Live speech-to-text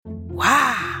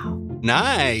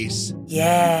Nice.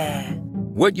 Yeah.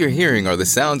 What you're hearing are the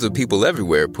sounds of people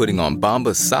everywhere putting on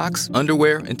Bombas socks,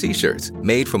 underwear, and T-shirts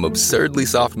made from absurdly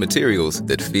soft materials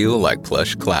that feel like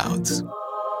plush clouds.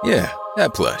 Yeah,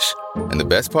 that plush. And the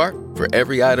best part? For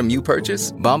every item you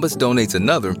purchase, Bombas donates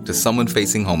another to someone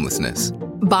facing homelessness.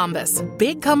 Bombas.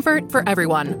 Big comfort for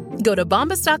everyone. Go to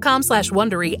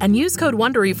bombas.com/Wondery and use code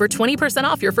Wondery for 20%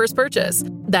 off your first purchase.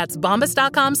 That's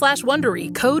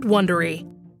bombas.com/Wondery, code Wondery.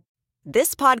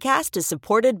 This podcast is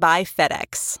supported by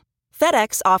FedEx.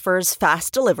 FedEx offers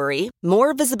fast delivery,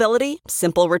 more visibility,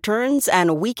 simple returns,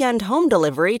 and weekend home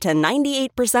delivery to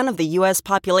 98% of the U.S.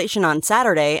 population on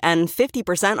Saturday and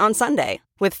 50% on Sunday.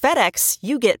 With FedEx,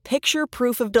 you get picture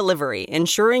proof of delivery,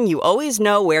 ensuring you always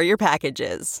know where your package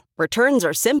is. Returns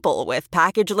are simple with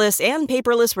packageless and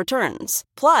paperless returns.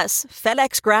 Plus,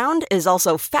 FedEx Ground is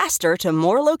also faster to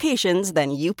more locations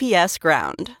than UPS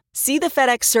Ground. See the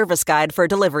FedEx service guide for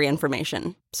delivery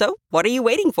information. So, what are you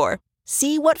waiting for?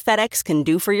 See what FedEx can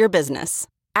do for your business.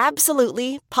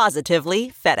 Absolutely,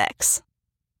 positively FedEx.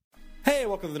 Hey,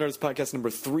 welcome to the Nerdist Podcast number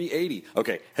 380.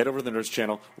 Okay, head over to the Nerdist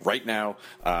channel right now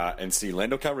and see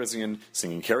Lando Calrissian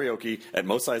singing karaoke at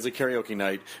Mos Eisley Karaoke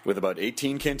Night with about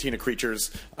 18 Cantina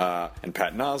creatures and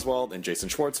Patton Oswalt and Jason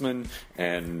Schwartzman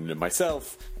and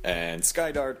myself and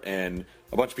Skydart and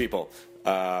a bunch of people.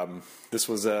 This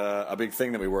was a big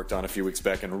thing that we worked on a few weeks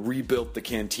back and rebuilt the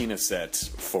Cantina set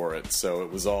for it. So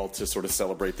it was all to sort of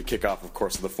celebrate the kickoff of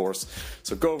Course of the Force.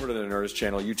 So go over to the Nerdist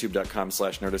channel,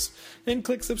 youtube.com/Nerdist, and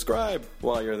click subscribe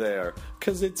while you're there.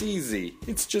 Because it's easy.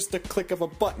 It's just a click of a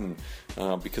button.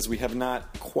 Because we have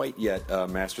not quite yet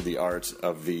mastered the art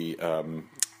of the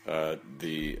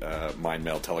mind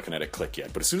meld telekinetic click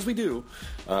yet. But as soon as we do,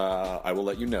 I will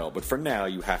let you know. But for now,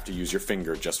 you have to use your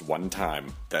finger just one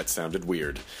time. That sounded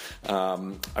weird.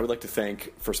 I would like to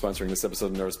thank, for sponsoring this episode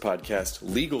of the Nerdist Podcast,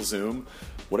 LegalZoom.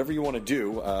 Whatever you want to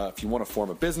do, if you want to form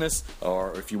a business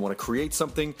or if you want to create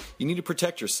something, you need to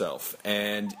protect yourself.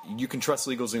 And you can trust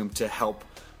LegalZoom to help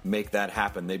make that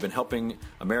happen. They've been helping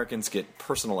Americans get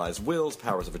personalized wills,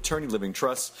 powers of attorney, living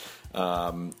trusts,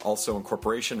 also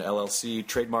incorporation, LLC,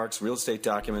 trademarks, real estate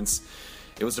documents.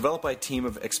 It was developed by a team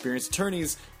of experienced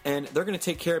attorneys, and they're going to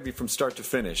take care of you from start to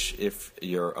finish. If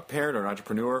you're a parent or an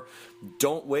entrepreneur,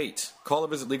 don't wait. Call or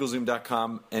visit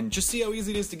LegalZoom.com and just see how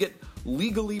easy it is to get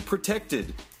legally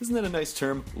protected. Isn't that a nice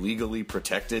term? Legally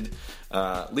protected.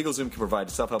 LegalZoom can provide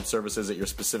self-help services at your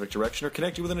specific direction or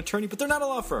connect you with an attorney, but they're not a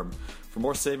law firm. For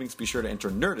more savings, be sure to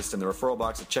enter Nerdist in the referral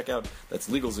box at checkout. That's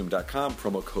LegalZoom.com,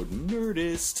 promo code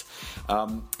Nerdist.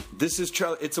 This is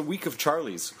Charlie. It's a week of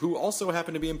Charlie's, who also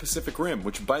happened to be in Pacific Rim,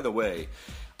 which, by the way,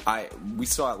 we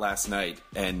saw it last night,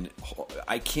 and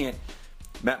I can't.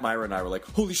 Matt Myra and I were like,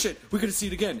 holy shit, we're going to see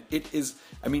it again. It is,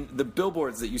 I mean, the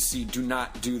billboards that you see do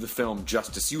not do the film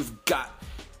justice.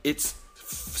 It's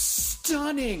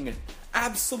stunning.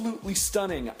 Absolutely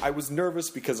stunning. I was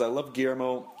nervous because I love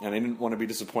Guillermo, and I didn't want to be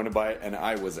disappointed by it, and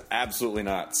I was absolutely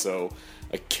not. So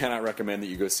I cannot recommend that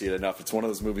you go see it enough. It's one of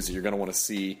those movies that you're going to want to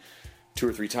see 2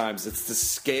 or 3 times. It's the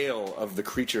scale of the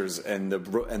creatures and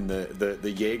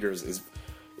the Jaegers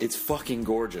it's fucking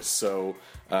gorgeous. So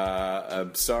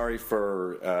I'm sorry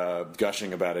for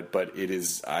gushing about it, but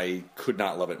I could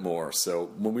not love it more. So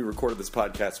when we recorded this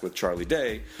podcast with Charlie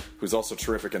Day, who's also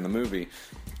terrific in the movie,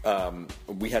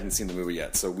 we hadn't seen the movie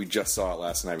yet, so we just saw it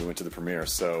last night. We went to the premiere.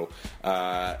 So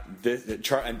and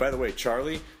by the way,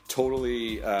 Charlie,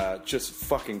 totally just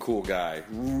fucking cool guy,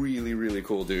 really, really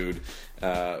cool dude,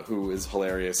 who is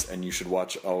hilarious, and you should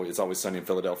watch It's Always Sunny in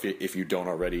Philadelphia if you don't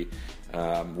already.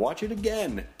 Watch it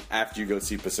again after you go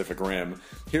see Pacific Rim.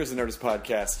 Here's the Nerdist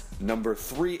Podcast number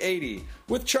 380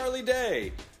 with Charlie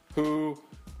Day, who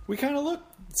we kind of look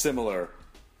similar.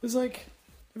 It's like,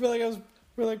 I feel like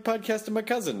we're like podcasting my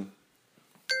cousin.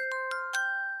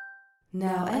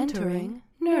 Now entering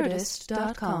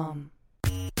Nerdist.com.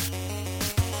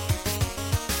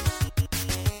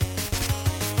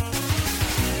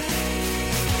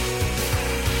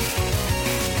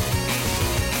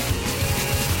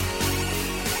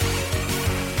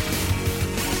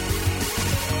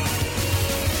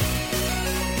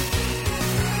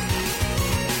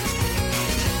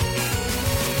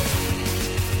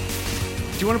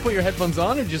 Do you want to put your headphones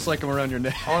on or just like them around your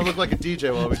neck? I want to look like a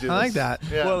DJ while we do this. I like that.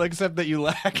 Yeah. Well, except that you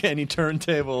lack any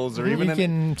turntables or even... You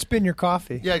can spin your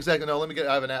coffee. Yeah, exactly. No,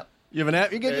 I have an app. You have an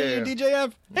app? You get your DJ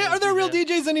app? Hey, Yeah, are there real DJ.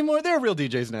 DJs anymore? There are real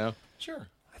DJs now. Sure.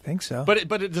 I think so. But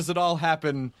does it all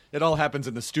happen? It all happens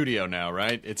in the studio now,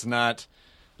 right? It's not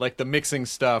like the mixing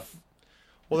stuff.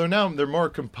 Well, they're more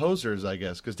composers, I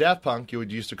guess, because Daft Punk, you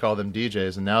would used to call them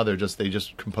DJs, and now they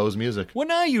just compose music. When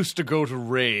I used to go to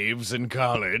raves in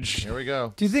college. Here we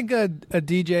go. Do you think a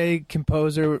DJ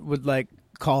composer would like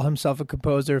call himself a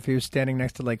composer if he was standing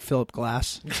next to like Philip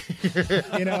Glass?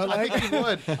 You know, like I think he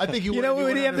would. I think he would. You know, would he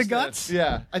wouldn't have the understand. guts?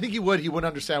 Yeah, I think he would. He wouldn't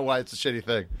understand why it's a shitty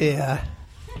thing. Yeah,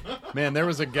 Man, there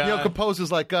was a guy. You know,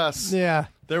 composers like us. yeah.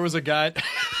 There was a guy.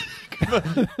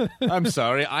 I'm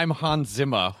sorry, I'm Hans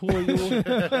Zimmer. Who are you?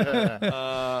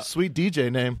 Sweet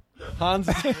DJ name. Hans,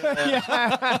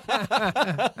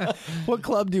 What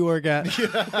club do you work at?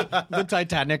 the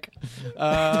Titanic.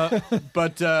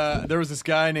 But there was this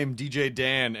guy named DJ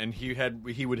Dan, and he had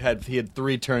 3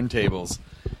 turntables,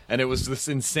 and it was this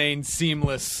insane,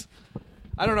 seamless.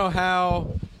 I don't know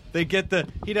how. He'd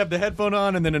have the headphone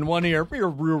on, and then in one ear,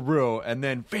 and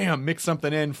then bam, mix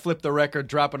something in, flip the record,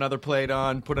 drop another plate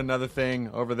on, put another thing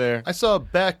over there. I saw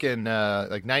Beck in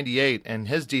like '98, and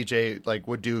his DJ like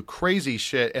would do crazy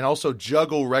shit and also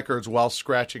juggle records while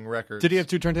scratching records. Did he have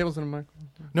 2 turntables in a mic?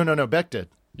 No. Beck did.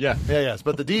 Yeah. Yes,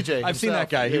 but the DJ. I've seen that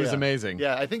guy. He was amazing.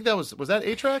 Yeah, I think that was that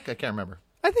A-Track? I can't remember.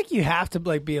 I think you have to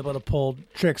like be able to pull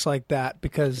tricks like that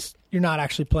because you're not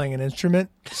actually playing an instrument.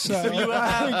 So you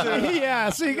have to. Yeah,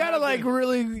 so you got to like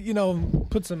really,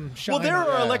 put some shine. Well, there on it.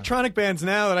 are electronic bands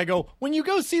now that I go, when you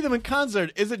go see them in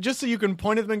concert, is it just so you can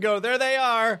point at them and go, there they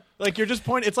are? Like you're just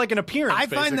pointing. It's like an appearance. I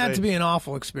find that to be an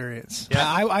awful experience. Yeah,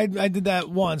 I did that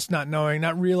once, not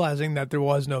realizing that there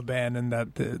was no band and that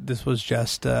this was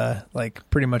just like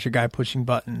pretty much a guy pushing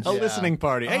buttons. a listening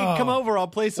party. Hey, come over. I'll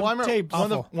play some Well, I remember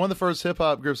tapes. one of the first hip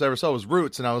hop groups I ever saw was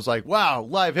Roots, and I was like, wow,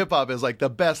 live hip hop is like the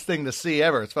best thing to see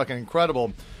ever. It's fucking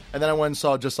incredible. And then I went and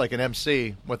saw just like an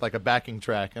MC with like a backing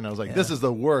track, and I was like, this is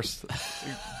the worst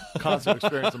concert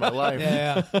experience of my life.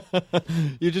 Yeah.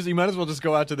 You might as well just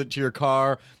go out to your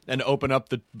car and open up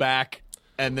the back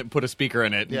and then put a speaker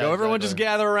in it. And Yeah, go, everyone just exactly.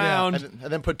 gather around. And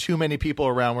then put too many people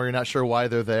around where you're not sure why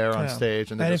they're there on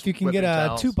stage. And if you can get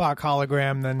a Tupac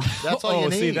hologram, then that's all you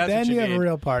need. see, that's then what you you have need. a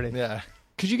real party. Yeah.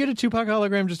 Could you get a Tupac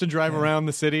hologram just to drive around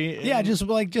the city? Yeah, just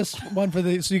one for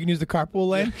so you can use the carpool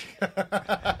lane.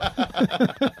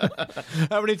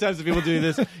 How many times do people do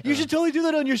this? You should totally do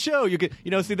that on your show. You could,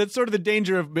 see, that's sort of the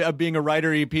danger of being a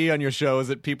writer EP on your show is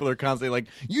that people are constantly like,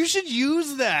 you should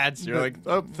use that. So you're like,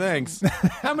 oh, thanks.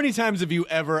 How many times have you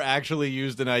ever actually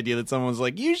used an idea that someone's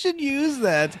like, you should use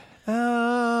that?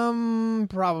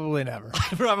 Probably never.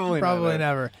 Probably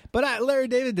never. But Larry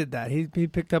David did that. He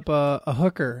picked up a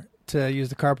hooker to use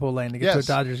the carpool lane to get to a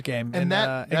Dodgers game. And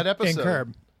that episode. in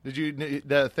Curb. Did you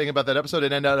the thing about that episode?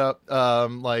 It ended up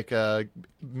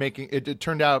making it. It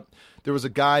turned out there was a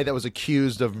guy that was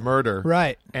accused of murder,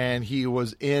 Right. And he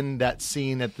was in that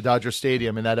scene at the Dodger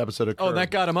Stadium, and that episode occurred. Oh, that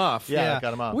got him off. Yeah, that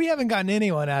got him off. We haven't gotten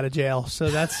anyone out of jail,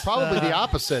 so that's Probably the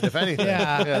opposite, if anything.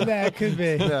 Yeah, that could be.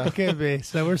 It could be.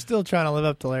 So we're still trying to live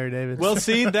up to Larry David. Well,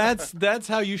 see, that's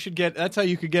how you should get. That's how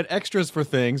you could get extras for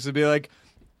things. To be like,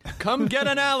 come get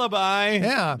an alibi.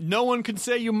 Yeah. No one can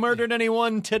say you murdered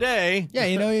anyone today. yeah,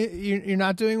 you're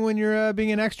not doing when you're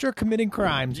being an extra, committing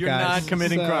crimes. You're guys. not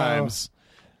committing So- crimes.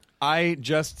 I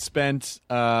just spent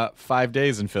 5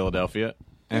 days in Philadelphia,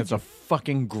 and it's a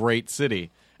fucking great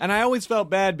city. And I always felt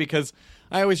bad because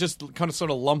I always just kind of sort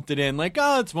of lumped it in, like,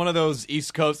 oh, it's one of those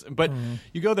East Coast. But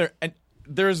you go there, and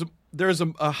there's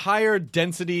a higher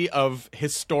density of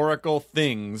historical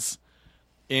things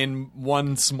in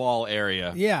one small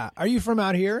area. Yeah. Are you from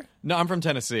out here? No, I'm from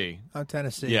Tennessee. Oh,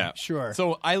 Tennessee. Yeah, Sure.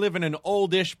 So I live in an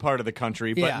oldish part of the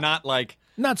country, but Yeah. not like.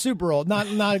 Not super old.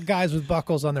 Not guys with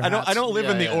buckles on their hats. I don't live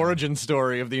in the yeah. origin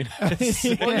story of the United States.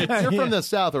 You're from the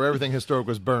South, where everything historic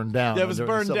was burned down. That was during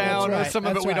the burned Civil down. War. Or That's some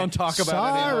of right. it we don't talk about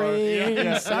Sorry. anymore.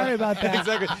 Yeah. Sorry about that.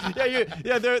 Exactly.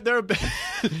 Yeah.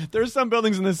 There are some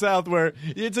buildings in the South where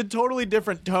it's a totally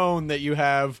different tone that you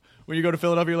have when you go to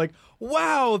Philadelphia. You're like,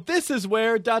 wow, this is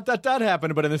where ...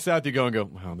 happened. But in the South, you go and go,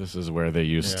 wow, this is where they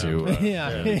used to do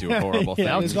horrible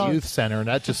Yeah. things. It's a youth center, and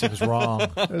that just seems wrong.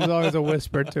 There's always a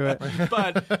whisper to it.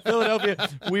 But Philadelphia,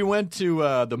 we went to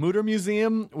the Mutter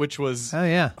Museum, which was Oh,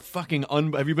 yeah. fucking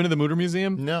have you been to the Mutter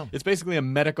Museum? No. It's basically a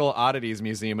medical oddities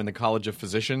museum in the College of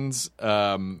Physicians.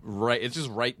 It's just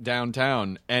right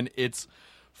downtown, and it's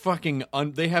fucking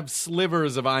they have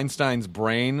slivers of Einstein's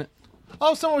brain.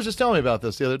 Oh, someone was just telling me about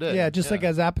this the other day. Yeah, just like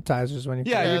as appetizers when you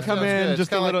Yeah, Yeah, you that come sounds in, good. just It's a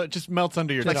kinda little, like- it just melts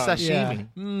under your like tongue. sashimi.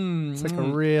 Yeah. It's like a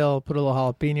real, put a little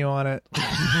jalapeno on it.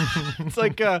 It's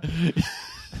like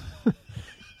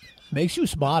Makes you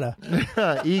smarter.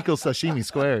 Equals sashimi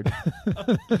squared.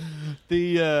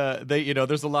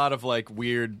 there's a lot of like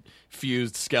weird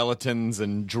fused skeletons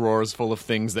and drawers full of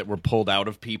things that were pulled out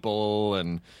of people,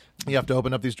 and You have to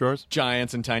open up these drawers?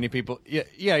 giants and tiny people. Yeah,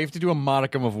 you have to do a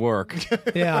modicum of work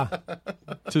Yeah.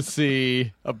 to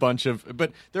see a bunch of.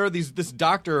 But there are this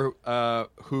doctor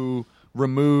who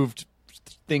removed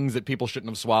things that people shouldn't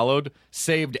have swallowed,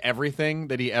 saved everything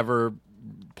that he ever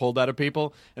pulled out of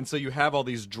people, and so you have all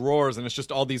these drawers, and it's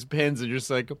just all these pins, and you're just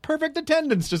like perfect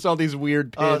attendance, just all these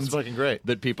weird pins. Oh, it's fucking great.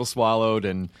 That people swallowed,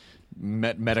 and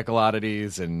medical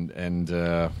oddities, and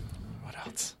what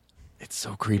else? It's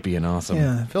so creepy and awesome.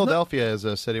 Yeah. Philadelphia is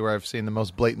a city where I've seen the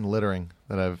most blatant littering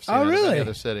that I've seen Oh, out of really? any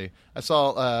other city. I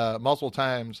saw multiple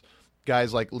times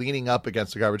guys like leaning up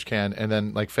against a garbage can and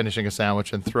then like finishing a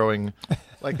sandwich and throwing,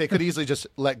 like they could easily just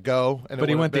let go. And But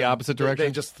he went the opposite direction?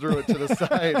 They just threw it to the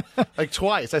side, like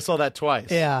twice. I saw that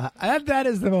twice. Yeah, that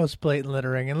is the most blatant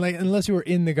littering, and like unless you were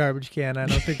in the garbage can, I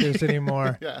don't think there's any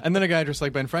more. And then a guy dressed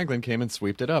like Ben Franklin came and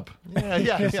sweeped it up.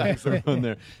 Yeah. On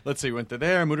there. Let's see, we went to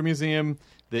there, Mutter Museum,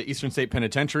 the Eastern State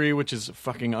Penitentiary, which is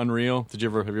fucking unreal. Have you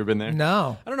ever been there?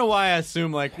 No. I don't know why I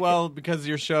assume, like, well, because of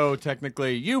your show,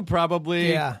 technically, you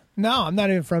probably. Yeah. No, I'm not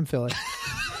even from Philly.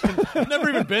 I've never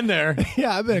even been there.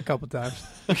 Yeah, I've been a couple times.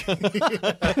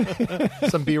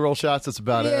 Some B-roll shots. That's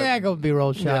about it. Yeah, go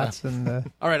B-roll shots and.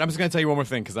 All right, I'm just going to tell you one more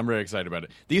thing because I'm very excited about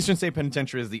it. The Eastern State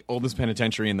Penitentiary is the oldest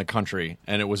penitentiary in the country,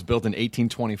 and it was built in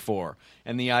 1824.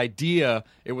 And the idea,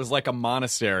 it was like a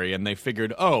monastery, and they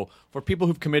figured, for people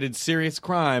who've committed serious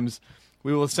crimes,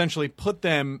 we will essentially put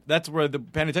them. That's where the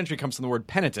penitentiary comes from the word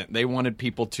penitent. They wanted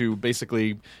people to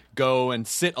basically go and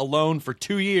sit alone for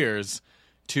 2 years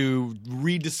to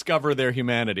rediscover their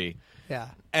humanity. Yeah.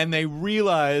 And they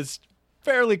realized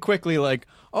fairly quickly, like,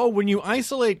 when you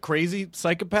isolate crazy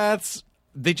psychopaths,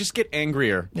 they just get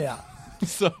angrier. Yeah.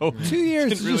 So 2 years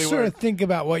didn't to really just sort of work. think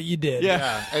about what you did.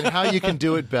 Yeah. And how you can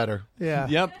do it better. Yeah.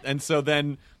 Yep. And so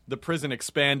then the prison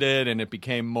expanded, and it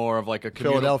became more of like a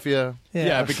communal. Philadelphia.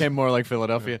 Yeah, it became more like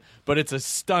Philadelphia. But it's a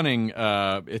stunning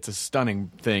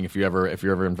thing. If you're ever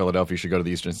in Philadelphia, you should go to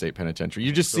the Eastern State Penitentiary.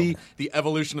 You just see the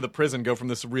evolution of the prison go from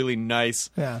this really nice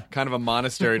kind of a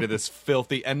monastery to this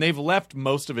filthy, and they've left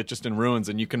most of it just in ruins,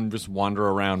 and you can just wander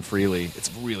around freely.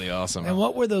 It's really awesome. And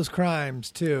what were those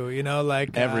crimes too? You know,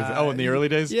 like Everything. In the early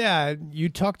days? Yeah, you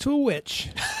talked to a witch.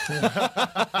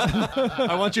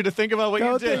 I want you to think about what you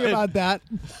Don't did. think about that.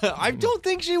 I don't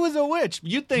think she was a witch.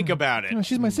 You think about it. No,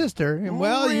 she's my sister.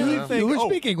 Well, Really you think- were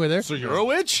speaking with her. So you're a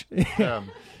witch?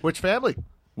 Which family?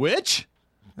 Witch?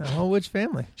 The whole witch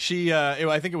family. She,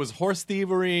 I think it was horse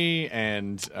thievery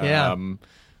and Yeah.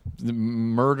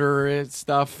 murder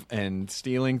stuff and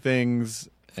stealing things.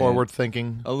 Forward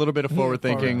thinking. A little bit of forward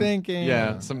thinking. Forward-thinking.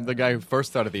 Yeah, the guy who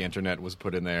first thought of the internet was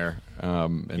put in there,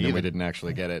 and then we didn't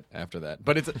actually get it after that.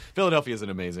 But Philadelphia is an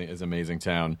amazing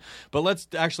town. But let's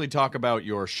actually talk about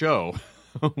your show,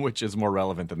 which is more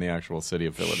relevant than the actual city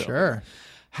of Philadelphia. Sure.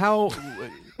 How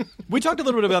we talked a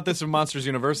little bit about this in Monsters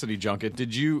University Junket.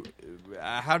 Did you?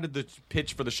 How did the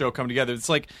pitch for the show come together? It's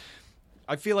like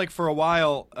I feel like for a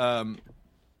while,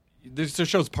 the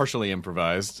show's partially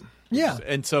improvised. Yeah.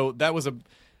 And so that was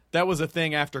a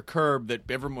thing after Curb that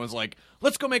everyone was like,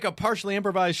 let's go make a partially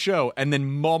improvised show, and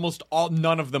then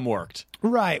none of them worked.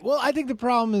 Right. Well, I think the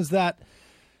problem is that,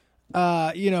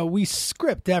 we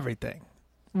script everything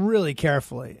really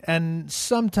carefully, and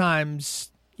sometimes,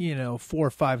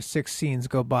 4, 5, 6 scenes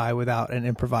go by without an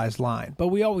improvised line. But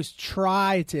we always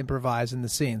try to improvise in the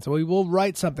scene. So we will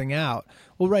write something out.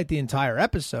 We'll write the entire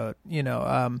episode,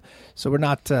 so we're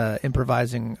not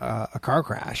improvising a car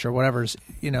crash or whatever's,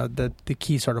 the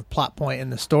key sort of plot point in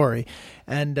the story.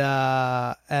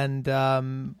 But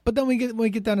then when we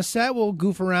get down to set, we'll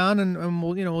goof around and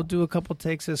we'll do a couple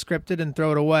takes as scripted and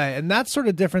throw it away. And that's sort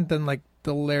of different than like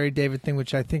the Larry David thing,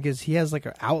 which I think is he has like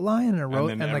an outline and a road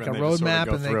then and like a they just sort of roadmap,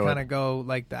 go and they through it. kind of go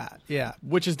like that. Yeah.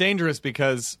 Which is dangerous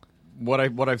because what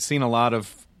I've seen a lot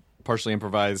of partially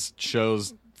improvised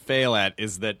shows fail at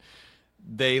is that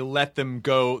they let them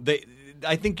go.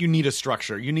 I think you need a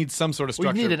structure. You need some sort of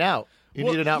structure. You need an out. You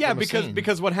need an out. Yeah, from a scene.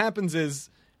 because what happens is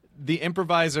the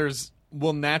improvisers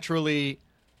will naturally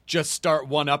just start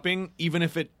one-upping, even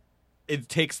if it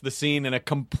takes the scene in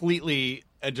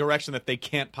a direction that they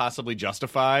can't possibly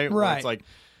justify. Where Right. It's like,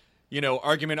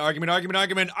 argument.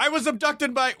 I was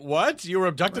abducted by what? You were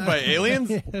abducted by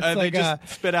aliens? And they like just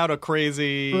spit out a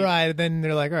crazy. Right. Then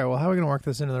they're like, all right, well, how are we going to work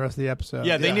this into the rest of the episode?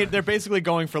 Yeah, they're basically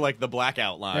going for like the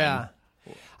blackout line. Yeah.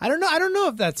 I don't know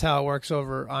if that's how it works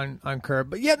over on Curb,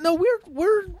 but yeah, no,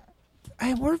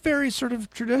 we're very sort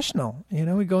of traditional.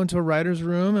 We go into a writer's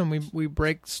room and we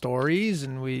break stories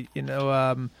and we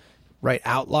write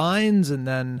outlines, and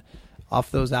then off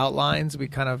those outlines we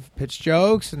kind of pitch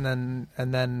jokes, and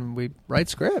then we write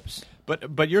scripts.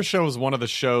 But your show is one of the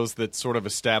shows that sort of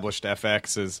established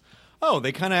FX as oh,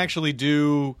 they kind of actually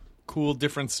do cool,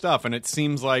 different stuff. And it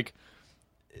seems like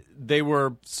they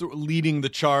were sort of leading the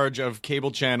charge of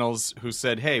cable channels who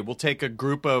said, hey, we'll take a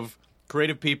group of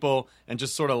creative people and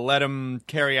just sort of let them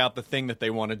carry out the thing that they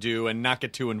want to do and not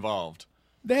get too involved.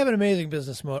 They have an amazing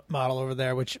business model over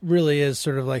there, which really is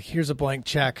sort of like, here's a blank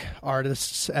check,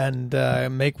 artists, and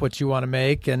make what you want to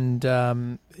make. And,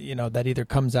 that either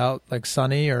comes out like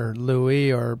Sunny or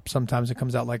Louie, or sometimes it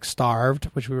comes out like Starved,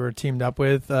 which we were teamed up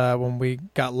with when we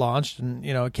got launched, and,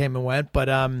 it came and went. But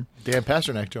Dan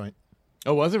Pasternak joint.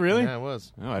 Oh, was it really? Yeah, it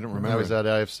was. Oh, I don't remember. That was at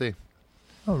IFC.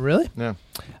 Oh, really? Yeah.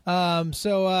 But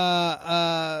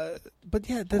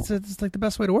yeah, it's like the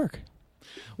best way to work.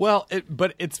 Well,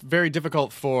 but it's very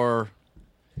difficult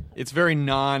it's very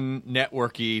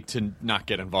non-networky to not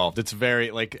get involved. It's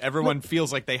very, like, everyone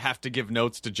feels like they have to give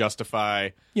notes to justify,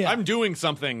 I'm doing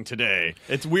something today.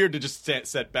 It's weird to just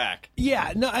set back.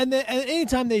 Yeah, no, and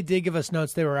anytime they did give us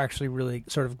notes, they were actually really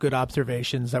sort of good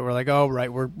observations that were like, oh,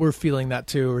 right, we're feeling that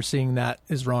too. We're seeing that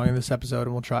is wrong in this episode,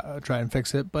 and we'll try and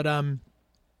fix it. But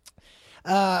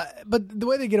the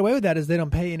way they get away with that is they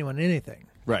don't pay anyone anything.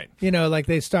 Right. Like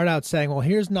they start out saying, well,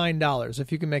 here's $9.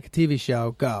 If you can make a TV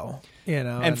show, go.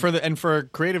 And for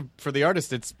the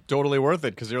artist, it's totally worth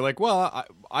it, because you're like, well,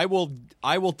 I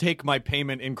will take my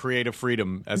payment in creative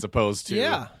freedom as opposed to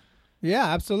yeah,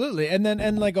 absolutely.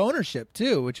 And like ownership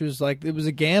too, which was like, it was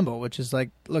a gamble, which is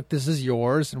like, look, this is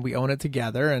yours and we own it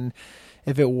together, and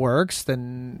if it works,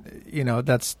 then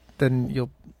then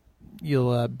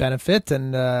you'll benefit,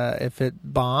 and if it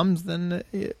bombs, then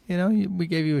we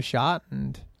gave you a shot.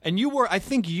 And I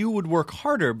think you would work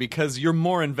harder because you're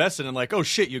more invested in, like, oh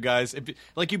shit, you guys,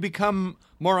 like, you become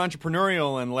more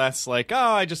entrepreneurial and less like, oh,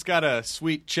 I just got a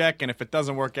sweet check, and if it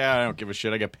doesn't work out, I don't give a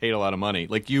shit. I get paid a lot of money.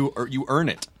 Like, you earn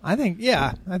it. I think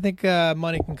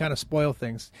money can kind of spoil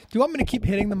things. Do you want me to keep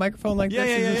hitting the microphone like this?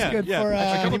 Is this good for?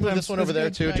 Actually, can you move this one over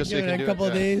there too, just so you can do a couple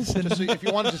of days? Just so, if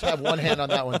you want to just have one hand on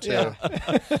that one too.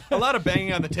 Yeah. A lot of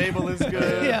banging on the table is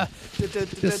good. Yeah,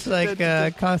 just like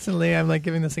constantly, I'm like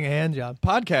giving this thing a hand job.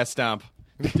 Podcast stomp.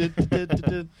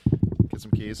 Get some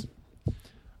keys.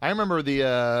 I remember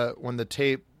when the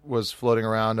tape was floating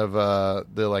around of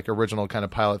the like original kind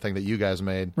of pilot thing that you guys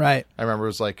made. Right. I remember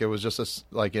it was just this,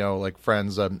 like, like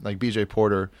friends, like BJ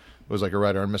Porter was like a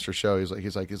writer on Mr. Show.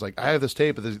 He's like I have this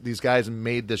tape, but these guys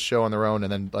made this show on their own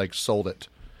and then like sold it,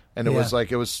 and it was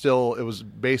like it was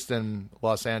based in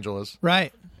Los Angeles.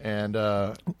 Right. And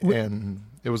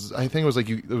it was, I think it was like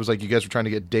you guys were trying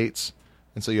to get dates.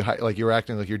 And so you were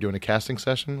acting like you were doing a casting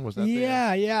session? Was that?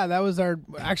 Yeah. That was our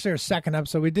second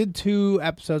episode. We did 2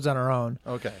 episodes on our own.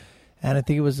 Okay. And I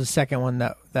think it was the second one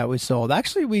that we sold.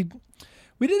 Actually, we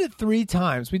did it 3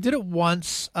 times. We did it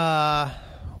once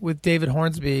with David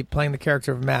Hornsby playing the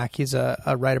character of Mac. He's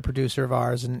a writer-producer of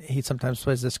ours, and he sometimes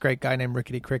plays this great guy named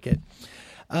Rickety Cricket.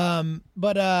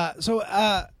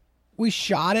 We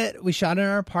shot it. We shot it in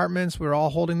our apartments. We were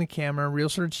all holding the camera, real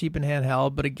sort of cheap and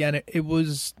handheld. But again, it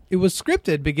was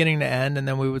scripted beginning to end, and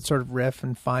then we would sort of riff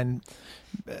and find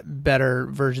better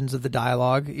versions of the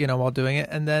dialogue, while doing it.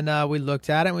 And then we looked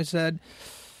at it and we said,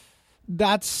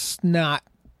 "That's not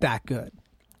that good."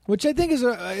 Which I think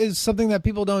is something that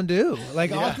people don't do.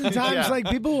 Like oftentimes, like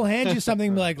people will hand you something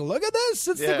and be like, "Look at this!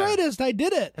 It's the greatest! I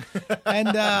did it!" And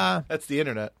that's the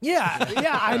internet. Yeah,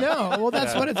 I know. Well,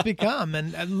 that's what it's become.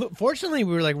 And fortunately,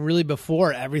 we were like really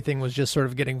before everything was just sort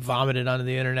of getting vomited onto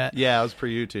the internet. Yeah, it was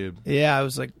pre-YouTube. Yeah, it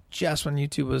was like just when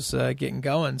YouTube was getting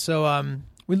going. So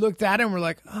we looked at it and we're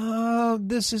like, "Oh,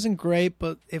 this isn't great,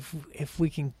 but if we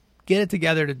can get it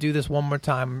together to do this one more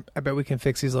time, I bet we can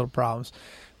fix these little problems."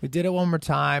 We did it one more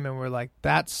time, and we're like,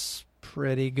 "That's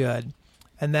pretty good,"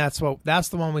 and that's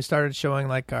the one we started showing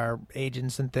like our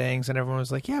agents and things, and everyone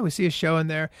was like, "Yeah, we see a show in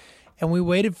there," and we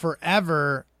waited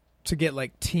forever to get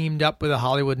like teamed up with a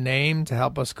Hollywood name to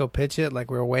help us go pitch it.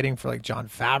 Like we were waiting for like Jon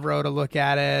Favreau to look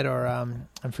at it, or I'm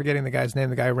forgetting the guy's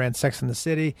name, the guy who ran Sex and the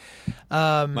City,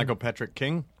 Michael Patrick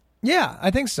King. Yeah,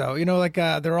 I think so. Like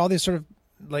there are all these sort of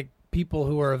like people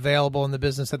who were available in the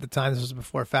business at the time. This was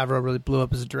before Favreau really blew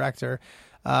up as a director.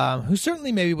 Who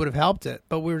certainly maybe would have helped it,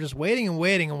 but we were just waiting,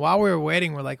 and while we were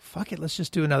waiting, we're like, fuck it, let's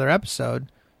just do another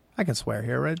episode. I can swear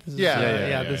here, right?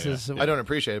 This is, I don't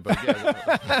appreciate it, but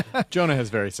yeah. Jonah has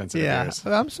very sensitive ears.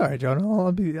 I'm sorry, Jonah.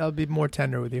 I'll be more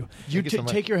tender with you. You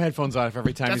take your headphones off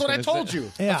every time. That's what I told you.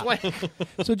 Yeah. That's why.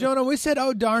 So, Jonah, we said,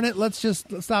 oh, darn it, let's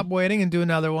just stop waiting and do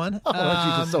another one.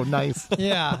 Oh, Jesus, so nice.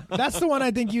 Yeah. That's the one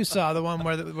I think you saw, the one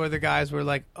where the guys were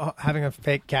like having a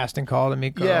fake casting call to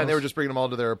meet girls. Yeah, and they were just bringing them all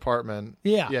to their apartment.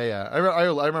 Yeah. I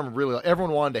remember really,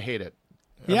 everyone wanted to hate it.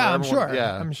 Yeah, I'm Everyone- sure.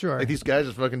 Yeah, I'm sure. Like these guys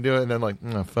just fucking do it, and then like,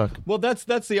 oh fuck. Well, that's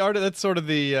the art. That's sort of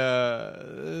the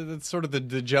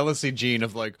the jealousy gene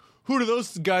of like, who do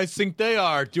those guys think they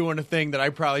are doing a thing that I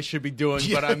probably should be doing,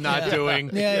 but I'm not doing?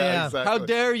 Yeah. exactly. How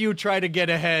dare you try to get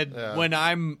ahead when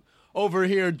I'm over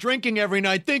here drinking every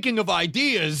night, thinking of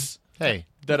ideas Hey,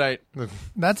 that I.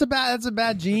 That's a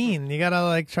bad gene. You gotta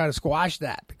like try to squash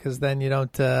that because then you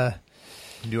don't.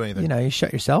 do anything. You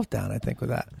shut yourself down. I think with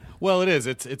that. Well, it is.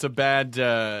 It's a bad.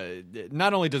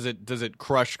 Not only does it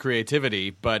crush creativity,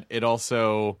 but it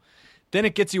also then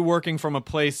it gets you working from a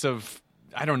place of,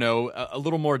 I don't know, a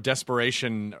little more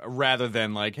desperation rather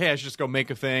than like, hey, I should just go make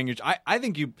a thing. I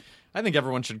think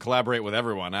everyone should collaborate with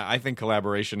everyone. I think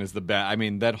collaboration is the best. I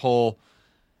mean, that whole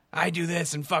I do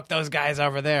this and fuck those guys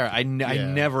over there. I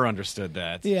never understood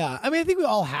that. Yeah, I mean, I think we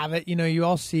all have it. You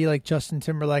all see like Justin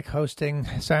Timberlake hosting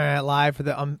Saturday Night Live for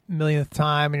the millionth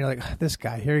time, and you're like, this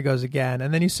guy, here he goes again.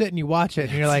 And then you sit and you watch it,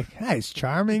 and you're like, hey, he's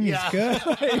charming, he's good,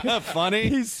 Funny,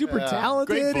 he's super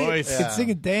talented, Great voice. he can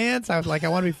sing and dance. I want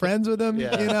to be friends with him.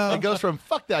 It goes from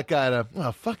fuck that guy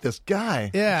to fuck this guy.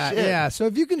 Yeah, Shit. yeah. So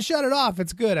if you can shut it off,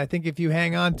 it's good. I think if you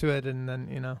hang on to it, and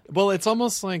then Well, it's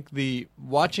almost like the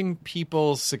watching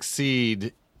people succeed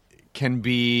can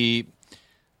be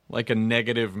like a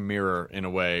negative mirror in a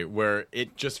way where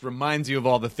it just reminds you of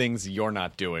all the things you're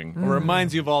not doing or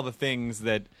reminds you of all the things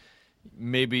that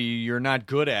maybe you're not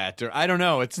good at, or I don't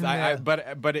know. It's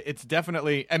but it's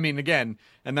definitely. I mean, again,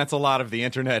 and that's a lot of the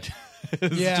internet.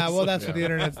 Yeah, well, that's what the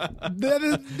internet's.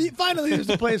 Finally, there's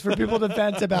a place for people to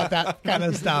vent about that kind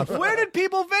of stuff. Where did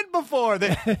people vent before?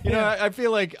 I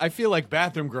feel like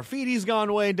bathroom graffiti's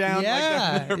gone way down.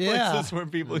 Yeah, there are places where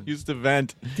people used to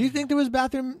vent. Do you think there was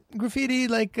bathroom graffiti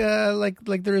like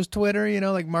there is Twitter?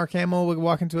 Like Mark Hamill would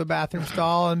walk into a bathroom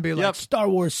stall and be like, Yep. "Star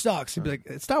Wars sucks." He'd be like,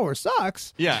 "Star Wars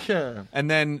sucks." Yeah, and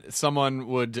then someone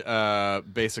would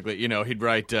basically, he'd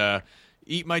write.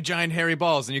 Eat my giant hairy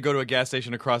balls, and you go to a gas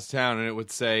station across town, and it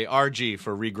would say RG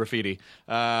for re-graffiti.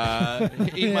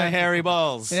 Eat my hairy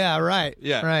balls. Yeah, right.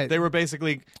 Yeah, right. They were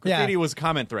basically graffiti was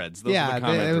comment threads. Those were the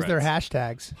comment it was their threads.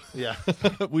 hashtags. Yeah.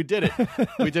 We did it.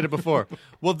 We did it before.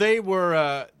 Well, they were.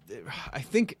 I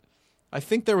think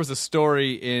there was a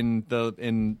story in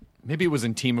maybe it was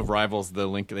in Team of Rivals, the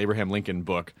Abraham Lincoln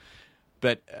book,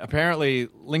 but apparently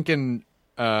Lincoln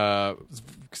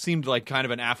seemed like kind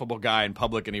of an affable guy in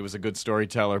public, and he was a good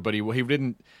storyteller. But he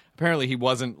didn't. Apparently, he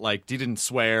wasn't like he didn't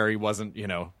swear. He wasn't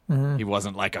he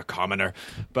wasn't like a commoner.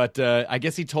 But I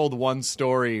guess he told one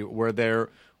story where there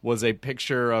was a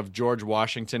picture of George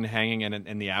Washington hanging in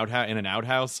an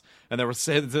outhouse, and there was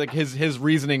like his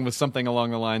reasoning was something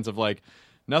along the lines of like,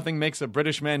 nothing makes a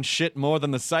British man shit more than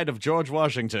the sight of George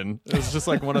Washington. It was just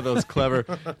like one of those clever.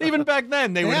 Even back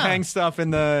then, they would hang stuff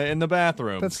in the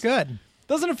bathrooms. That's good.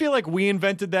 Doesn't it feel like we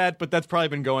invented that? But that's probably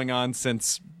been going on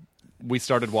since we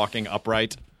started walking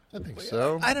upright. I think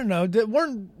so. I don't know.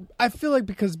 I feel like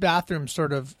because bathrooms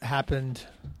sort of happened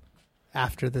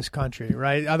after this country,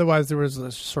 right? Otherwise, there was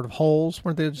this sort of holes,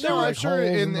 weren't there? No, I'm like sure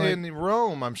holes in and, like,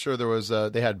 Rome, I'm sure there was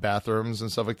they had bathrooms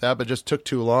and stuff like that, but it just took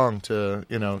too long to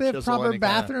they have chisel proper any kinda-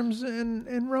 bathrooms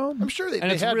in Rome. I'm sure they And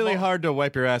it's had really mar- hard to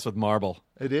wipe your ass with marble.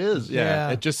 It is. Yeah,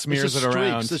 it just It's smears just it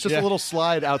around. streaks. It's just Yeah. a little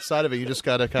slide outside of it. You just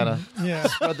got to kind of Yeah.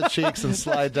 spread the cheeks and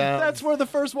slide down. That's where the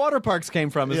first water parks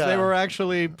came from. Is Yeah. they were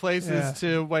actually places Yeah.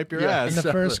 to wipe your Yeah. And ass.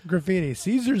 the first graffiti,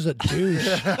 Caesar's a douche.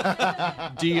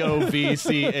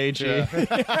 DOVCHE.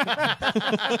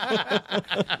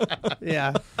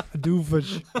 Yeah, a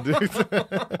doofus.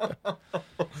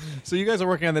 So you guys are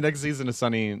working on the next season of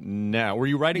Sunny now. Were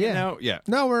you writing it now? Yeah.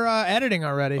 No, we're editing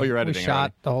already. Oh, you're editing We shot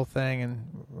already. the whole thing,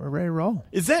 and we're ready to roll.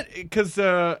 Is that because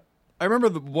I remember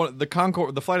the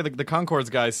Concorde, the flight of the Concords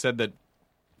guys said that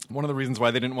one of the reasons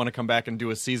why they didn't want to come back and do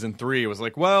a season 3 was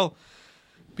like, well,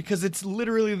 because it's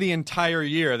literally the entire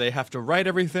year. They have to write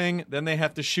everything, then they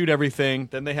have to shoot everything,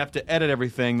 then they have to edit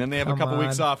everything, then they have Come a couple on.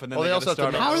 weeks off, and then Well, they they got to also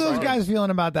have start to over. How are those sorry. guys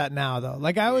feeling about that now, though?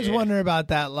 Like, I always wonder about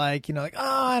that. Like, like,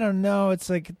 oh, I don't know. It's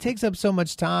like it takes up so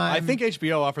much time. I think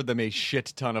HBO offered them a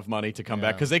shit ton of money to come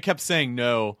back because they kept saying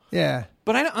no. Yeah.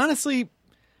 But honestly,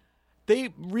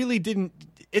 they really didn't.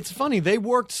 It's funny. They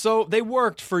worked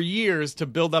for years to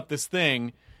build up this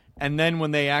thing, and then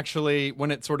when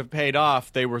it sort of paid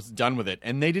off, they were done with it,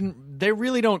 and they didn't. They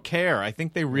really don't care. I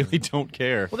think they really don't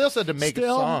care. Well, they also had to make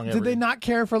Still, a song. did they not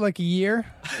care for like a year?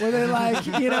 Were they like,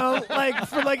 like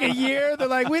for like a year, they're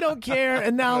like, we don't care,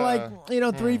 and now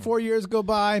 3-4 years go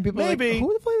by, and people Maybe. are like, who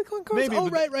would play the Concords? Maybe, Oh,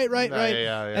 but right, Yeah,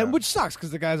 yeah. and which sucks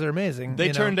because the guys are amazing.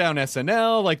 They turned down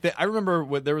SNL. I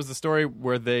remember there was a story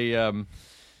where they.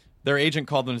 Their agent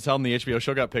called them to tell them the HBO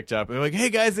show got picked up. And they're like, "Hey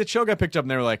guys, that show got picked up,"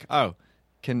 and they were like, "Oh,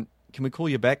 can we call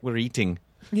you back? We're eating."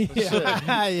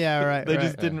 Yeah, right. They right.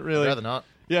 just didn't really. Rather not.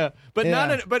 Yeah, but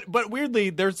Yeah. but weirdly,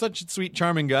 they're such sweet,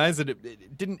 charming guys that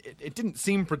it didn't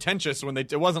seem pretentious when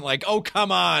it wasn't like, oh,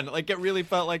 come on, like it really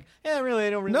felt like, yeah, really, I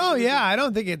don't really. No, yeah, I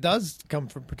don't think it does come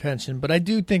from pretension, but I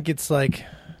do think it's like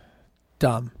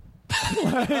dumb.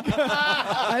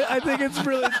 I think it's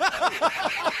really,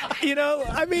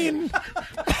 I mean,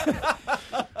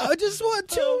 I just want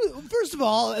to. First of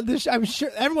all, I'm sure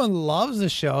everyone loves the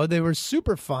show. They were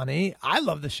super funny. I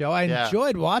love the show. I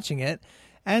enjoyed watching it,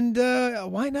 and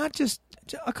why not just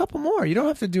a couple more? You don't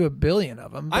have to do 1 billion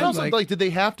of them. I also like, did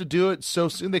they have to do it so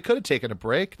soon? They could have taken a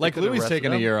break. They Like could have Louis rested taking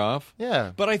a them. year off.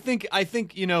 Yeah. But I think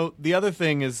the other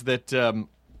thing is that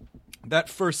that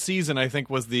first season I think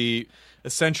was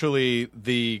essentially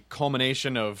the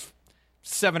culmination of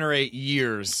 7 or 8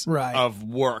 years Right. of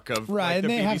work of right, like, and the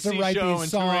they BBC have to write show these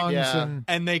and touring. songs, Yeah. and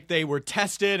And they were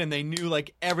tested and they knew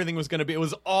like everything was going to be. It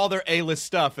was all their A-list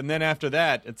stuff. And then after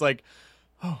that, it's like,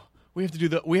 oh, we have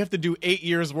to do 8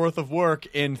 years worth of work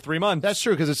in 3 months. That's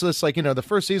true, because it's just like, the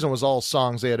first season was all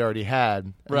songs they had already had.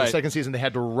 And Right. the second season, they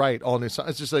had to write all new songs.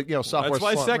 It's just like, sophomore That's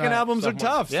why slump. second Right. albums are Sophomore-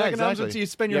 tough. Yeah, Second exactly. albums, you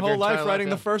spend your You have whole life entire writing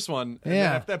life, the first one. And Yeah.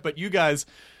 then after that, but you guys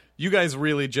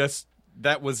really just,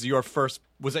 that was your first,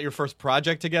 was that your first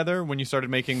project together when you started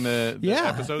making the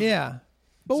episodes? Yeah.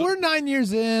 But we're 9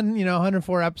 years in,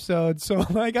 104 episodes. So,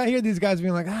 like, I hear these guys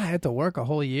being like, I had to work a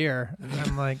whole year. And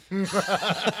I'm like,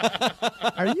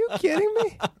 are you kidding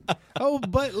me? Oh,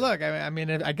 but look, I mean,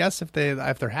 I guess if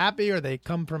they're happy or they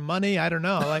come from money, I don't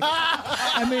know. Like,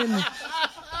 I mean,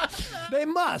 they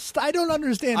must. I don't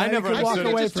understand. I how never you could walk understood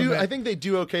it. away Just from it. I think they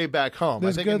do okay back home.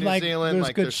 There's I think good, in New like, Zealand, there's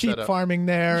like, good they're sheep set up. farming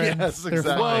there. Yes, and they're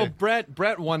exactly. Well, fine.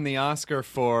 Brett won the Oscar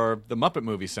for the Muppet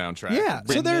movie soundtrack. Yeah,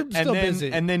 so they're still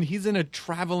busy. And then he's in a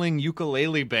traveling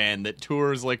ukulele band that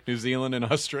tours like New Zealand and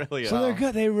Australia. So they're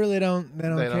good. They really don't. They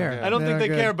don't They don't care. care. I don't think they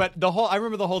They're care, good. but I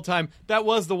remember the whole time. That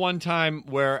was the one time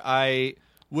where I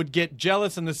would get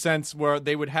jealous in the sense where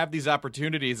they would have these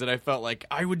opportunities that I felt like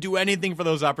I would do anything for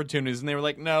those opportunities, and they were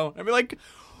like, no. I'd be like,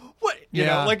 what? You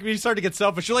Yeah. know, like when you start to get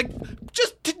selfish, you're like,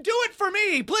 just do it for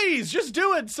me, please. Just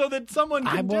do it so that someone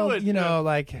can do it.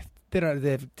 Like they don't.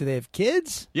 Do they have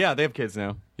kids? Yeah, they have kids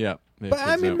now. Yeah. they have But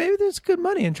I kids mean, now. maybe there's good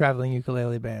money in traveling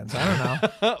ukulele bands. I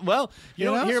don't know. Well, you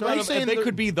don't know? hear So about are you them. saying They they're-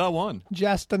 could be the one.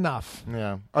 Just enough.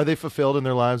 Yeah. Are they fulfilled in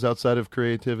their lives outside of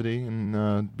creativity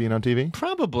and being on TV?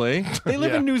 Probably. They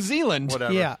live Yeah. in New Zealand.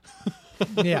 Whatever. Yeah.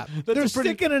 Yeah. They're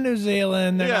sticking in New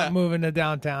Zealand. They're Yeah. not moving to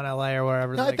downtown LA or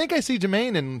wherever. No, I think I see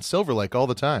Jermaine in Silver Lake all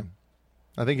the time.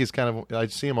 I think he's I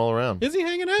see him all around. Is he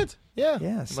hanging out? Yeah.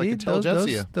 Yeah. Like See,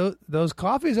 intelligentsia. those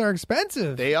coffees are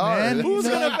expensive. They are. Man. Who's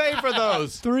going to pay for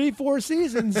those? 3-4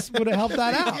 seasons would have helped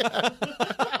that out.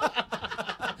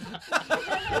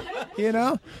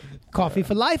 Coffee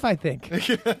for life, I think.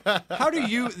 How do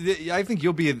you? I think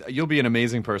you'll be an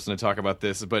amazing person to talk about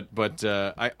this. But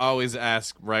I always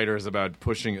ask writers about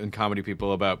pushing and comedy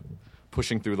people about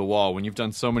pushing through the wall when you've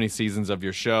done so many seasons of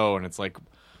your show, and it's like,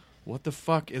 what the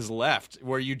fuck is left?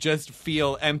 Where you just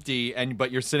feel empty,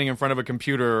 but you're sitting in front of a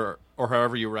computer or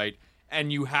however you write,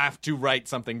 and you have to write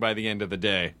something by the end of the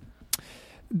day.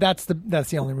 That's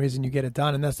the only reason you get it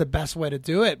done, and that's the best way to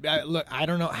do it. Look, I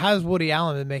don't know. How's Woody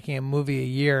Allen been making a movie a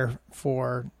year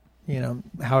for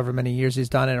however many years he's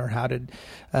done it, or how did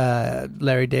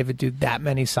Larry David do that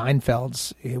many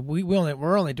Seinfelds?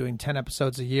 We're only doing 10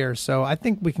 episodes a year, so I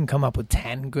think we can come up with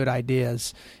 10 good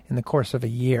ideas in the course of a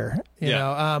year. You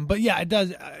know, but yeah,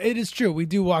 it is true. We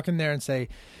do walk in there and say,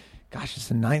 "Gosh, it's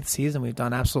the 9th season. We've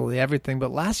done absolutely everything."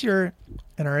 But last year,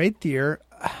 in our 8th year,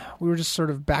 we were just sort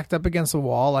of backed up against the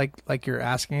wall, like you're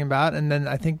asking about, and then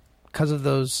I think because of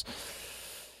those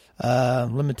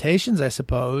limitations, I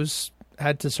suppose,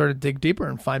 had to sort of dig deeper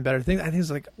and find better things. I think it's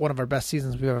like one of our best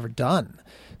seasons we've ever done.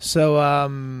 So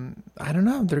I don't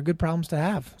know. They're good problems to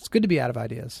have. It's good to be out of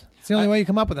ideas. It's the only way you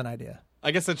come up with an idea. I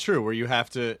guess that's true. Where you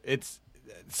have to,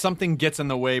 something gets in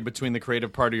the way between the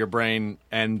creative part of your brain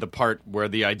and the part where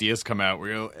the ideas come out.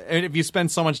 And if you spend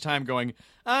so much time going,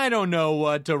 I don't know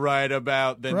what to write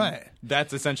about, then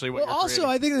that's essentially what you're also, creating.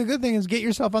 I think the good thing is get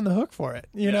yourself on the hook for it.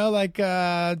 You know, like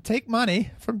take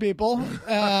money from people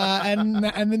and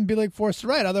then be like forced to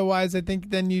write. Otherwise, I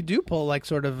think then you do pull like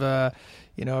sort of a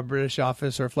British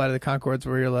Office or Flight of the Conchords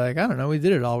where you're like, I don't know, we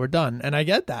did it all, we're done. And I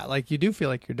get that. Like you do feel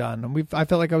like you're done. And I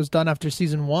felt like I was done after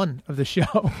season 1 of the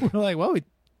show. We're like, well,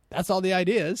 that's all the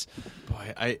ideas.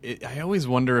 Boy, I always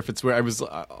wonder if it's where I was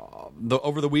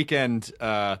over the weekend.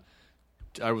 I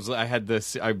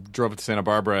drove to Santa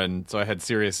Barbara, and so I had the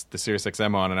Sirius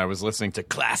XM on, and I was listening to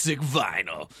classic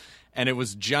vinyl, and it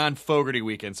was John Fogerty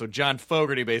weekend. So John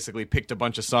Fogerty basically picked a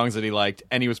bunch of songs that he liked,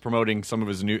 and he was promoting some of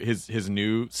his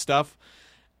new stuff.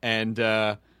 and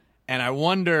I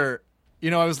wonder.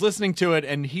 I was listening to it,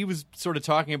 and he was sort of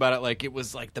talking about it like it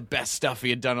was like the best stuff he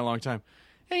had done in a long time.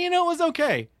 And it was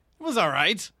okay. It was all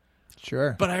right.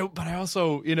 Sure. But I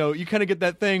also, you kind of get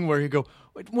that thing where you go,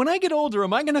 when I get older,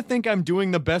 am I going to think I'm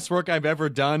doing the best work I've ever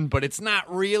done, but it's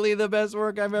not really the best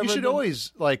work I've ever done? You should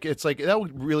always, it's like, that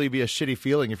would really be a shitty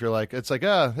feeling if you're like, it's like,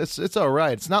 it's all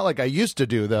right. It's not like I used to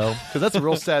do, though, because that's a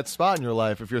real sad spot in your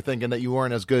life if you're thinking that you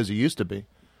weren't as good as you used to be.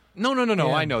 No. Yeah.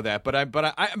 I know that, but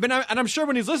I'm sure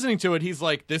when he's listening to it, he's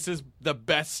like, "This is the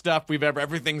best stuff we've ever.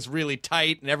 Everything's really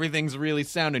tight, and everything's really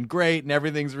sounding great, and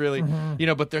everything's really,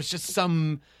 But there's just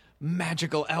some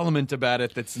magical element about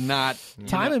it that's not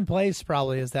time and place.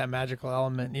 Probably is that magical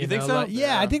element. You think know? so?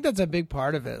 Yeah, I think that's a big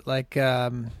part of it. Like,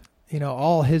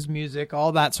 all his music,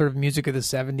 all that sort of music of the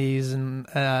 '70s and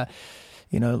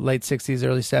late '60s,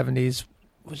 early '70s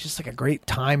was just like a great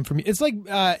time for me. It's like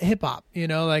hip hop,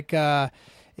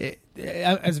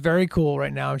 it's very cool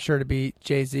right now, I'm sure, to be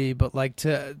Jay-Z, but like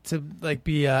to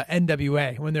be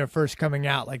NWA when they're first coming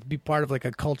out, like be part of like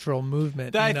a cultural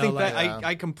movement.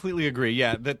 I completely agree.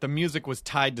 Yeah, that the music was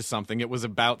tied to something. It was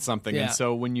about something. Yeah. And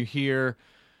so when you hear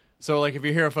if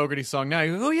you hear a Fogerty song now,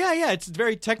 you go, oh, yeah, it's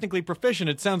very technically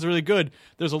proficient. It sounds really good.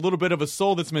 There's a little bit of a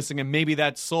soul that's missing, and maybe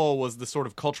that soul was the sort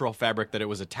of cultural fabric that it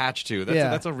was attached to.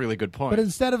 That's a really good point. But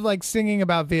instead of like singing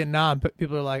about Vietnam,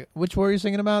 people are like, which war are you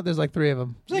singing about? There's like 3 of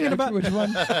them. Singing about which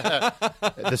one?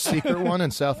 The secret one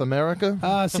in South America?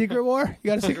 Secret War?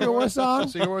 You got a Secret War song?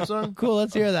 Secret War song? Cool,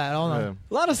 let's hear that. Hold on.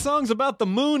 A lot of songs about the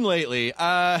moon lately.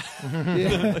 There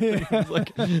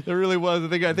really was.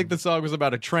 I think the song was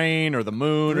about a train or the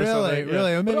moon or something.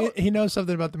 Really? Yeah. Maybe he knows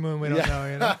something about the moon we don't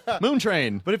know. Moon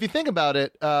Train. But if you think about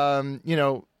it,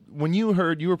 when you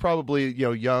heard, you were probably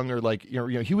young, or like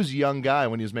he was a young guy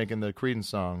when he was making the Creedence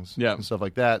songs, and stuff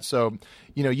like that. So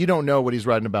you don't know what he's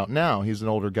writing about now. He's an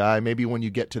older guy. Maybe when you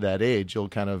get to that age, you'll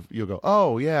go,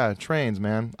 oh yeah, trains,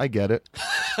 man, I get it.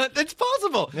 It's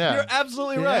possible. Yeah. You're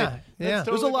absolutely right. Yeah.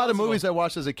 There's a lot of movies I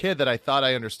watched as a kid that I thought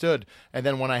I understood, and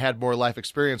then when I had more life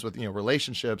experience with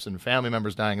relationships and family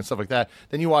members dying and stuff like that,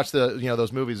 then you watch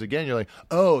those movies again. You're like,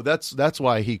 oh, that's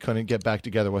why he couldn't get back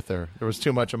together with her. There was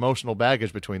too much emotional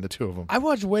baggage between the two of them. I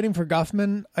watched Waiting for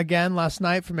Guffman again last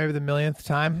night for maybe the millionth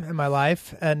time in my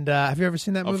life. And have you ever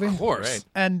seen that movie? Of course. Right.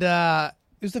 And it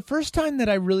was the first time that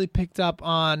I really picked up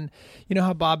on,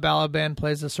 how Bob Balaban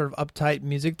plays a sort of uptight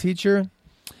music teacher.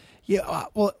 Yeah,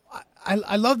 well, I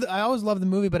always loved the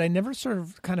movie, but I never sort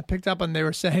of kind of picked up on, they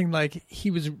were saying like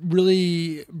he was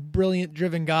really brilliant,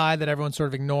 driven guy that everyone's sort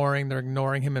of ignoring. They're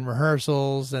ignoring him in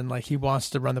rehearsals, and like he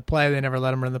wants to run the play. They never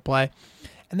let him run the play.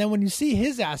 And then when you see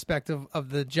his aspect of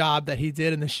the job that he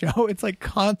did in the show, it's like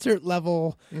concert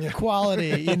level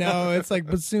quality, It's like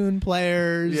bassoon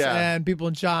players and people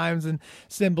in chimes and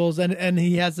cymbals. And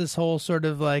he has this whole sort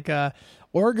of like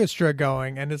orchestra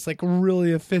going, and it's like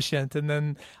really efficient. And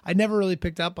then I never really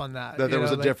picked up on that. That there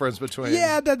was a difference between.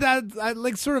 Yeah, that I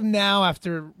like sort of now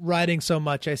after writing so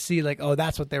much, I see like, oh,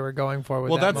 that's what they were going for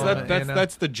with that moment,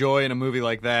 that's the joy in a movie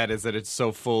like that, is that it's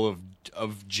so full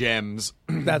of gems.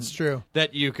 That's true.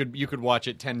 That you could watch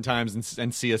it 10 times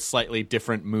and see a slightly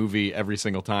different movie every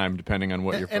single time, depending on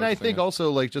what you're. And I think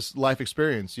also like just life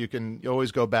experience, you can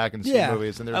always go back and see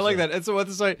movies. And I like that. And so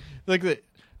what's like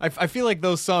I feel like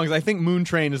those songs, I think Moon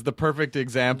Train is the perfect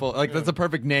example. Like, that's the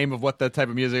perfect name of what that type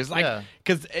of music is. Like,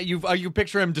 because you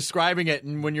picture him describing it,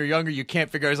 and when you're younger, you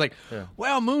can't figure out. It's like,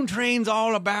 well, Moon Train's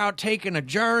all about taking a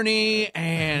journey,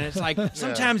 and it's like,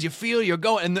 sometimes you feel you're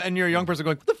going, and you're a young person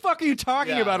going, what the fuck are you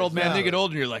talking about, old man? Then you get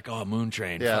older, and you're like, oh, Moon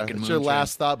Train, fucking Moon It's your Train.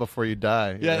 last thought before you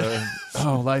die. Yeah.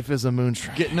 Oh, life is a moon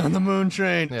train. Getting on the Moon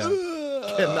Train.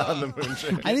 Getting on the moon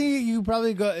train. I think you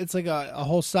probably go, it's like a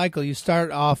whole cycle. You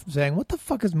start off saying, what the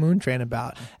fuck is Moon Train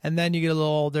about? And then you get a little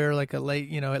older, like a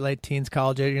late teens,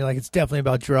 college age, and you're like, it's definitely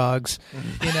about drugs,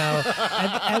 and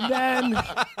then,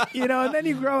 and then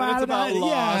you grow out of that.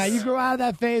 loss. Yeah, you grow out of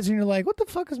that phase, and you're like, what the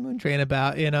fuck is Moon Train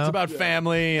about? It's about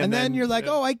family. And then you're like,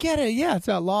 oh, I get it. Yeah, it's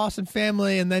about loss and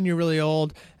family. And then you're really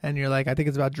old, and you're like, I think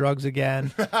it's about drugs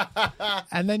again.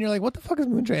 And then you're like, what the fuck is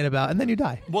Moon Train about? And then you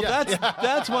die. Well,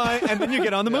 that's why. And then you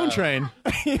get on the Moon Train.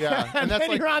 And that's then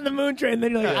like, you're on the Moon Train, and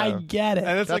then you're like, I get it.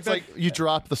 And that's like you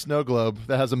drop the snow globe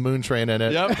that has a moon train in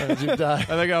it. Yep. As you die.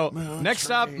 And they go, next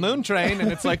stop, Moon Train.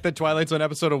 And it's like the Twilight Zone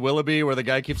episode of Willoughby where the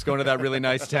guy keeps going to that really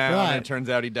nice town, Right. and it turns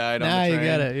out he died on Now the train. you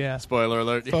get it, yeah. Spoiler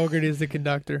alert. Fogerty is the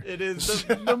conductor. It is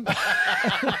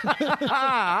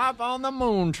hop on the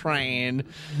Moon Train.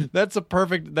 That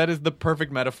is the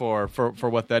perfect metaphor for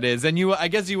what that is. And I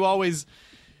guess you always,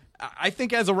 I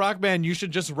think as a rock band, you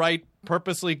should just write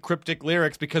purposely cryptic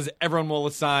lyrics because everyone will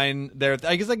assign their.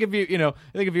 I guess like I think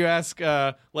if you ask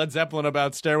Led Zeppelin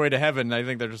about Stairway to Heaven, I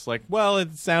think they're just like, well,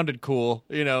 it sounded cool,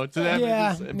 to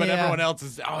them. But everyone else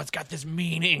is, it's got this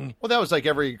meaning. Well, that was like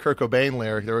every Kurt Cobain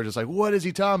lyric. They were just like, what is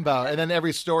he talking about? And then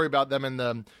every story about them in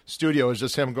the studio is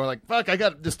just him going like, fuck, I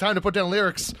got this time to put down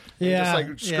lyrics. Yeah. And just, like,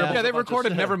 scribbles Yeah, they a bunch of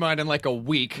recorded shit. Nevermind in like a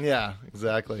week. Yeah,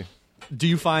 exactly. Do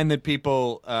you find that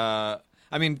people?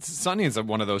 Sunny is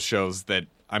one of those shows that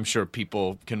I'm sure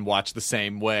people can watch the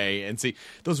same way and see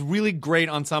those really great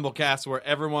ensemble casts where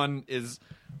everyone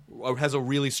has a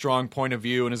really strong point of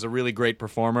view and is a really great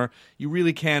performer. You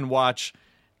really can watch,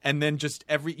 and then just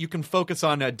you can focus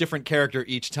on a different character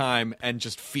each time and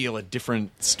just feel a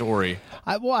different story.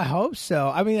 I hope so.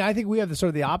 I mean, I think we have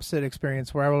the opposite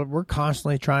experience where we're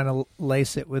constantly trying to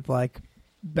lace it with like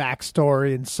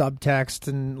backstory and subtext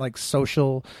and like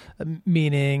social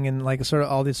meaning and like sort of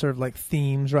all these sort of like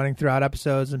themes running throughout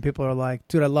episodes, and people are like,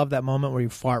 dude, I love that moment where you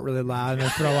fart really loud and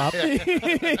then throw up. Like,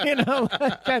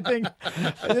 I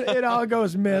think it all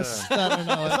goes miss. I don't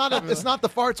know. It's not the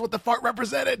farts what the fart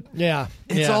represented. Yeah.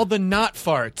 It's all the not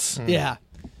farts. Yeah.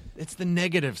 It's the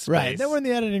negative space. Right. Then we're in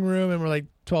the editing room and we're like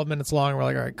 12 minutes long. And we're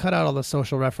like, all right, cut out all the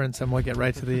social reference and we'll get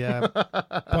right to the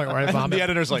point where I vomit. The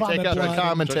editor's like, vomit take out the blood.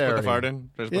 commentary. Just put the fart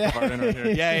in. Just put the fart in right here.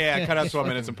 Yeah. Cut out 12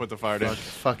 minutes and put the fart in.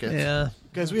 Fuck it. Yeah.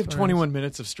 Guys, we have 21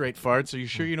 minutes of straight farts. Are you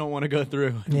sure you don't want to go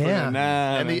through? Yeah.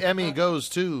 Nah. And the Emmy goes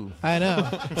to... I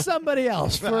know. Somebody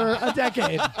else for a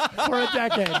decade.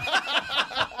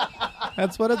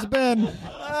 That's what it's been.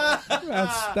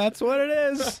 That's what it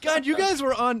is. God, you guys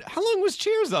were on. How long was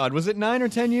Cheers on? Was it 9 or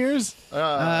 10 years?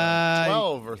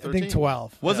 12 or 13? I think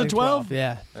 12. Was it 12?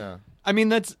 Yeah. Yeah. I mean,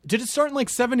 did it start in like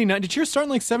 79? Did Cheers start in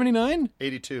like 79?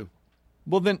 82.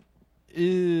 Well, then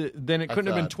it couldn't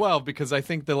have been thought. 12 because I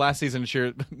think the last season of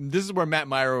Cheers. This is where Matt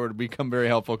Meyer would become very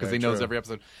helpful because he Very knows true. every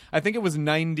episode. I think it was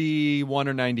 91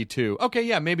 or 92. Okay,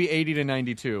 yeah, maybe 80 to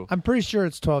 92. I'm pretty sure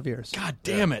it's 12 years. God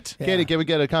damn it. Yeah. Katie, can we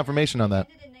get a confirmation on that?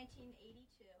 Ended in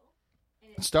 1982.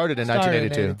 And it Started in Started in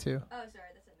 1982. 82. Oh, sorry,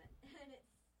 that's what I meant.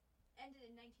 And it ended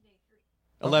in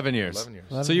 1983. 11 years. 11 years.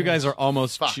 11 So you guys years. are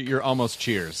almost. Fuck. You're almost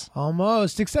Cheers.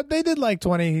 Almost. Except they did like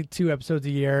 22 episodes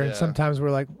a year. And Yeah. sometimes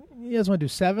we're like, you guys want to do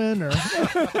 7? Or You want to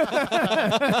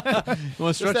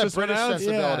Just stretch that this one British out?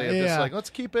 sensibility of Yeah. just like, let's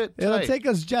keep it It'll tight. take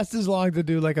us just as long to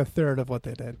do like a third of what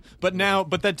they did. But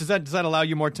does that allow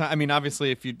you more time? I mean,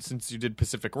 obviously, since you did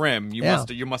Pacific Rim, you Yeah.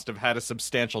 must have had a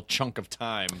substantial chunk of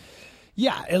time.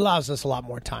 Yeah, it allows us a lot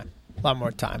more time.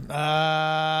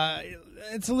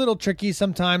 It's a little tricky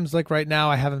sometimes. Like right now,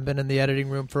 I haven't been in the editing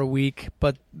room for a week.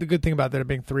 But the good thing about there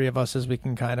being 3 of us is we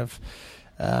can kind of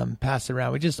pass it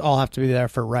around. We just all have to be there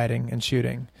for writing and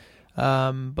shooting.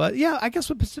 But yeah, I guess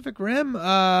with Pacific Rim,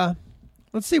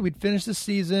 let's see. We'd finished the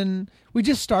season. We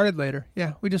just started later.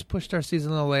 Yeah, we just pushed our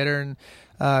season a little later. And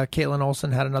Caitlin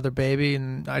Olsen had another baby,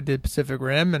 and I did Pacific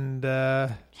Rim. And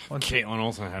Caitlin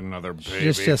Olsen had another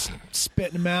baby. just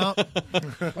spitting them out.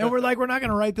 And we're like, we're not going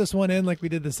to write this one in like we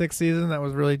did the 6th season. That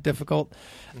was really difficult.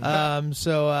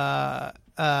 So I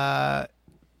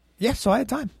had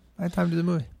time. I had time to do the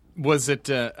movie. Was it?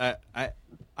 I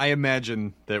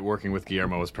imagine that working with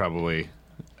Guillermo was probably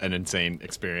an insane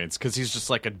experience because he's just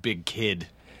like a big kid.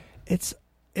 It's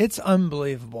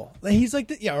unbelievable. He's like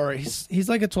he's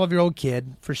like a 12-year-old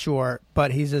kid for sure,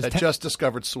 but he's That just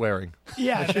discovered swearing.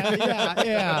 yeah,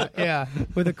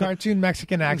 with a cartoon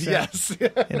Mexican accent. Yes.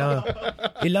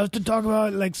 He loves to talk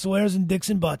about like swears and dicks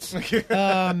and butts.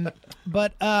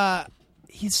 But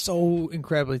he's so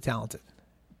incredibly talented.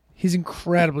 He's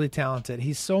incredibly talented.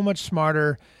 He's so much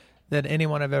smarter than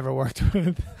anyone I've ever worked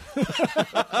with.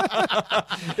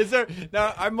 Is there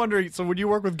now? I'm wondering. So when you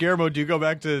work with Guillermo, do you go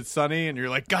back to Sunny and you're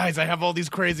like, guys, I have all these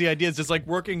crazy ideas. Just like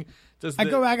working. I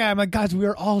go back and I'm like, guys, we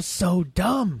are all so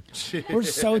dumb. We're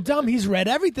so dumb. He's read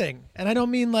everything. And I don't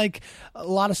mean like a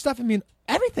lot of stuff. I mean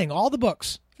everything, all the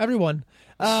books, everyone.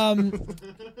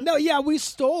 No, yeah, we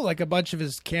stole like a bunch of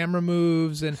his camera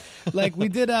moves, and like we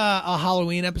did a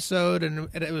Halloween episode, and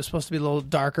it was supposed to be a little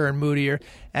darker and moodier.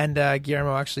 And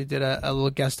Guillermo actually did a little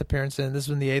guest appearance in this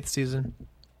was in the 8th season,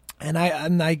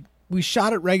 and we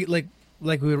shot it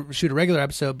like we would shoot a regular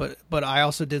episode, but I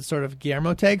also did sort of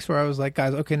Guillermo takes where I was like,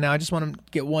 guys, okay, now I just want to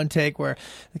get one take where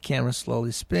the camera's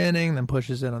slowly spinning, then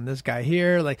pushes in on this guy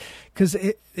here, like because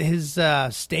his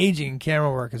staging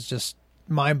camera work is just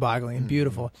mind-boggling and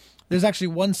beautiful. There's actually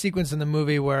one sequence in the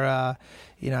movie where, I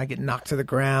get knocked to the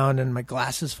ground and my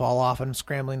glasses fall off and I'm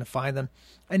scrambling to find them.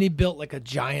 And he built like a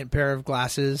giant pair of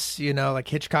glasses, like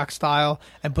Hitchcock style,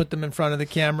 and put them in front of the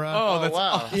camera. Oh, that's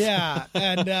wow. awesome. Yeah,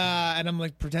 and I'm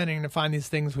like pretending to find these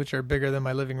things which are bigger than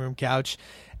my living room couch.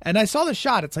 And I saw the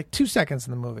shot. It's like 2 seconds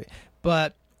in the movie,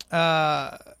 but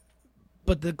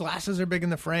the glasses are big in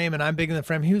the frame, and I'm big in the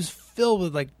frame. He was filled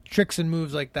with like tricks and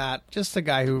moves like that. Just a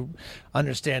guy who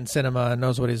understands cinema and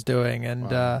knows what he's doing.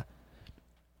 And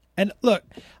and look,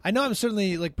 I know I'm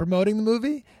certainly like promoting the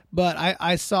movie, but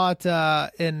I saw it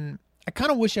in. I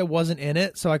kind of wish I wasn't in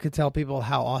it so I could tell people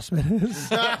how awesome it is.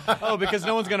 Oh, because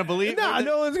no one's gonna believe.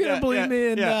 No one's gonna believe me.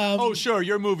 And, oh, sure,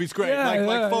 your movie's great, yeah, like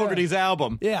yeah, Fogerty's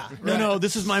album. Yeah. No,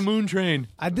 this is my Moon Train.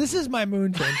 This is my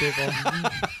Moon Train, people.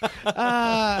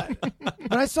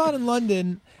 But I saw it in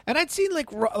London, and I'd seen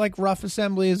like rough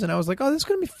assemblies, and I was like, "Oh, this is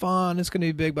gonna be fun. It's gonna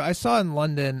be big." But I saw it in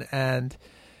London, and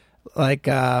like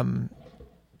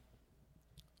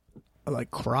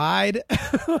cried.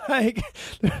 Like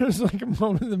there was like a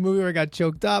moment in the movie where I got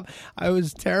choked up. I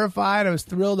was terrified. I was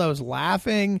thrilled. I was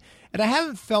laughing, and I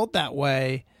haven't felt that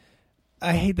way.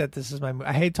 I hate that this is my.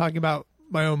 I hate talking about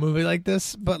my own movie like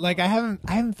this, but like I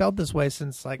haven't felt this way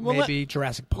since like maybe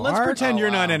Jurassic Park. Let's pretend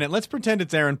you're not in it. Let's pretend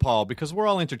it's Aaron Paul because we're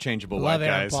all interchangeable Love white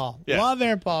Aaron guys. Paul. Yeah. Love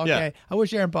Aaron Paul. Okay, Yeah. I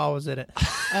wish Aaron Paul was in it.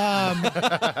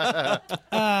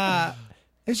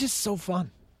 It's just so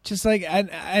fun. Just like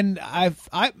and I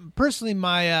personally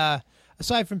my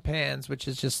aside from Pan's, which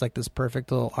is just like this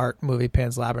perfect little art movie,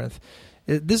 Pan's Labyrinth.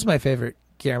 This is my favorite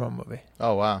Guillermo movie.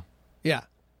 Oh wow. Yeah.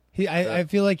 I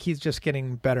feel like he's just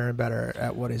getting better and better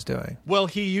at what he's doing. Well,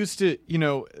 he used to,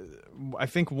 I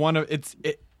think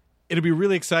it'll be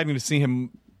really exciting to see him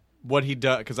what he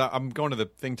does because I'm going to the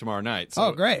thing tomorrow night. So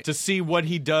Oh, great. to see what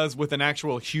he does with an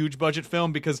actual huge budget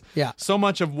film because so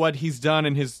much of what he's done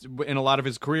in a lot of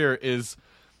his career is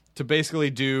to basically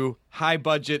do high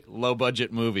budget, low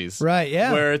budget movies. Right,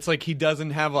 yeah. Where it's like he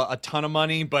doesn't have a ton of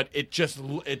money, but it's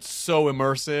so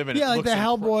immersive. And Yeah, it like looks the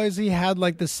Hellboys, he had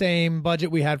like the same budget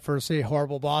we had for, say,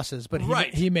 Horrible Bosses, but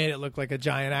he made it look like a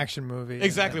giant action movie.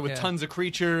 Exactly, And, with tons of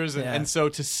creatures. And, Yeah. and so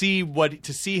to see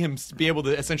him be able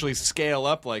to essentially scale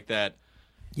up like that,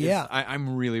 Yeah.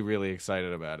 I'm really, really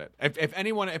excited about it. If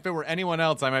it were anyone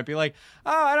else, I might be like,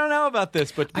 oh, I don't know about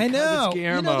this, but because I know. it's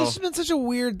Guillermo. This has been such a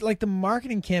weird, like the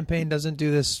marketing campaign doesn't do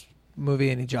this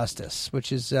movie any justice,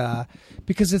 which is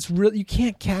because it's really, you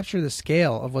can't capture the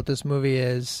scale of what this movie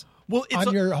is. Well, it's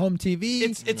on your home TV.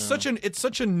 It's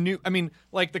such a new. I mean,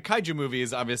 like the kaiju movie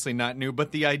is obviously not new,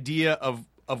 but the idea of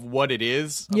what it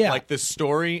is, like this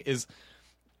story is.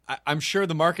 I'm sure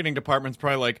the marketing department's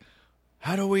probably like,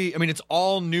 how do we? I mean, it's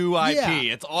all new IP. Yeah.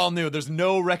 It's all new. There's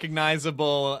no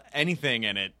recognizable anything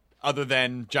in it other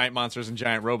than giant monsters and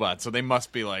giant robots. So they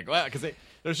must be like, well, because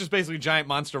there's just basically giant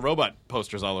monster robot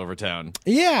posters all over town.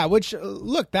 Yeah, which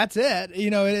look, that's it.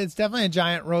 It's definitely a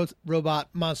giant robot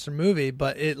monster movie,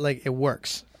 but it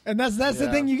works. And that's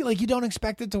the thing. You don't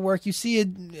expect it to work. You see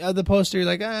it, the poster, you're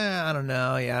like, I don't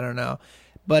know. Yeah, I don't know.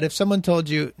 But if someone told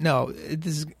you, no,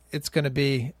 it's going to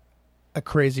be a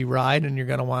crazy ride, and you're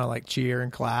going to want to like cheer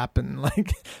and clap and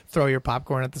like throw your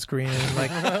popcorn at the screen and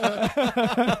like,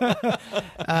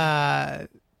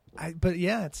 but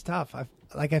yeah, it's tough.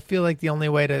 I feel like the only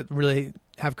way to really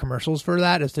have commercials for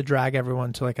that is to drag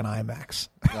everyone to like an IMAX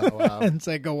and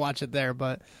say, go watch it there.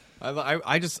 But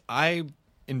I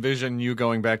envision you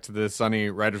going back to the Sunny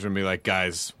writers room and be like,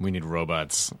 guys, we need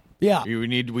robots. Yeah.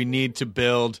 We need to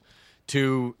build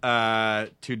to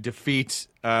defeat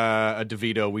a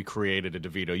DeVito. We created a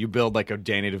DeVito. You build like a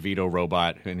Danny DeVito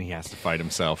robot, and he has to fight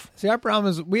himself. See, our problem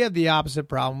is we have the opposite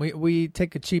problem. We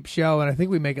take a cheap show, and I think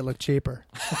we make it look cheaper.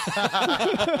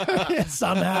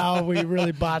 Somehow we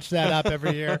really botch that up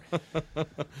every year.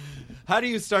 How do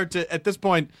you start to, at this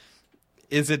point,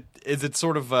 is it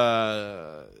sort of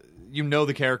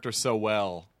the character so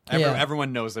well?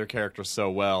 Everyone knows their character so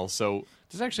well. So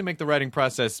does it actually make the writing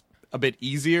process a bit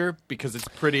easier because it's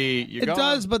pretty? It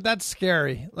does, but that's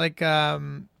scary. Like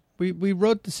we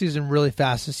wrote the season really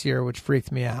fast this year, which freaked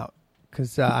me out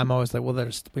because I'm always like, well,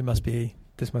 this must be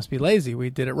lazy. We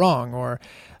did it wrong, or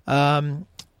and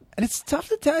it's tough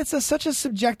to tell. It's such a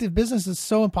subjective business. It's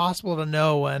so impossible to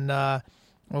know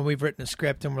when we've written a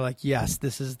script and we're like, yes,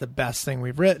 this is the best thing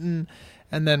we've written,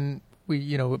 and then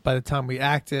we, by the time we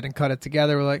act it and cut it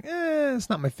together, we're like, it's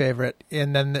not my favorite,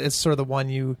 and then it's sort of the one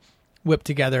you whip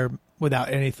together without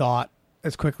any thought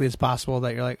as quickly as possible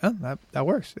that you're like, oh, that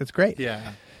works. It's great.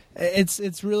 Yeah.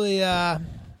 It's really I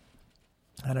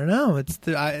don't know.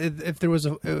 If there was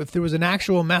an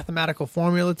actual mathematical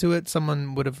formula to it,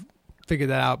 someone would have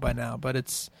figured that out by now. But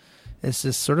it's it's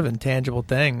this sort of intangible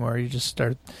thing where you just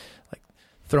start like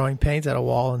throwing paint at a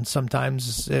wall, and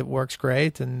sometimes it works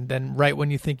great, and then right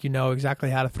when you think you know exactly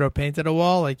how to throw paint at a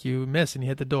wall, like you miss and you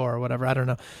hit the door or whatever. I don't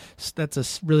know. That's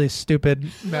a really stupid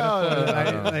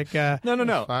metaphor.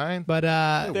 No. Fine.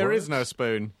 But There is no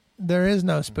spoon. there is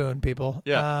no spoon, people.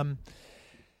 Yeah.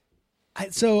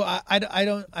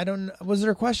 I don't. Was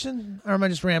there a question, or am I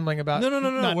just rambling about? No.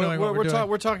 Not knowing what we're doing?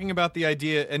 We're talking about the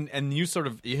idea, and you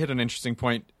hit an interesting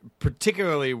point,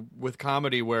 particularly with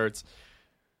comedy, where it's,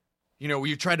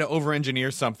 you try to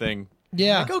over-engineer something.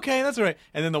 Yeah. Like, okay, that's all right.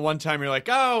 And then the one time you're like,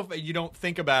 oh, you don't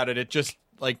think about it. It just,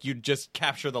 like, you just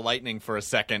capture the lightning for a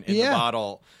second in the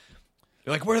bottle.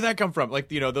 You're like, where did that come from? Like,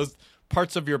 those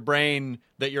parts of your brain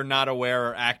that you're not aware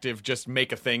are active just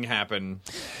make a thing happen.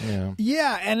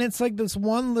 Yeah, and it's like this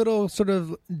one little sort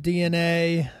of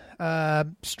DNA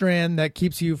strand that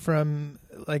keeps you from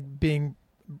like being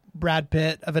Brad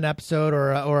Pitt of an episode,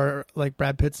 or like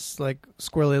Brad Pitt's like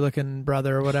squirrely looking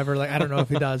brother or whatever. Like I don't know if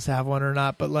he does have one or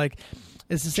not, but like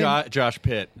it's the same. Josh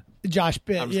Pitt. Josh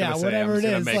Pitt, yeah, whatever it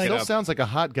is. Still sounds like a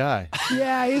hot guy.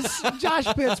 Yeah, Josh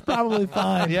Pitt's probably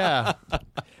fine. Yeah.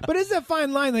 But it's that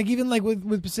fine line, like even like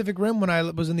with Pacific Rim, when I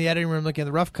was in the editing room looking at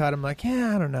the rough cut, I'm like,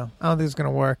 yeah, I don't know. I don't think it's going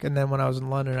to work. And then when I was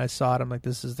in London, I saw it. I'm like,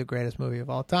 this is the greatest movie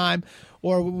of all time.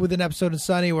 Or with an episode of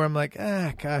Sunny where I'm like,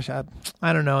 gosh, I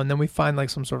don't know. And then we find like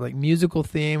some sort of like musical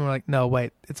theme. We're like, no,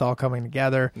 wait, it's all coming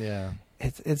together. Yeah.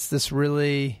 It's this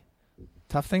really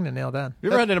tough thing to nail down. You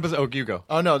ever had an episode? Oh, you go.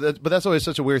 Oh no, but that's always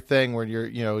such a weird thing where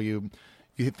you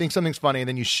think something's funny and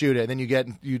then you shoot it and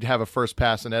then you'd have a first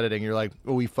pass in editing. You're like,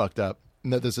 oh, we fucked up.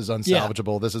 No, this is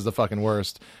unsalvageable. Yeah. This is the fucking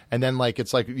worst. And then like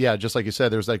it's like just like you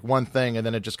said, there's like one thing and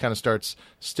then it just kind of starts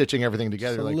stitching everything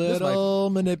together. It's like little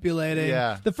manipulating.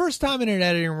 Yeah. The first time in an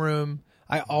editing room,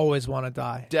 I always want to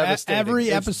die. Devastating.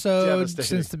 Every episode devastating.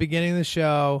 since the beginning of the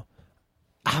show.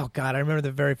 Oh, God, I remember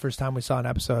the very first time we saw an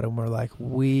episode and we're like,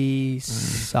 we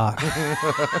suck.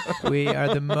 We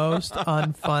are the most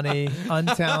unfunny,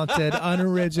 untalented,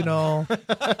 unoriginal.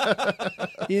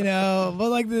 But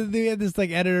like we had this like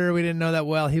editor we didn't know that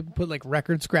well. He put like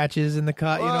record scratches in the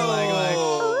cut,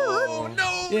 Oh,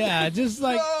 no. Yeah, just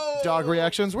like. Dog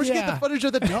reactions. Where'd you get the footage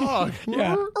of the dog?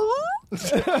 Yeah.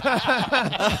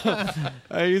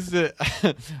 I used to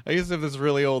have this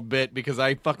really old bit because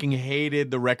I fucking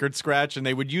hated the record scratch, and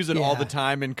they would use it all the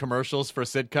time in commercials for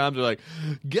sitcoms. They're like,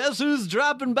 guess who's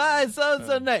dropping by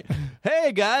Sunday night?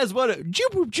 Hey guys, what a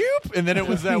joop whoop joop. And then it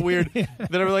was that weird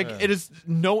that I was like,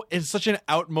 it's such an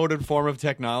outmoded form of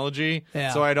technology.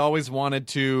 Yeah. So I'd always wanted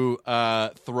to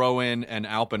throw in an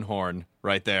Alpenhorn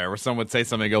right there, where someone would say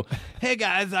something and go, hey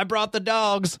guys, I brought the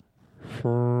dogs.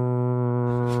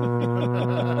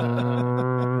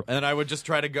 And then I would just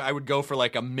try to go. I would go for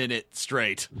like a minute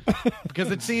straight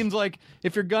because it seems like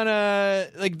if you're gonna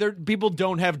people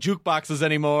don't have jukeboxes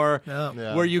anymore,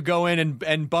 where you go in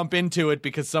and bump into it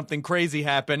because something crazy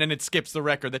happened and it skips the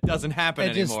record. That doesn't happen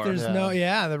anymore.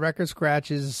 The record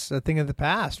scratch is a thing of the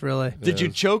past, really. Did you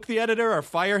choke the editor or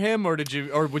fire him, or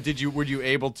were you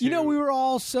able to? We were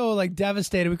all so like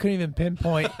devastated we couldn't even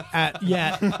pinpoint at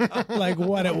yet like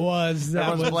what it was.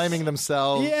 Everyone's blaming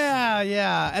themselves.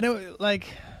 Yeah, and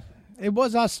it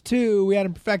was us too. We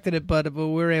hadn't perfected it, but we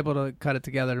were able to cut it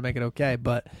together to make it okay.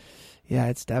 But yeah,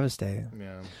 it's devastating.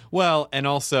 Yeah. Well, and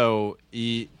also,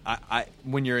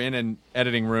 when you're in an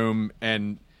editing room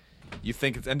and you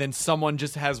think, and then someone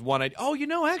just has one idea.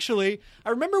 Oh, actually, I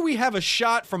remember we have a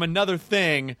shot from another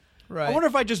thing. Right. I wonder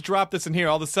if I just drop this in here.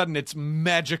 All of a sudden, it's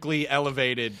magically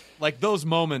elevated. Like those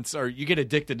moments, you get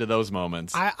addicted to those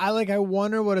moments. I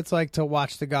wonder what it's like to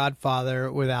watch The Godfather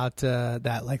without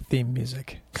that like theme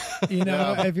music.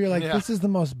 If you're like, this is the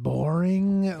most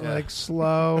boring, like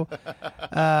slow.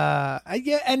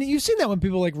 And you've seen that when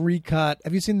people like recut.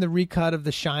 Have you seen the recut of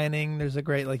The Shining? There's a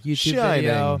great like YouTube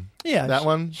video. Yeah, that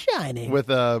one. Shining with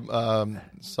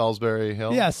Salisbury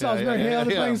Hill. Yeah, Salisbury Hill.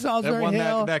 They're playing Salisbury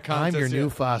Hill. That contest, I'm your new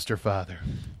foster father.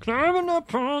 Climbing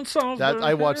up on Salisbury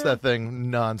I watch that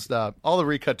thing nonstop. All the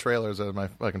recut trailers are my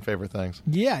fucking favorite things.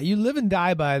 Yeah, you live and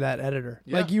die by that editor.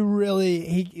 Yeah. Like you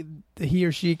really, he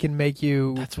or she can make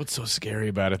you. That's what's so scary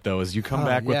about it, though, is you come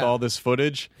back with all this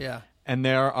footage, and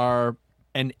there are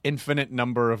an infinite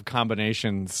number of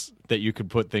combinations that you could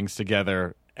put things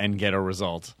together and get a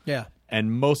result. Yeah.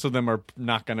 And most of them are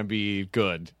not going to be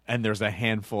good, and there's a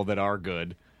handful that are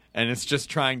good. And it's just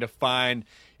trying to find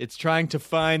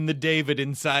the David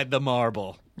inside the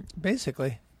marble.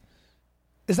 Basically.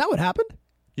 Is that what happened?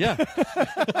 Yeah.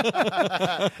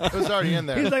 It was already in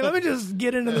there. He's like, let me just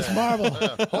get into this marble.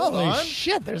 Holy on.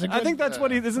 shit! There's a good. I think that's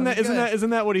what he isn't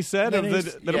that what he said? Then Of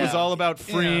he's- that it was yeah. all about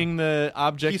freeing the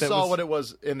object. he that saw was, what it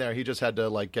was in there. He just had to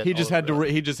like get. he just all had of to it.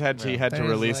 he had to Then he's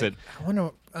release like, it. I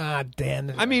wonder.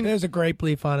 Dan. I mean- there's a grape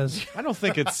leaf on his. I don't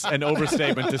think it's an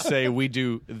overstatement to say we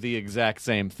do the exact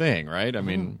same thing, right? I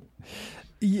mean,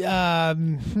 Yeah,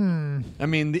 I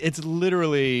mean, it's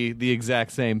literally the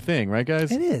exact same thing, right,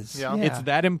 guys? it is. Yeah. Yeah. It's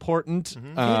that important.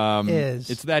 It is.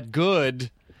 It's that good,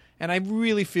 and I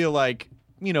really feel like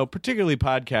particularly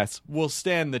podcasts will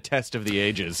stand the test of the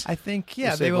ages. I think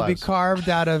We'll they save will be lives. carved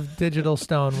out of digital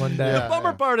stone one day. Yeah. The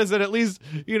bummer part is that at least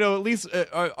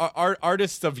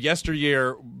artists of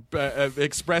yesteryear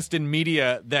expressed in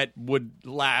media that would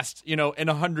last, in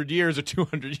 100 years or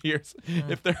 200 years.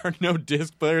 If there are no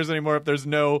disc players anymore, if there's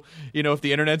no, if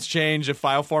the internet's changed, if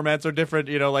file formats are different,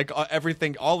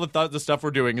 everything, all the stuff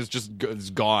we're doing is just is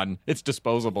gone. It's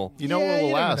disposable. You know Yeah, what will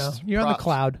you never last? know. You're on the Props.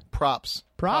 cloud. Props.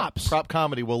 Props. Prop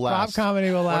comedy will last. Prop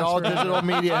comedy will last When all forever. digital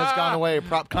media has gone away,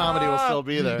 prop comedy will still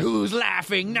be there. Who's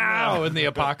laughing now in the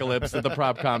apocalypse at the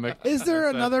prop comic? Is there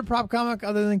another prop comic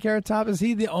other than Carrot Top? Is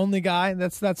he the only guy?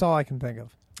 That's all I can think of.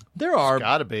 There are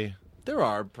Gotta be.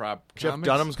 prop Jeff comics.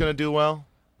 Dunham's going to do well.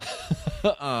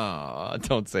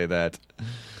 Don't say that.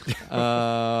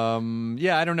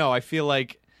 Yeah, I don't know. I feel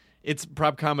like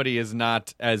prop comedy is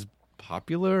not as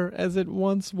popular as it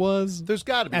once was. There's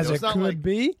got to be. As though. it It's not could like,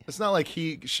 be. It's not like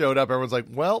he showed up. Everyone's like,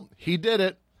 well, he did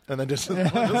it. And then just.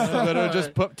 Better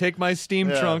just take my steam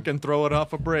Yeah. trunk and throw it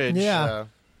off a bridge. Yeah.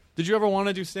 Did you ever want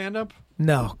to do stand up?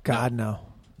 No, God, no.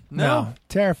 No?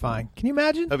 Terrifying. Can you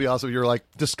imagine? That'd be awesome. You're like,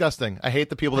 disgusting. I hate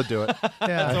the people that do it. It's a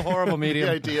Yeah. horrible The medium.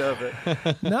 idea of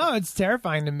it. No, it's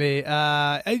terrifying to me.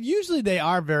 Usually they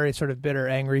are very sort of bitter,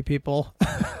 angry people.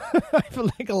 I feel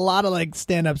like a lot of like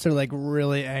stand-ups are like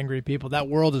really angry people. That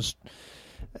world is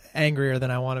angrier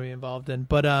than I want to be involved in.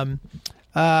 But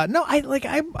no,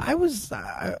 I was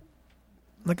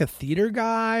like a theater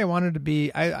guy. I wanted to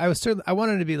be. I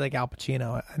wanted to be like Al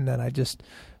Pacino, and then I just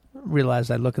realized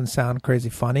I look and sound crazy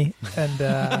funny, and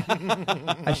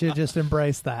I should just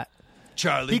embrace that.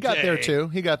 Charlie He got Day there too.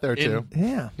 He got there too.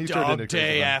 Yeah. He turned Dog into Day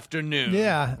Crazy Man. Afternoon.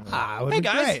 Yeah, I would Hey, have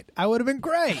been guys. great. I would have been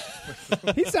great.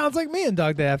 He sounds like me in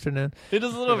Dog Day Afternoon. It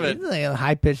is a little bit. It's like a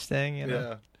high pitched thing, you know.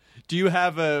 Yeah. Do you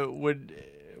have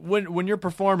when you're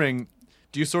performing,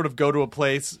 do you sort of go to a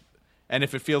place and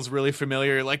if it feels really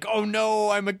familiar, you're like, oh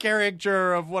no, I'm a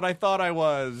caricature of what I thought I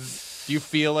was? Do you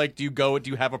feel like do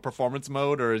you have a performance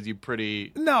mode or is you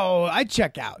pretty No, I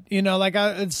check out. You know, like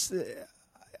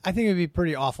I think it'd be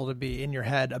pretty awful to be in your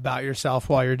head about yourself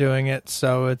while you're doing it.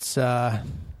 So it's I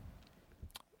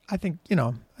think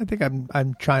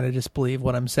I'm trying to just believe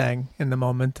what I'm saying in the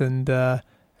moment, and then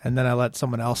I let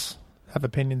someone else have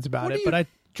opinions about What it. do But you- I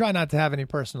try not to have any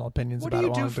personal opinions what about do you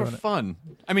it while do I'm for doing it. fun?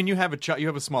 I mean, you have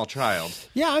a small child.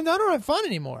 Yeah, I don't have fun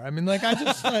anymore. I mean, like I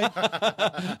just like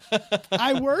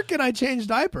I work and I change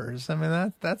diapers. I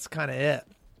mean, that's kind of it.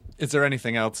 Is there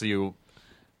anything else you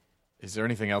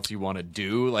want to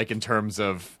do, like in terms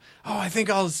of? Oh, I think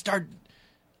I'll start.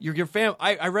 Your fam.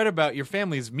 I read about your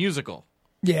family's musical.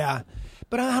 Yeah,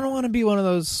 but I don't want to be one of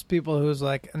those people who's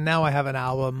like, now I have an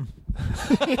album.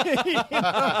 You know,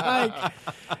 like,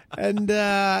 and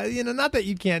not that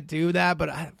you can't do that,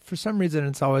 but for some reason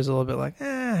it's always a little bit like,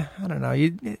 I don't know. You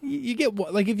get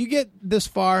like if you get this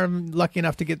far, I'm lucky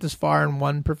enough to get this far in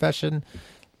one profession.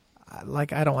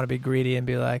 Like I don't want to be greedy and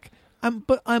be like,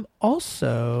 but I'm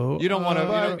also You don't want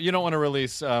to. You don't want to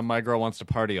release "My Girl Wants to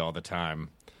Party All the Time."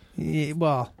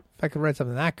 well, if I could write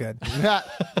something that good. Yeah.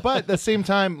 But at the same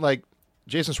time, like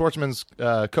Jason Schwartzman's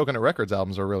Coconut Records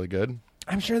albums are really good.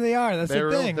 I'm sure they are. That's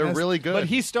They're the thing. they're That's- really good. But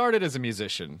he started as a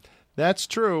musician. That's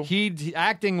true.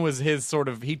 Acting was his sort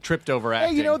of. He tripped over Hey,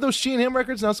 acting. you know those She and Him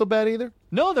records not so bad either.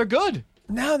 No, they're good.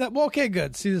 No, okay,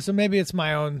 good. See, so maybe it's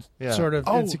my own Yeah. sort of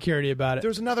Oh, insecurity about it.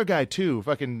 There's another guy too.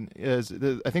 I think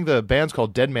the band's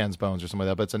called Dead Man's Bones or something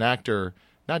like that. But it's an actor,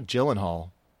 not Gyllenhaal,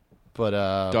 but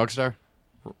Dogstar.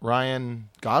 Ryan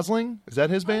Gosling. Is that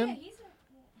his band?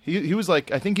 He's He was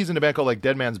like, I think he's in a band called like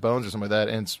Dead Man's Bones or something like that,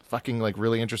 and it's fucking like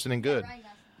really interesting and good.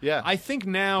 Yeah. I think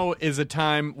now is a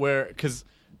time where because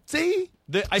see.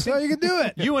 I So think you can do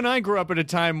it. you and I grew up at a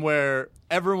time where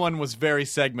everyone was very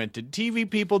segmented. TV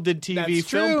people did TV, That's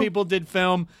film true. people did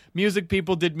film, music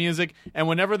people did music, and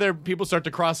whenever people start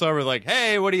to cross over, like,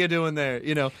 hey, what are you doing there?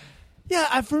 You know,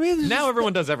 Yeah, for me, there's now just-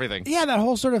 everyone does everything. Yeah, that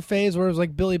whole sort of phase where it was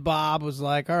like Billy Bob was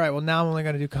like, "All right, well now I'm only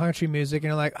going to do country music," and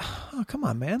you're like, "Oh, come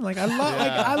on, man! Like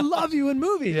I love you in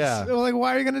movies. Yeah. So, like,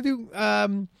 why are you going to do?"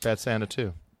 Bad Santa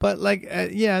too. But like,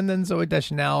 yeah, and then Zooey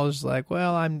Deschanel is like,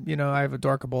 well, I have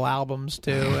adorkable albums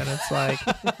too, and it's like,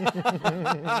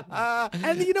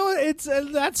 and it's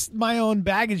that's my own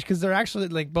baggage because they're actually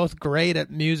like both great at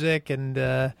music and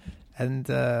good.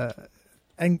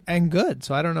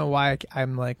 So I don't know why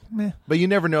I'm like, meh. But you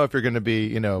never know if you're going to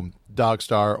be, Dog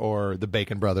Star or the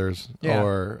Bacon Brothers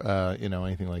or,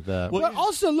 anything like that. Well,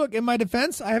 also, look, in my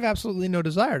defense, I have absolutely no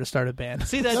desire to start a band.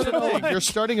 See, that's the thing. You're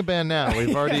starting a band now.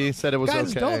 We've already said it was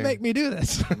Guys, okay. don't make me do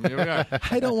this. Here we are.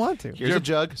 I don't want to. Here's a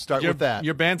jug. Start with that.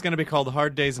 Your band's going to be called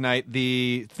Hard Day's Night.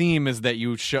 The theme is that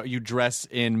you dress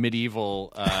in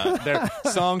medieval. They're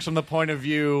songs from the point of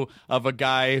view of a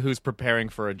guy who's preparing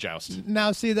for a joust.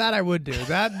 Now, see, that I would do.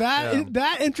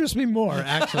 That interests me more,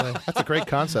 actually. That's a great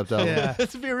concept album. Yeah.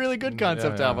 This would be a really good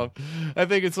concept album. I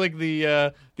think it's like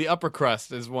the Upper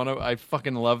Crust is one of. I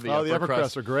fucking love the Upper Crust. The Upper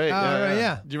Crust are great.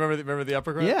 Yeah. Do you remember the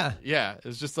Upper Crust? Yeah. Yeah.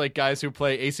 It's just like guys who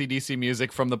play AC/DC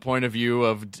music from the point of view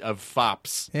of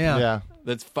fops. Yeah.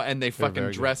 That's and they fucking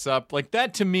very dress up like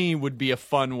that. To me, would be a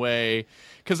fun way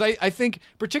because I think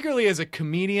particularly as a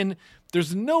comedian,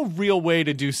 there's no real way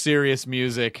to do serious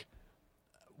music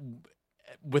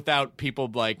without people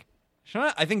like.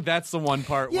 I think that's the one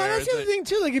part. Yeah, where that's the other thing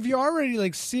too. Like if you're already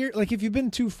like if you've been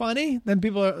too funny, then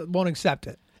people won't accept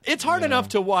it. It's hard enough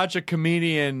to watch a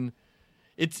comedian.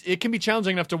 It can be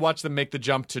challenging enough to watch them make the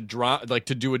jump to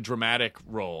to do a dramatic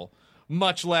role.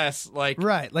 Much less like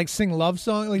like sing love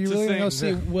songs. Like you To really gonna go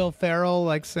sing. see Will Ferrell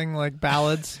like sing like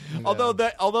ballads. Although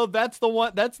that's the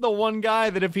one guy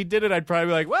that if he did it, I'd probably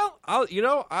be like, well,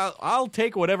 I'll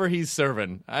take whatever he's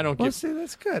serving. I don't Well, give. see,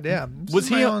 that's good. Yeah, Was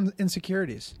my he- own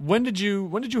insecurities? When did you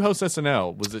host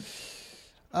SNL? Was it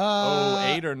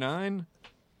 08 or 9?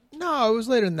 No, it was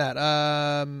later than that.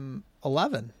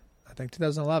 11, I think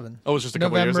 2011. Oh, it was just a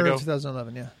couple November years ago? of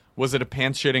 2011. Yeah. Was it a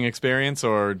pants shitting experience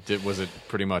or was it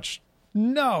pretty much?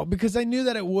 No, because I knew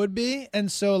that it would be, and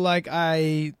so like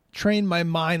I trained my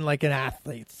mind like an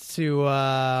athlete to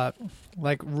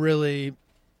like really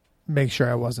make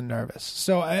sure I wasn't nervous.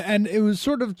 So and it was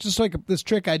sort of just like this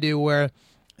trick I do where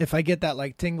if I get that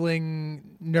like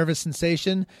tingling nervous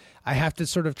sensation, I have to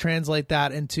sort of translate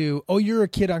that into, oh, you're a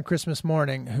kid on Christmas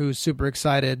morning who's super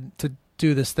excited to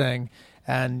do this thing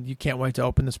and you can't wait to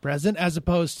open this present, as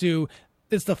opposed to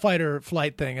it's the fight or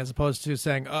flight thing, as opposed to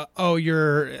saying, "Oh,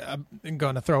 you're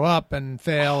going to throw up and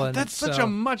fail." And That's such so- a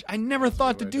much. I never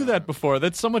thought to do that before.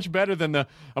 That's so much better than the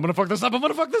 "I'm gonna fuck this up. I'm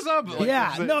gonna fuck this up." Like,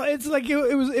 Yeah, no, it's like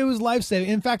it was life saving.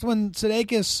 In fact, when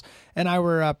Sudeikis and I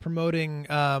were promoting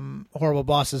Horrible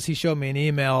Bosses, he showed me an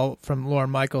email from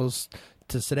Lorne Michaels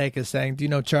to Sudeikis saying, "Do you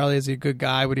know Charlie is a good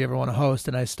guy? Would you ever want to host?"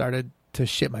 And I started to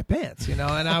shit my pants, and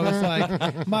I was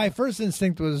like, my first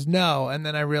instinct was no, and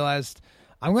then I realized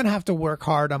I'm going to have to work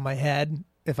hard on my head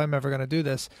if I'm ever going to do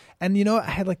this. And I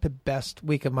had like the best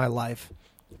week of my life.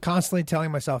 Constantly telling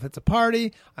myself it's a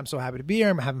party. I'm so happy to be here.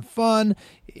 I'm having fun.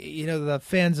 The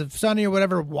fans of Sunny or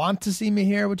whatever want to see me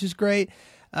here, which is great.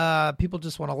 People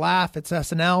just want to laugh. It's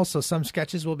SNL, so some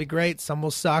sketches will be great. Some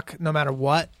will suck no matter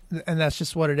what. And that's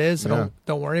just what it is. So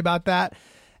don't worry about that.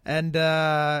 And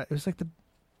it was like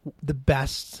the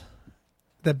best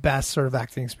sort of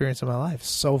acting experience of my life.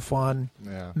 So fun.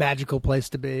 Yeah. Magical place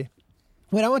to be.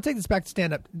 Wait, I want to take this back to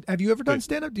stand-up. Have you ever done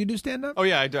stand-up? Do you do stand-up? Oh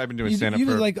yeah, I've been doing You- stand up you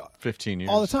for do, like, 15 years.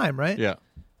 All the time, right? Yeah.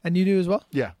 And you do as well?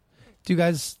 Yeah. Do you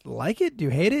guys like it? Do you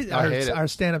hate it? I hate it. Are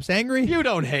stand-ups angry? You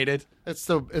don't hate it.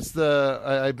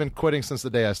 I've been quitting since the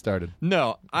day I started.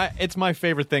 No, it's my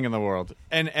favorite thing in the world,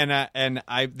 and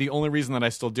I the only reason that I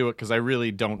still do it because I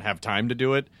really don't have time to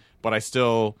do it, but I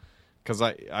still. Because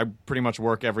I pretty much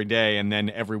work every day, and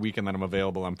then every weekend that I'm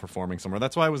available, I'm performing somewhere.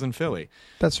 That's why I was in Philly.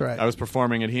 That's right. I was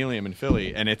performing at Helium in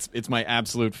Philly, and it's my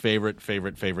absolute favorite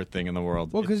thing in the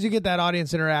world. Well, because you get that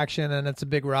audience interaction, and it's a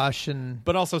big rush, and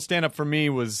But also, stand up for me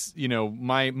was,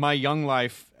 my young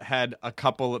life had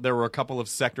there were a couple of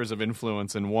sectors of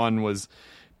influence, and one was,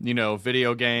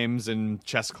 video games and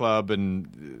chess club, and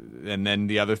then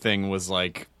the other thing was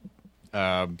like.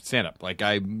 Stand up. Like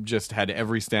I just had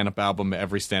every stand up album,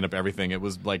 every stand up everything. It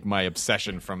was like my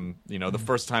obsession from the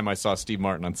first time I saw Steve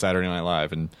Martin on Saturday Night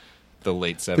Live in the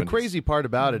late 70s. The crazy part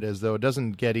about it is, though, it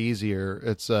doesn't get easier.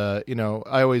 It's I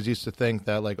always used to think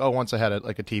that like, once I had a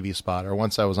TV spot, or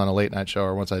once I was on a late night show,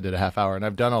 or once I did a half hour, and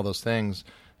I've done all those things.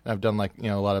 I've done like a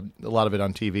lot of it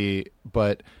on TV,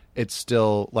 but it's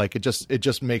still like it just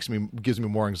gives me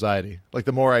more anxiety. Like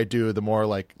the more I do, the more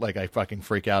like I fucking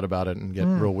freak out about it and get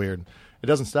real weird. It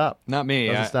doesn't stop. Not me.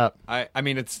 It doesn't stop. I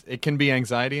mean, it can be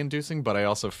anxiety inducing, but I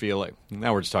also feel like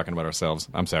now we're just talking about ourselves.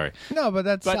 I'm sorry. no, but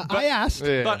that's But- I asked.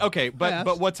 Yeah. But okay, Yes.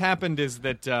 but what's happened is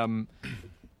that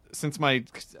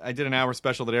I did an hour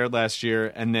special that aired last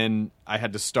year, and then I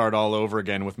had to start all over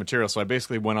again with material. So I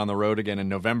basically went on the road again in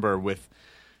November with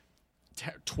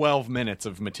 12 minutes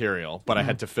of material, but I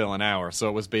had to fill an hour. So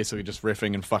it was basically just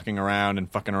riffing and fucking around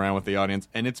with the audience.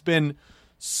 And it's been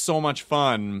so much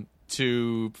fun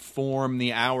to form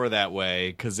the hour that way,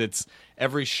 because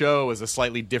every show is a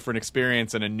slightly different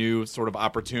experience and a new sort of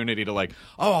opportunity to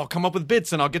I'll come up with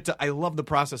bits and I love the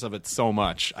process of it so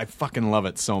much. I fucking love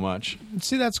it so much.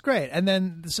 See, that's great. And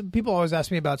then some people always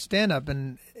ask me about stand-up,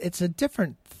 and it's a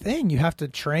different thing. You have to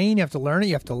train, you have to learn it,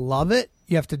 you have to love it.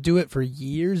 You have to do it for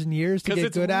years and years to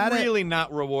get good at it. It's really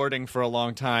not rewarding for a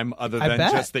long time, other than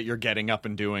just that you're getting up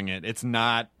and doing it. It's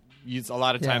not. A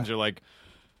lot of times you're like,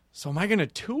 so am I going to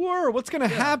tour? What's going to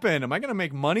happen? Am I going to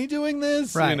make money doing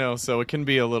this? Right. So it can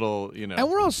be a little, And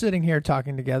we're all sitting here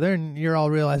talking together, and you're all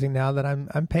realizing now that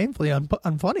I'm painfully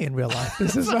unfunny in real life.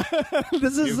 This is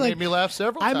You've made me laugh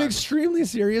several times. I'm an extremely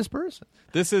serious person.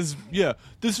 This is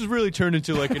really turned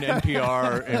into like an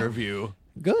NPR interview.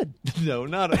 Good. No,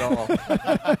 not at all.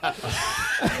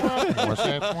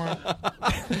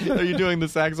 Are you doing the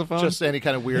saxophone? Just any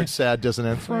kind of weird, sad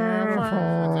dissonance.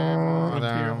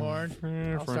 NPR horn.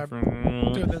 I'll start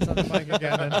doing this on the mic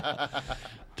again.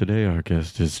 Today our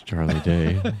guest is Charlie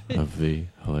Day of the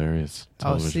hilarious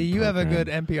television see, you have a program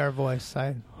good NPR voice.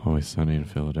 Always Sunny in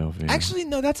Philadelphia. Actually,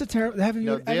 no, that's a terrible.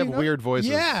 They have weird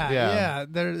voices. Yeah.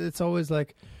 It's always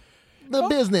like the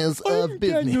business of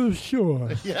business. Daniel Shore.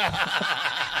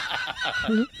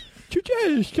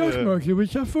 Today's stock market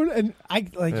was up for, and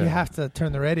you have to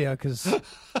turn the radio because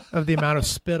of the amount of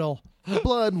spittle.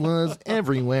 Blood was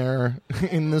everywhere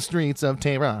in the streets of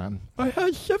Tehran. I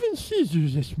had 7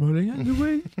 seizures this morning on the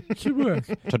way to work.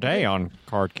 Today on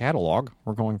Card Catalog,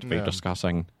 we're going to be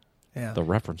discussing the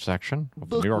reference section of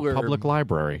the New York Public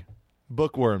Library.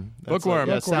 Bookworm. Bookworm.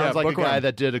 Sounds like Bookworm. a guy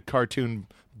that did a cartoon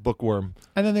Bookworm.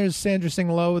 And then there's Sandra Singh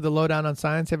Low with the Lowdown on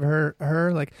Science. Have you heard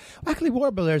her? Like, Wackley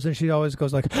Warblers, and she always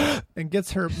goes like, and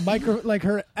gets her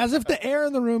as if the air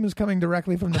in the room is coming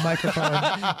directly from the microphone.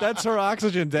 That's her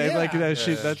oxygen, Dave. Yeah.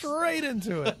 That's straight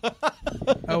into it.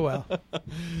 Oh, well.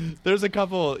 There's a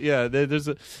couple,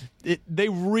 they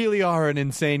really are an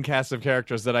insane cast of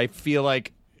characters that I feel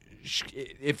like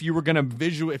if you were going to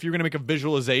make a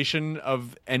visualization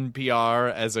of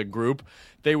NPR as a group,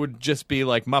 they would just be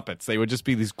like Muppets. They would just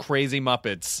be these crazy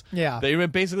Muppets. Yeah. They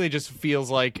basically just feels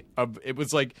like it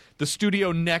was like the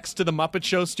studio next to the Muppet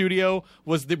Show studio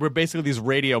were basically these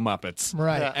radio Muppets.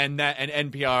 Right. Yeah. And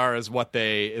NPR is what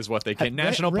they can.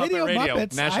 National Radio Puppet Radio.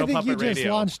 Muppets, National I think Puppet you just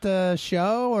Radio. launched a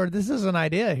show, or this is an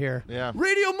idea here. Yeah.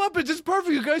 Radio Muppets is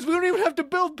perfect, you guys. We don't even have to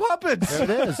build puppets.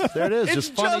 There it is. It's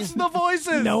just funny. just the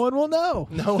voices. No one will know.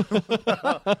 No.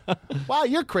 Wow,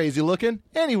 you're crazy looking.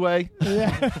 Anyway.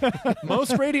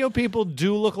 Most radio people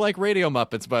do look like radio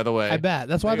Muppets, by the way. I bet.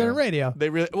 That's why they're in radio. They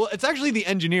really it's actually the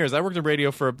engineers. I worked in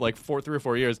radio for like 3 or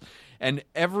 4 years, and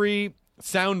every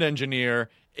sound engineer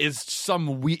is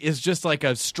just like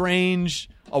a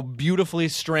beautifully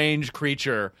strange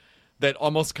creature that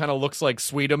almost kind of looks like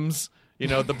Sweetums.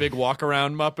 The big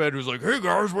walk-around Muppet who's like, "Hey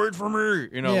guys, wait for me."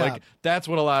 Like that's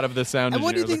what a lot of the sound And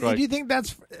what do you engineers think? look like. Do you think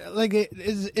that's like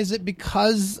is it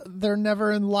because they're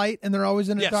never in light and they're always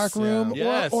in a Yes. dark room, Yeah.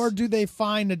 Yes. or do they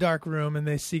find a dark room and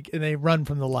they run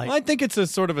from the light? I think it's a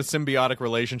sort of a symbiotic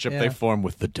relationship they form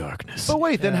with the darkness. But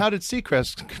wait, then how did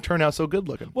Seacrest turn out so good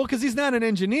looking? Well, because he's not an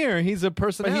engineer; he's a But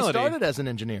personality. he started as an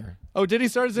engineer. Oh, did he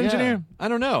start as an Yeah. engineer? I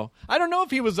don't know. I don't know if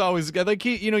he was always like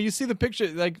he. You see the picture.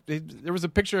 Like there was a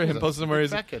picture of him posted somewhere.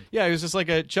 fat kid. Yeah, he was just like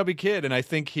a chubby kid, and I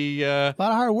think he. A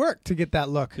lot of hard work to get that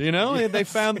look. They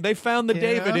found the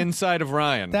David inside of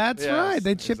Ryan. That's Yes, right.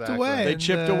 They chipped exactly. away. They and,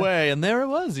 chipped away, and there it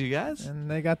was, you guys.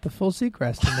 and they got the full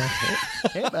Seacrest in there.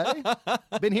 Hey, buddy.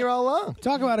 Been here all along.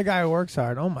 Talk about a guy who works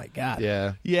hard. Oh my God.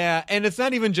 Yeah. Yeah, and it's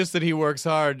not even just that he works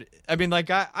hard. I mean, like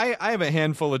I have a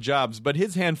handful of jobs, but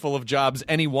his handful of jobs,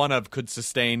 any one of could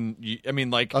sustain. I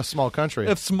mean, like A small country.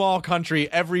 a small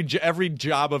country. Every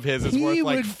job of his is He worth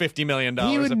like would- $50 million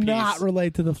He would a piece. not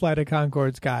relate to the Flight of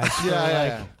Conchords guys.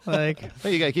 Yeah. Like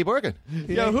Hey, you got to keep working.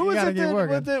 Yeah, who you was gotta it? keep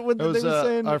working. What It they was, were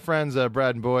saying? our friends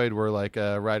Brad and Boyd were like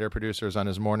writer producers on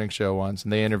his morning show once,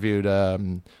 and they interviewed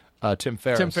Tim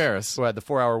Ferriss. Tim Ferriss. who had the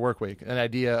 4-hour work week. An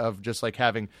idea of just like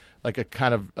having like a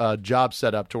kind of job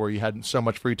set up to where you had so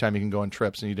much free time you can go on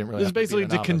trips and you didn't really. This is have to be basically in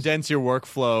to an office. condense your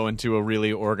workflow into a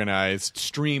really organized,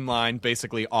 streamlined,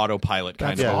 basically autopilot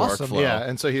kind That's of awesome. workflow. Yeah,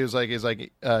 and so he's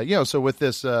like, so with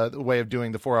this way of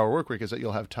doing the 4-hour work week is that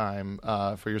you'll have time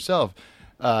for yourself.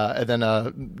 And then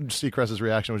Seacrest's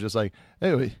reaction was just like,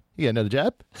 "Hey, You get another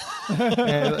jab?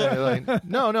 And, like,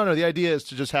 no. The idea is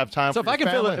to just have time. So for your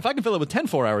family. if I can fill it with 10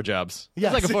 4-hour jobs,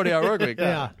 Yes. it's like a 40-hour work week.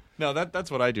 Yeah. No, that's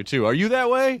what I do too. Are you that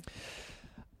way?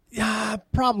 Yeah,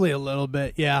 probably a little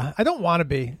bit. Yeah, I don't want to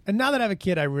be, and now that I have a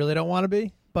kid, I really don't want to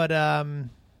be. But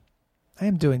I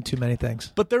am doing too many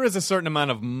things. But there is a certain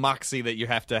amount of moxie that you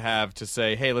have to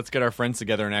say, hey, let's get our friends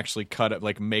together and actually cut it,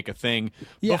 like make a thing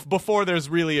before there's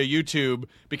really a YouTube,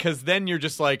 because then you're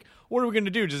just like, what are we going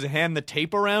to do? Just hand the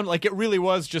tape around? Like it really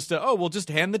was just we'll just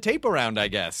hand the tape around, I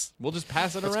guess. We'll just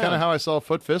pass it That's around. kind of how I saw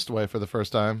Foot Fist Way for the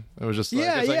first time. It was just like,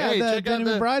 Yeah, it's like, hey, the check out Danny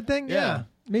the McBride thing. Yeah.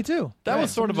 Me too. That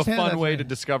was sort of a fun way to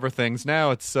discover things.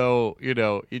 Now it's so,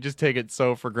 you just take it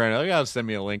so for granted. Like, oh, send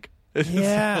me a link.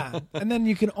 Yeah, and then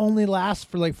you can only last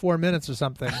for like 4 minutes or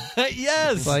something.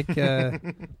 Yes.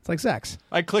 It's like sex.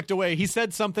 I clicked away. He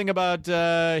said something about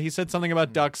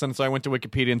ducks, and so I went to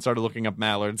Wikipedia and started looking up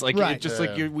mallards. Like Right. it's just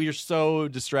we are so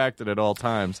distracted at all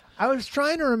times. I was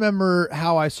trying to remember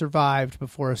how I survived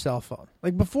before a cell phone.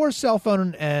 Like before cell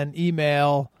phone and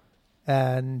email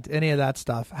and any of that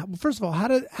stuff. First of all, how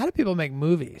do people make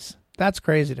movies? That's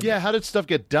crazy to me. Yeah, how did stuff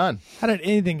get done? How did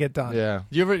anything get done? Yeah.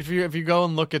 You ever, if you go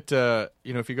and look at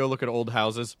if you go look at old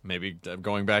houses, maybe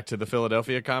going back to the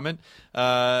Philadelphia comment,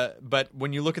 but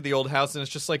when you look at the old house, and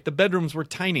it's just like the bedrooms were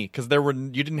tiny because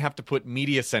you didn't have to put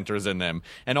media centers in them,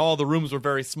 and all the rooms were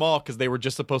very small because they were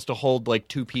just supposed to hold like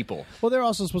 2 people. Well, they're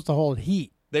also supposed to hold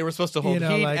heat. They were supposed to hold You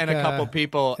know, heat like, and a couple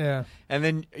people, yeah. And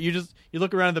then you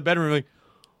look around the bedroom like,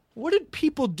 what did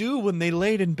people do when they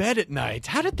laid in bed at night?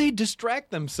 How did they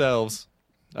distract themselves?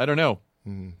 I don't know.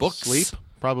 Books? Sleep?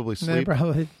 Probably They sleep.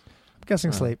 probably, I'm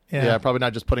guessing sleep. Yeah, probably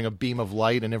not just putting a beam of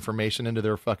light and information into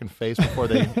their fucking face before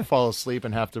they fall asleep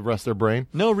and have to rest their brain.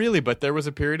 No, really, but there was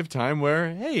a period of time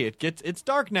where, hey, it's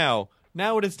dark now.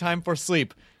 Now it is time for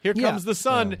sleep. Here comes the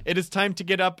sun. It is time to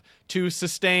get up to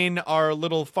sustain our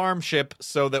little farm ship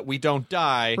so that we don't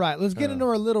die. Right. Let's get into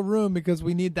our little room because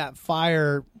we need that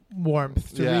fire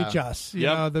warmth to Yeah. reach us. You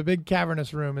Yep. know, the big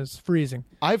cavernous room is freezing.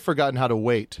 I've forgotten how to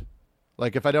wait.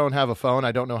 Like, if I don't have a phone,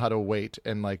 I don't know how to wait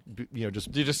and, like,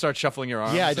 just... You just start shuffling your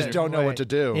arms. Yeah, I just don't know Wait. what to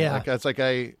do. Yeah. Like, it's like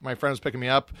my friend was picking me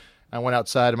up. I went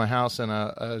outside of my house, and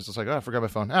I was just like, oh, I forgot my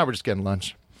phone. We're just getting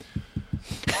lunch.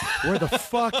 Where the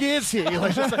fuck is he?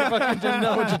 Like, just like, fucking didn't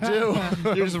know what to do.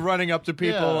 You're just running up to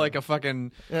people Yeah. like a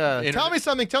fucking... Yeah. Tell me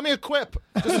something. Tell me a quip.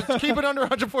 Just keep it under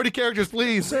 140 characters,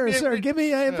 please. Sir, give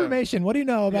me information. What do you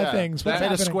know about Yeah. things? I What's made a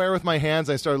happening? square with my hands.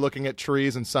 I started looking at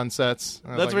trees and sunsets.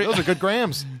 And I was That's like, right. those are good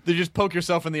grams. Did you just poke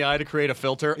yourself in the eye to create a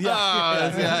filter? Yeah,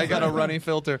 I got a runny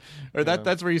filter. Or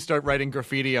that's where you start writing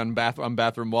graffiti on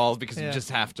bathroom walls because you Yeah. just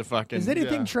have to fucking... Is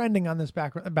anything trending on this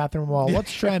bathroom wall?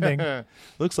 What's trending?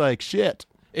 Looks like shit.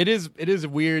 It is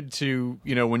weird to,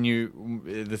 when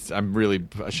I'm really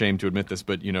ashamed to admit this,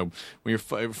 but, when you're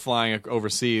flying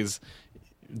overseas,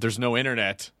 there's no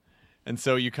internet. And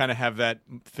so you kind of have that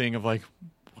thing of like,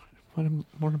 what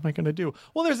am I going to do?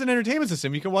 Well, there's an entertainment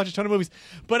system. You can watch a ton of movies,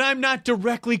 but I'm not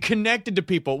directly connected to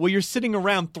people. Well, you're sitting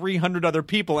around 300 other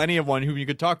people, any of one whom you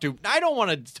could talk to. I don't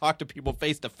want to talk to people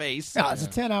face to face. No, it's a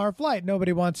 10-hour flight.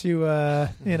 Nobody wants you,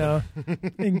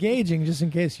 engaging just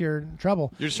in case you're in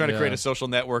trouble. You're just trying to create a social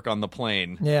network on the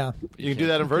plane. Yeah. You can do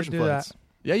that on Virgin do flights. that.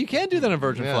 Yeah, you can do that on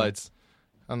Virgin Yeah. flights.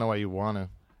 I don't know why you want to.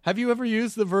 Have you ever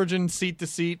used the Virgin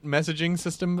seat-to-seat messaging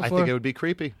system I before? think it would be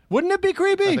creepy. Wouldn't it be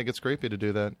creepy? I think it's creepy to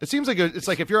do that. It seems like it's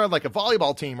like if you're on like a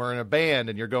volleyball team or in a band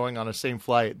and you're going on a same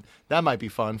flight, that might be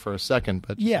fun for a second.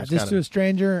 But Yeah, it's just to kinda, a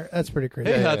stranger, that's pretty creepy.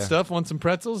 Hey, Yeah, hot yeah. stuff. Want some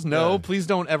pretzels? No, Yeah. please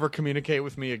don't ever communicate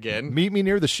with me again. meet me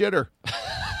near the shitter.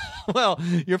 Well,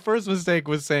 your first mistake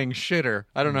was saying shitter.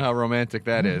 I don't know how romantic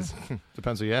that is.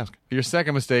 Depends who you ask. Your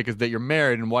second mistake is that you're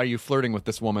married, and why are you flirting with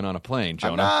this woman on a plane,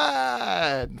 I'm Jonah?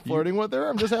 not flirting with her.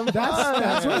 I'm just having fun.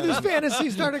 That's where this fantasy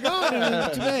started going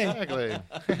to me.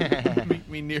 Exactly. Meet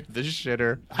me near the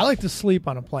shitter. I like to sleep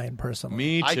on a plane, personally.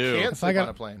 Me I too. can't I sleep got- on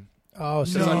a plane Oh,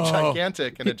 because I'm so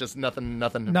gigantic and it just nothing.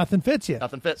 nothing fits you.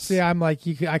 Nothing fits. See, I'm like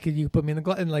you could put me in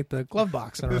the glove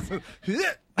box. Or,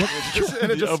 And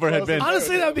it just overhead flows bin. in.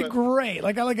 honestly, that would be great.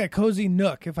 Like I like a cozy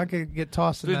nook if I could get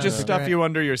tossed. In that, Just that'd be stuff great.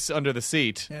 you under the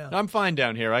seat. Yeah. I'm fine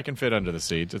down here. I can fit under the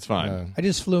seat. It's fine. I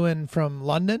just flew in from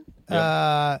London,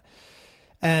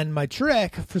 and my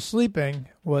trick for sleeping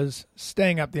was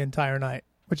staying up the entire night,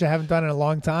 which I haven't done in a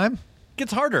long time. It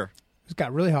gets harder. It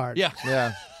got really hard. Yeah.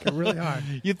 Yeah. Got really hard.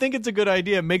 You think it's a good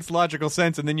idea, it makes logical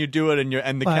sense, and then you do it,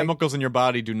 and the Like- chemicals in your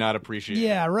body do not appreciate it.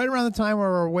 Yeah, right around the time where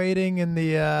we're waiting in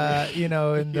the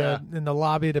in the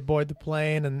lobby to board the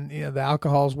plane, and the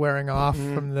alcohol's wearing off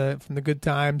from the good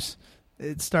times.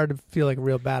 It started to feel like a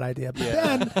real bad idea. But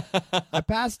then I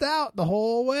passed out the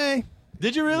whole way.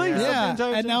 Did you really? Yeah,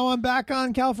 and now I'm back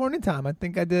on California time. I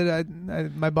think I did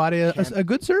my body a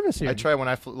good service here. I tried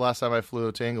when last time I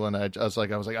flew to England. I was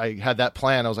like, I had that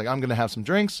plan. I was like, I'm going to have some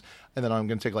drinks, and then I'm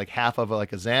going to take like half of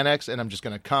like a Xanax, and I'm just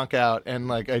going to conk out, and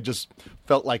like I just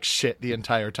felt like shit the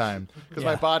entire time because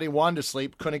my body wanted to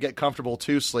sleep, couldn't get comfortable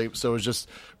to sleep, so it was just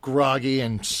groggy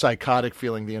and psychotic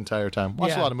feeling the entire time.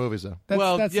 Watched a lot of movies though.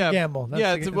 That's a gamble.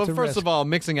 Well, first of all,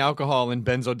 mixing alcohol and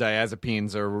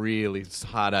benzodiazepines are a really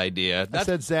hot idea. I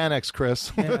said Xanax,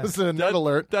 Chris. That's a nerd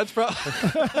alert. That's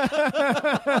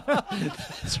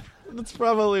That's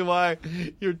probably why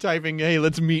you're typing, hey,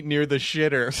 let's meet near the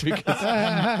shitter,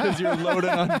 because you're loaded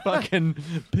on fucking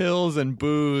pills and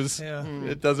booze. Yeah.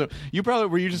 It doesn't.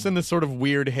 Were you just in this sort of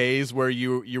weird haze where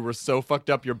you were so fucked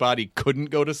up your body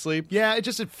couldn't go to sleep? Yeah, I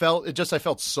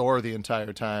felt sore the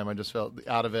entire time. I just felt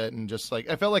out of it, and just like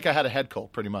I felt like I had a head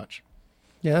cold pretty much.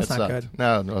 Yeah, that's It not sucked. good.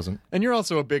 No, it wasn't. And you're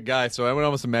also a big guy, so I would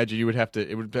almost imagine you would have to.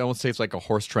 It would almost taste like a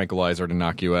horse tranquilizer to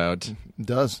knock you out. It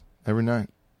does every night.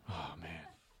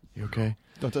 You okay?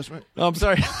 Don't touch me. Oh, I'm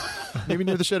sorry. Maybe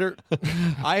near the shitter.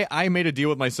 I made a deal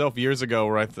with myself years ago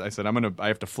where I said I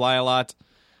have to fly a lot.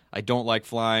 I don't like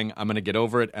flying. I'm going to get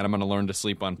over it, and I'm going to learn to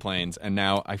sleep on planes. And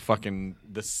now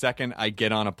the second I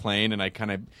get on a plane and I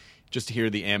kind of just hear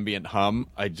the ambient hum,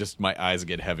 my eyes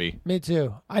get heavy. Me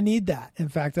too. I need that. In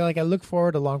fact, I look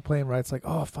forward to long plane rides. Like,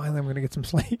 oh, finally, I'm going to get some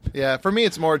sleep. Yeah, for me,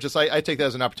 it's more just I take that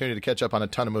as an opportunity to catch up on a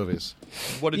ton of movies.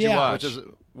 What did you watch?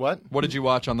 What did you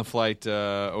watch on the flight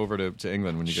over to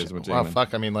England when you guys went to England?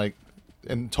 Fuck. I mean, like,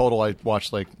 in total, I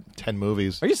watched like 10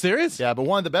 movies. Are you serious? Yeah, but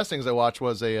one of the best things I watched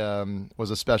was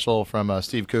a special from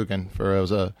Steve Coogan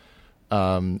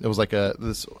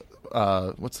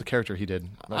what's the character he did?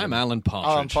 I'm Alan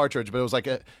Partridge. Alan Partridge, but it was like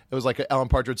a Alan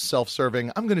Partridge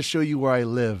self-serving. I'm going to show you where I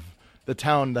live, the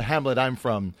town, the hamlet I'm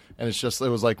from, and it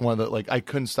was like one of the I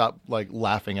couldn't stop like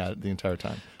laughing at it the entire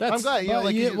time. I'm glad.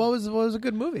 What was a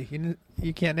good movie?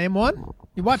 You can't name one.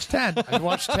 You watched 10. I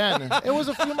watched 10. It was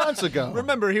a few months ago.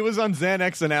 Remember, he was on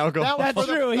Xanax and alcohol. That's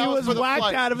true. He was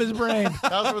whacked out of his brain.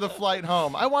 That was for the flight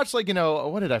home. I watched what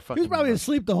did I fucking? He was probably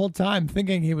asleep the whole time,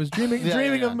 thinking he was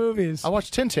dreaming of movies. I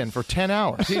watched Tintin for 10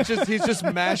 hours. He's just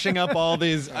mashing up all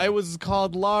these. I was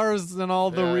called Lars, and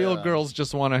all the real girls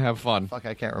just want to have fun. Fuck,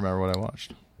 I can't remember what I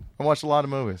watched. I watched a lot of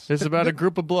movies. It's about a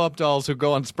group of blow-up dolls who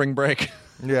go on spring break.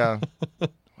 Yeah. What did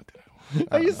I watch?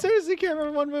 Are you serious? You can't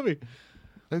remember one movie?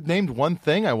 I named one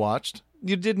thing I watched.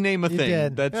 You did name a thing.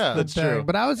 Did. That's true.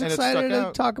 But I was And it excited stuck to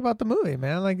out. talk about the movie,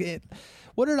 man.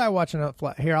 What did I watch on a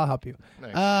flight? Here, I'll help you.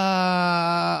 Nice.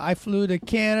 I flew to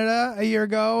Canada a year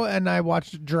ago, and I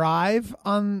watched Drive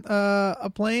on a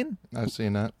plane. I've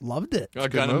seen that. Loved it. I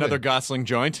good got movie. another Gosling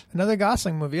joint. Another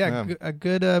Gosling movie. Yeah, Yeah. a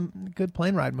good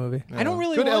plane ride movie. I don't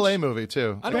really good watch... LA movie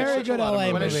too. I don't Very watch good a lot of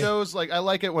LA When movies. it shows I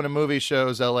like it when a movie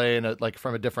shows LA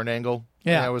from a different angle.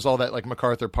 Yeah. It was all that like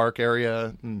MacArthur Park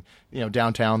area and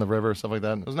downtown, the river, stuff like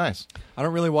that. It was nice. I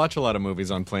don't really watch a lot of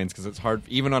movies on planes because it's hard.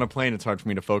 Even on a plane, it's hard for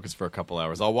me to focus for a couple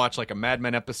hours. I'll watch like a Mad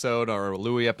Men episode or a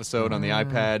Louis episode on the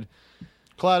iPad.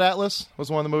 Cloud Atlas was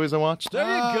one of the movies I watched. There you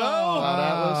go. Cloud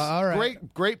Atlas. all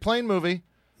right. Great plane movie.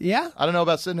 Yeah. I don't know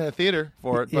about sitting in a theater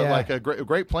for it, but Yeah. like a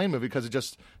great plane movie because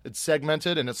it's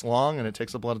segmented and it's long and it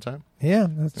takes up a lot of time. Yeah,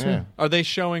 that's true. Yeah. Are they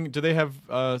showing? Do they have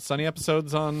Sunny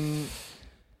episodes on?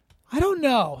 I don't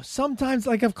know. Sometimes,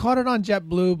 I've caught it on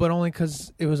JetBlue, but only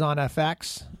because it was on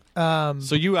FX.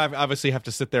 So you obviously have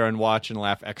to sit there and watch and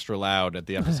laugh extra loud at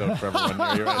the episode for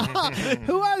everyone.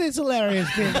 Who are these hilarious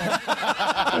people?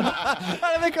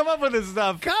 How do they come up with this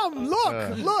stuff? Come,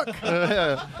 look.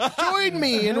 Join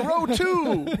me in row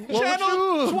 2.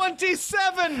 Channel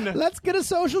 27. Let's get a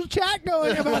social chat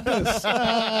going about this.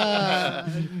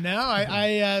 No,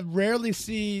 I rarely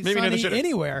see Maybe neither Sonny should I.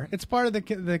 anywhere. It's part of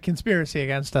the conspiracy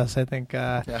against us, I think.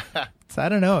 So I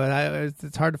don't know.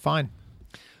 It's hard to find.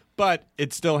 But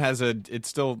it still has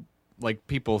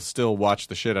people still watch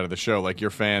the shit out of the show. Like your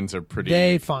fans are pretty.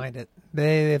 They find it.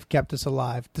 They've kept us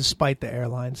alive despite the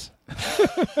airlines.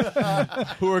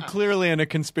 who are clearly in a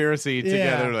conspiracy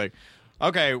together. Yeah. Like,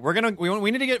 okay,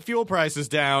 we need to get fuel prices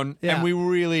down, Yeah. and we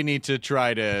really need to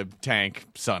try to tank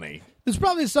Sonny. There's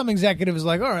probably some executive who's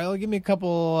like, all right, well, give me a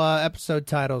couple episode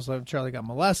titles. Like Charlie got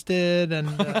molested, and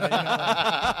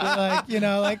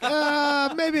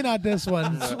maybe not this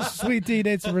one. Sweet Tea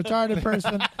dates a retarded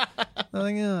person. I'm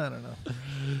like, I don't know.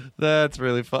 That's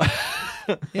really fun.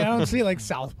 Yeah, I don't see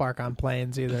South Park on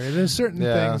planes either. There's certain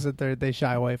things that they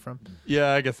shy away from.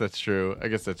 Yeah, I guess that's true.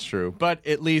 But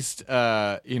at least,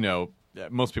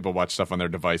 most people watch stuff on their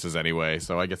devices anyway,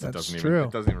 so I guess it That's doesn't true.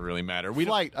 even really matter.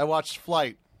 Flight. I watched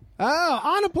Flight. Oh,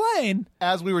 on a plane.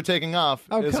 As we were taking off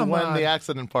Oh, is come when on. the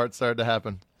accident part started to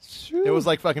happen. It was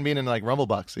like fucking being in like rumble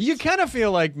box seats. You kind of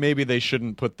feel like maybe they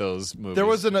shouldn't put those movies. There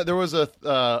was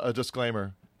a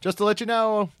disclaimer just to let you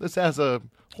know this has a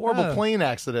horrible plane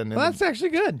accident. Well, that's actually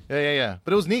good. Yeah.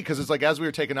 But it was neat because it's like as we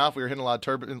were taking off, we were hitting a lot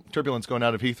of turbulence going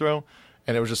out of Heathrow,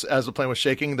 and it was just as the plane was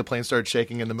shaking, the plane started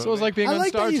shaking in the movie. So it was like being I on like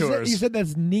Star that Tours. you said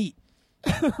that's neat.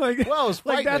 Like, well, it was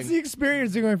like that's frightening. the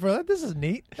experience you're going for. This is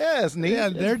neat. Yeah, it's neat. Yeah,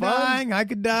 It's they're fun. dying. I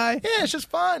could die. Yeah, it's just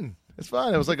fun. It's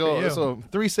fun. It was like it's a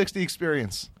 360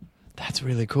 experience. That's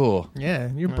really cool. Yeah,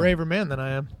 you're a braver man than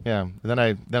I am. Yeah.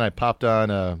 And then I popped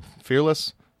on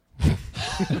Fearless.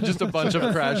 Just a bunch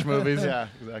of Crash movies. Yeah,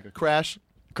 exactly.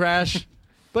 Crash.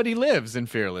 But he lives in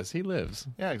Fearless. He lives.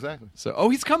 Yeah, exactly. So,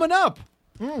 he's coming up.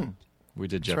 We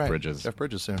did Jeff That's right. Bridges. Jeff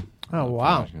Bridges soon. Oh,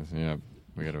 wow. Yeah,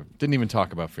 didn't even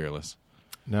talk about Fearless.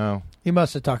 No. He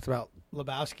must have talked about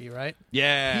Lebowski, right?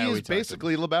 Yeah, He we is talked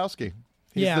basically Lebowski.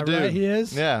 He's Yeah, the dude. right, he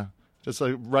is. Yeah. Just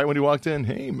like right when he walked in,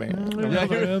 hey, man. who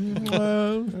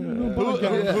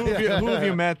have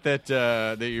you met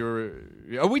that you were?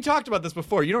 Oh, we talked about this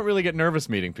before. You don't really get nervous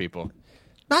meeting people,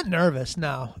 Not nervous,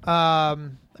 no. I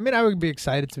mean, I would be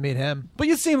excited to meet him. but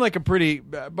you seem like a pretty.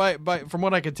 From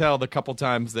what I could tell, the couple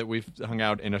times that we've hung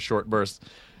out in a short burst,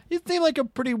 you seem like a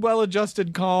pretty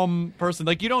well-adjusted, calm person.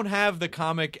 Like you don't have the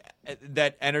comic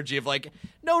that energy of like,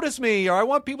 notice me or I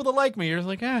want people to like me. You're just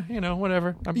like,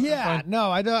 whatever. I'm fine.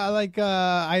 No, I don't.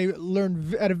 I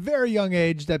learned at a very young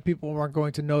age that people weren't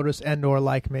going to notice and or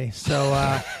like me. So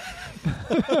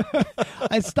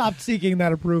I stopped seeking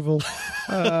that approval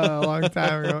a long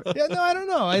time ago. Yeah, no, I don't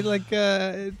know. I like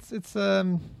it's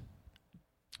well,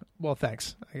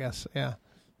 thanks. I guess. Yeah,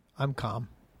 I'm calm.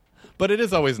 But it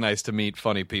is always nice to meet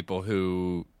funny people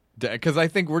who, because I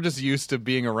think we're just used to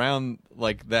being around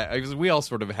like that. Because we all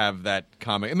sort of have that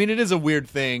comic. I mean, it is a weird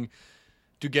thing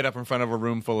to get up in front of a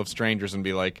room full of strangers and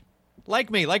be like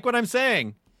me, like what I'm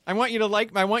saying. I want you to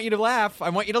like. I want you to laugh. I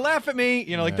want you to laugh at me.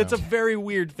 That's a very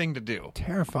weird thing to do.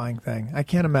 Terrifying thing. I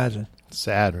can't imagine.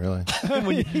 Sad, really.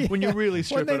 when you really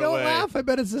strip When they it don't away. laugh, I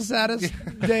bet it's the saddest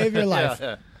day of your life.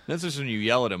 Yeah. That's just when you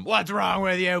yell at them. What's wrong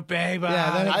with you, baby?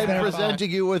 Yeah, then it's I'm terrifying.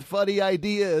 presenting you with funny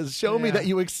ideas. Show me Yeah. that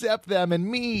you accept them and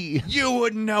me. You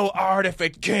wouldn't know art if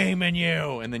it came in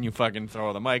you. And then you fucking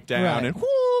throw the mic down Right. and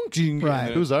whoong, jing, Right.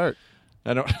 and Who's art?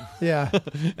 I don't. Yeah.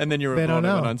 And then you're They don't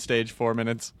alone know. on stage 4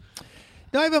 minutes.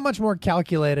 No, I have a much more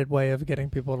calculated way of getting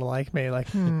people to like me.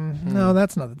 Like, no,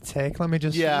 that's not the take. Let me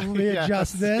just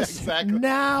readjust this. exactly.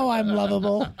 Now I'm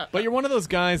lovable. But you're one of those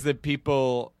guys that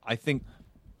I think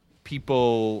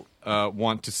people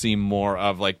want to see more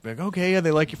of. Like, okay, yeah,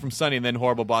 they like you from Sunny, and then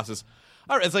Horrible Bosses.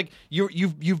 All right, it's like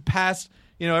you've passed.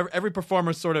 Every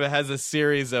performer sort of has a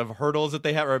series of hurdles that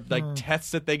they have, or like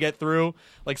tests that they get through.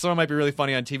 Like someone might be really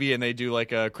funny on TV, and they do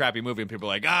like a crappy movie, and people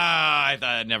are like, I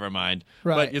thought, never mind.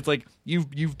 Right. But it's like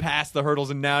you've passed the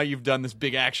hurdles, and now you've done this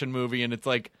big action movie, and it's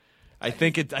like, I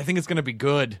think it's going to be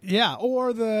good. Yeah,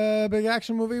 or the big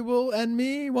action movie will end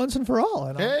me once and for all.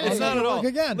 And Hey. It's not at all.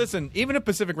 Again. Listen, even if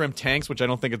Pacific Rim tanks, which I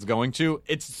don't think it's going to,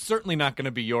 it's certainly not going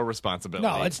to be your responsibility.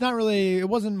 No, it's not really. It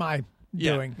wasn't my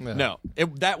Yeah. doing. No,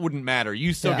 that wouldn't matter.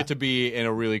 You still Yeah. get to be in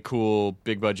a really cool,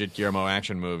 big budget Guillermo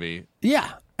action movie.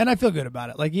 Yeah, and I feel good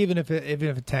about it. Like even if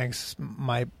it tanks,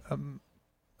 my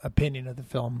opinion of the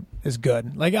film is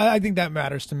good. Like I think that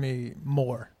matters to me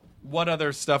more. What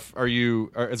other stuff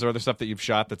is there other stuff that you've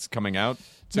shot that's coming out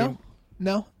soon?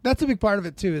 No, that's a big part of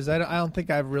it too. Is I don't think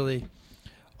I've really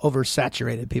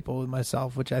oversaturated people with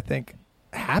myself, which I think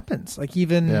happens. Like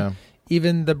even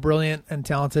the brilliant and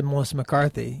talented Melissa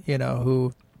McCarthy,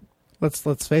 who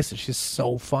let's face it, she's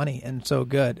so funny and so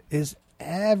good, is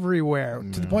everywhere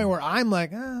to the point where I'm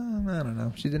like, I don't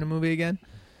know, she's in a movie again.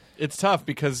 It's tough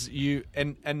because you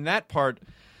and that part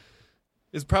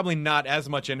is probably not as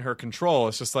much in her control.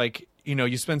 It's just like,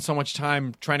 you spend so much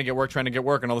time trying to get work,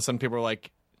 and all of a sudden people are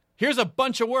like, here's a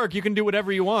bunch of work, you can do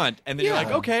whatever you want. And then you're like,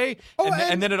 okay.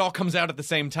 And then it all comes out at the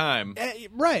same time.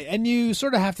 Right, and you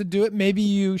sort of have to do it. Maybe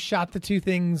you shot the two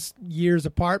things years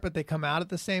apart, but they come out at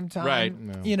the same time. Right.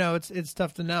 No. It's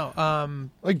tough to know.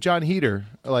 Like John Heder.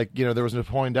 Like, there was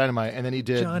Napoleon Dynamite, and then he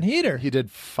did... John Heder. He did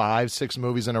 5-6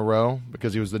 movies in a row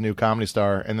because he was the new comedy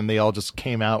star, and then they all just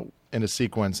came out in a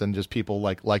sequence, and just people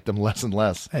liked them less and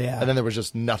less. Yeah. And then there was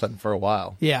just nothing for a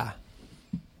while. Yeah.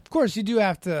 Of course, you do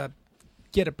have to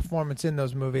get a performance in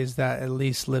those movies that at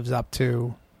least lives up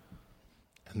to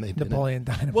And they did Napoleon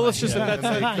Dynamite. Well, it's just that's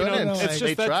like, couldn't. it's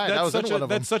They just tried. I was in one of them.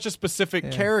 that's such a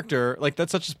specific character. Like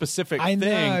that's such a specific I thing.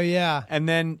 know, yeah. And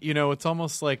then it's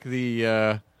almost like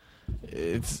the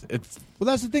it's Well,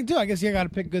 that's the thing too. I guess you got to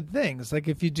pick good things. Like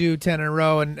if you do 10 in a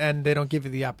row and they don't give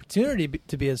you the opportunity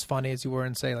to be as funny as you were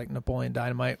in, say, like Napoleon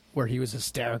Dynamite, where he was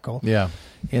hysterical. Yeah.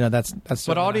 That's. But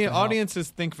certainly not gonna help. audiences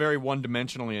think very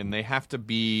one-dimensionally, and they have to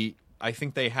be. I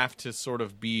think they have to sort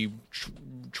of be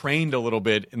trained a little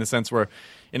bit in the sense where,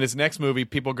 in his next movie,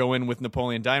 people go in with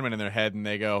Napoleon Dynamite in their head, and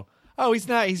they go, "Oh, he's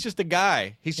not. He's just a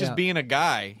guy. He's just Yeah. being a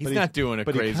guy. He's not doing a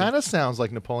But crazy." he kind of sounds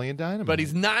like Napoleon Dynamite. But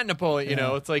he's not Napoleon. You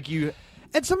know, it's like you.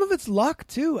 And some of it's luck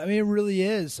too. I mean, it really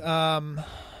is. I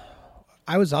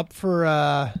was up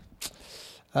for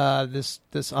this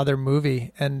other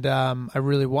movie, and I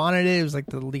really wanted it. It was like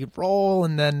the lead role,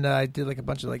 and then I did like a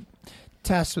bunch of like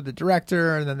tests with the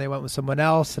director, and then they went with someone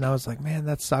else, and I was like, man,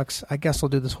 that sucks. I guess I'll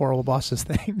do this Horrible Bosses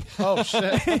thing. Oh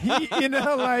shit! You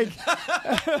know, like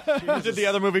Did the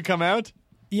other movie come out?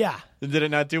 yeah, Did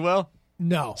it not do well?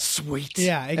 no, Sweet.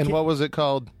 yeah. And what was it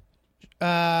called? Should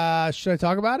I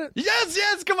talk about it?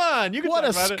 Yes. Come on. You can What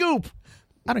talk a about it. scoop!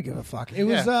 I don't give a fuck. It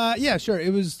was yeah, sure.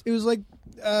 It was like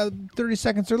 30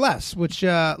 seconds or less, which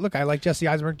look, I like Jesse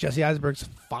Eisenberg. Jesse Eisenberg's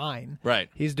fine. Right.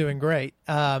 He's doing great.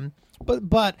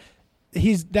 But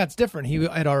that's different. He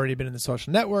had already been in the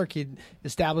Social Network. He'd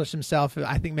established himself.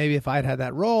 I think maybe if I had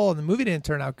that role and the movie didn't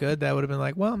turn out good, that would have been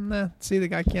like, well, nah, see, the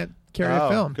guy can't carry a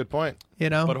film. Good point. You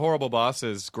know? But Horrible Boss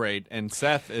is great, and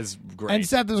Seth is great. And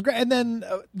Seth was great. And then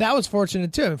that was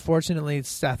fortunate, too. Unfortunately,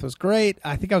 Seth was great.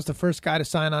 I think I was the first guy to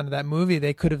sign on to that movie.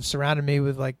 They could have surrounded me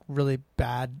with, like, really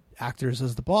bad actors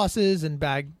as the bosses and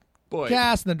bad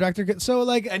cast, and the director could. So,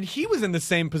 like. And he was in the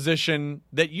same position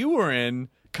that you were in,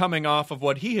 coming off of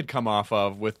what he had come off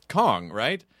of with Kong,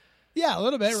 right? Yeah, a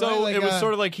little bit. So right? Like, it was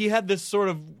sort of like he had this sort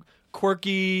of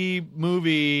quirky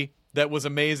movie that was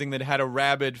amazing, that had a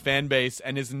rabid fan base,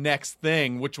 and his next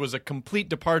thing, which was a complete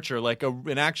departure, like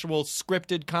an actual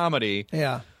scripted comedy,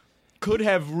 yeah. could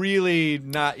have really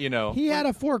not, He had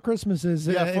a Four Christmases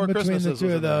Yeah, Four in between Christmases the two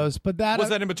was of in there. those. But that was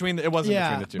that in between? It wasn't yeah,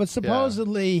 between the two. but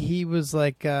supposedly he was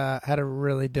like had a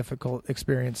really difficult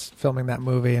experience filming that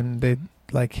movie, and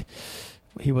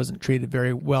he wasn't treated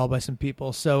very well by some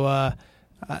people. So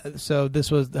so this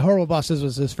was the Horrible Bosses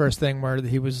was his first thing where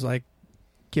he was like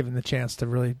given the chance to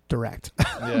really direct.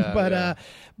 Yeah,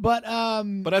 but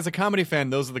as a comedy fan,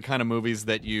 those are the kind of movies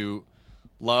that you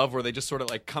love, where they just sort of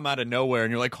like come out of nowhere,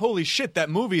 and you're like, holy shit, that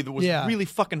movie that was really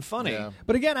fucking funny. Yeah.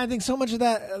 But again, I think so much of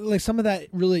that, like some of that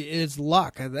really is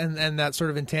luck and that sort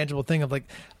of intangible thing of like,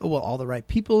 oh, well, all the right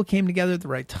people came together at the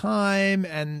right time,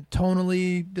 and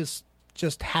tonally this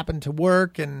just happened to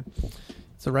work, and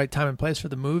it's the right time and place for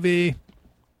the movie.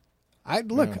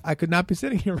 I could not be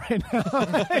sitting here right now.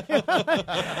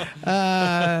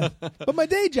 But my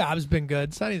day job's been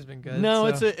good. Sonny's been good.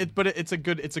 No, so. it's a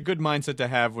good mindset to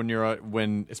have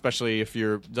when especially if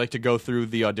you're like to go through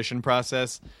the audition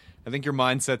process. I think your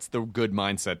mindset's the good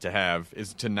mindset to have,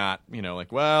 is to not,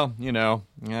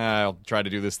 I'll try to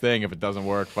do this thing. If it doesn't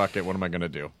work, fuck it. What am I going to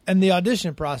do? And the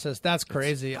audition process, that's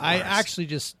crazy. I actually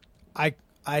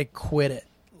I quit it.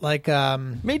 Like,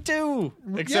 me too.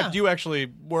 Except you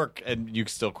actually work and you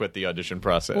still quit the audition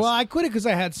process. Well, I quit it because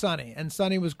I had Sonny, and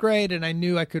Sonny was great, and I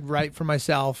knew I could write for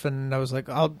myself, and I was like,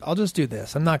 I'll just do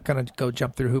this. I'm not going to go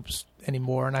jump through hoops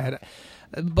anymore. And I had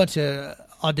a bunch of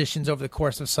auditions over the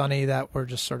course of Sonny that were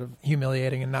just sort of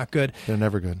humiliating and not good. They're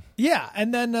never good. Yeah,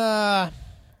 and then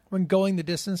when Going the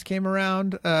Distance came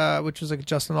around, which was like a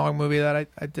Justin Long movie that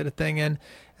I did a thing in,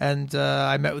 and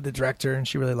I met with the director, and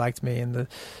she really liked me, and the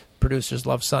producers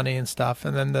loved Sonny and stuff.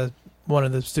 And then one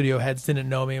of the studio heads didn't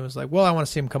know me and was like, well, I want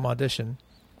to see him come audition.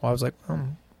 Well, I was like,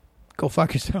 go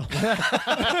fuck yourself.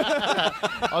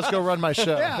 I'll just go run my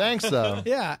show. Yeah. Thanks, though.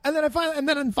 Yeah, and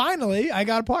then finally I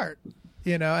got a part,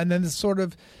 and then it's sort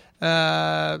of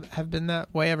have been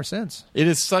that way ever since. It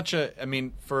is such a, I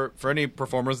mean, for any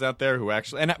performers out there who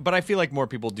actually, but I feel like more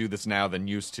people do this now than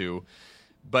used to,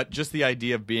 but just the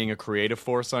idea of being a creative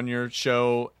force on your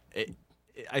show,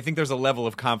 I think there's a level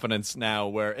of confidence now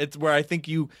where I think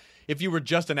if you were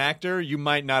just an actor, you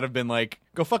might not have been like,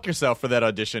 go fuck yourself for that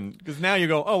audition. Because now you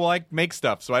go, oh, well, I make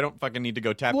stuff, so I don't fucking need to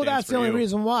go tap dance. Well, that's for the only you.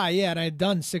 reason why. Yeah, and I had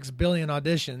done 6 billion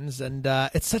auditions, and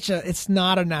it's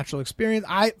not a natural experience.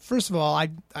 First of all, I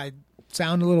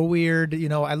sound a little weird.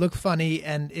 I look funny,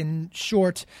 and in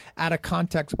short, out of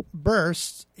context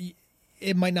bursts,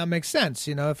 it might not make sense.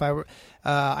 If I were,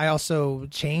 I also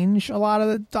change a lot of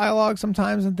the dialogue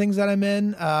sometimes and things that I'm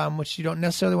in, which you don't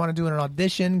necessarily want to do in an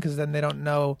audition because then they don't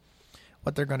know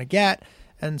what they're going to get.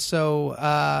 And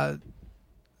so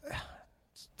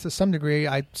to some degree,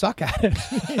 I suck at it.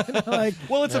 You know, like,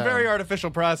 Well, it's a very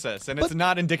artificial process, and it's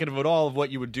not indicative at all of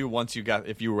what you would do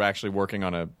if you were actually working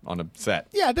on a set.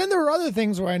 yeah, then there were other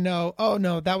things where I know, oh,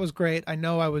 no, that was great. I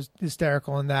know I was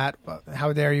hysterical in that.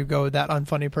 How dare you go with that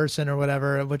unfunny person or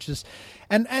whatever, which is...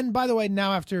 And by the way,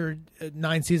 now after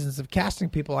 9 seasons of casting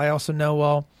people, I also know,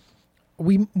 well,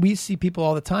 we see people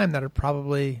all the time that are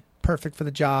probably perfect for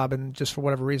the job, and just for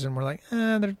whatever reason, we're like,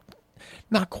 they're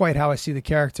not quite how I see the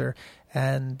character.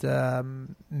 And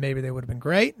maybe they would have been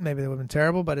great, maybe they would have been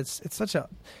terrible, but it's such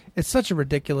a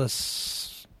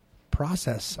ridiculous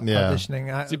process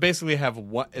auditioning. So you basically have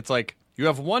it's like you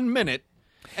have 1 minute,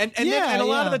 and a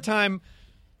lot of the time,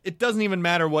 it doesn't even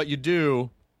matter what you do.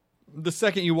 The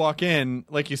second you walk in,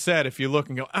 like you said, if you look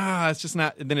and go, it's just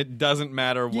not, then it doesn't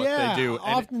matter what they do.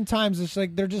 And oftentimes it's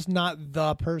like they're just not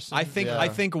the person. I think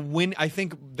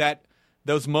that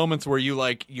those moments where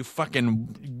you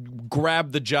fucking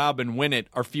grab the job and win it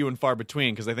are few and far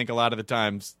between, because I think a lot of the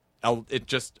times it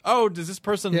just, does this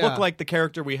person look like the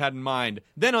character we had in mind?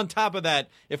 Then on top of that,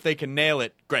 if they can nail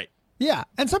it, great. Yeah,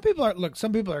 and some people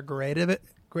are great at it,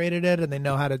 and they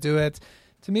know how to do it.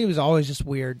 To me, it was always just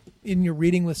weird. In your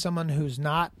reading with someone who's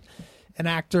not an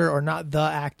actor or not the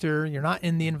actor, you're not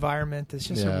in the environment. It's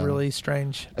just a really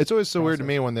strange. It's always so weird to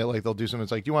me when they'll do something.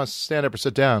 It's like, do you want to stand up or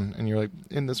sit down? And you're like,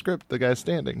 in the script, the guy's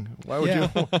standing. Why would you?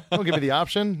 Don't give me the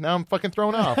option. Now I'm fucking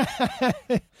thrown off.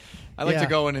 I like to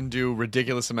go in and do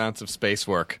ridiculous amounts of space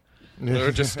work.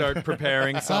 Or just start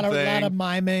preparing something. A lot of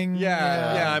miming.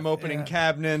 Yeah, I'm opening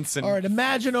cabinets. And all right,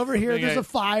 imagine over here there's a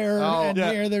fire, and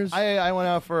here there's... I went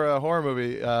out for a horror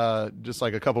movie just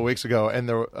like a couple weeks ago, and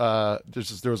there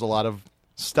was a lot of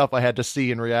stuff I had to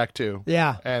see and react to.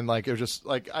 Yeah. And it was just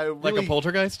like... like a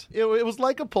poltergeist? It was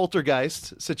like a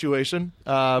poltergeist situation.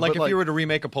 If you were to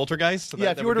remake a poltergeist?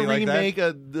 If you were to remake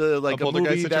a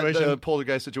movie that the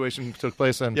poltergeist situation took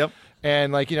place in. Yep.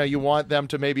 And you want them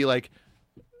to maybe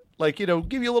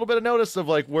give you a little bit of notice of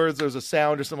where there's a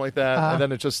sound or something like that, and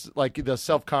then it just the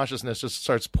self-consciousness just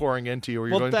starts pouring into you. Where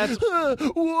you're going, that's what?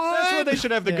 That's where they should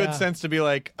have the good sense to be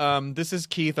like, this is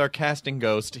Keith, our casting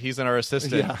ghost. He's our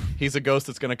assistant. Yeah. He's a ghost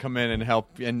that's going to come in and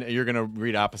help, and you're going to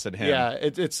read opposite him. Yeah,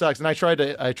 it sucks. And I tried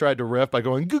to riff by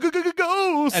going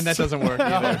ghost, and that doesn't work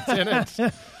either. No, it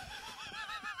didn't.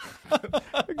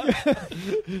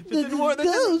 It didn't work.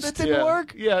 That didn't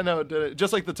work. Yeah, no, it didn't.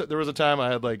 Just there was a time I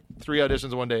had 3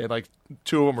 auditions in one day, and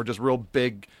 2 of them were just real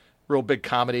big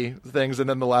comedy things, and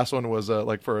then the last one was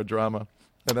for a drama,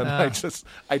 and then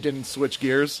I didn't switch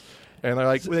gears, and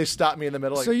they stopped me in the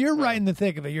middle. So you're right in the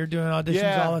thick of it. You're doing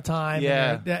auditions all the time.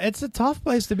 Yeah, it's a tough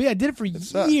place to be. I did it for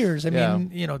years. I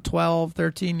mean, 12,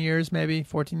 13 years, maybe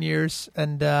 14 years,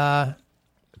 and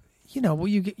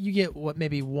you get what,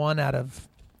 maybe 1 out of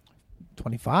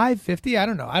 25, 50, I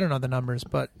don't know the numbers,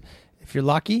 but if you're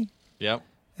lucky,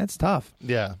 that's tough.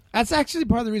 Yeah, that's actually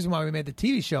part of the reason why we made the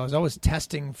TV show. I was always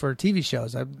testing for TV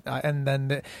shows, and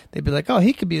then they'd be like, "Oh,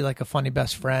 he could be like a funny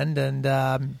best friend," and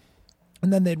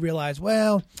then they'd realize,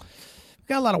 well, we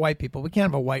got a lot of white people. We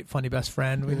can't have a white funny best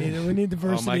friend. We need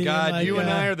diversity. Oh my God, you and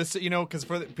I are because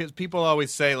people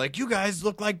always say you guys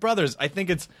look like brothers. I think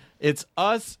it's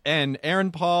us and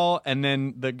Aaron Paul, and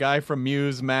then the guy from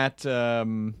Muse, Matt.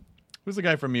 Who's the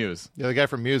guy from Muse? Yeah, the guy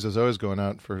from Muse is always going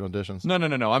out for auditions.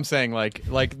 No. I'm saying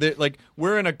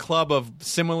we're in a club of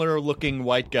similar looking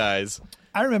white guys.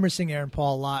 I remember seeing Aaron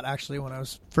Paul a lot actually when I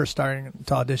was first starting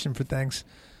to audition for things,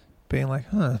 being like,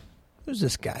 who's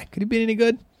this guy? Could he be any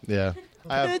good? Yeah.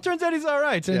 It turns out he's all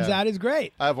right. Turns out he's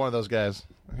great. I have one of those guys.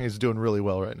 He's doing really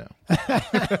well right now.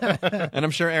 And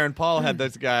I'm sure Aaron Paul had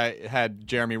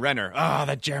Jeremy Renner.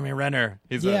 That Jeremy Renner.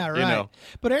 He's right.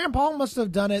 But Aaron Paul must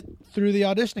have done it through the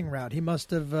auditioning route. He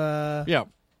must have, I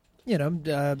don't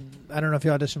know if he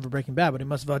auditioned for Breaking Bad, but he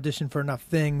must have auditioned for enough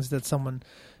things that someone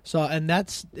saw. And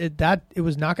it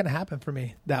was not going to happen for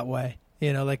me that way.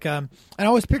 I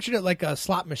always pictured it like a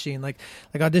slot machine, like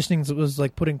auditioning was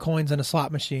like putting coins in a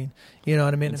slot machine. You know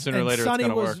what I mean? And sooner or later, Sonny it's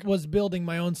gonna work. was building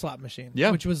my own slot machine,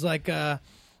 which was like,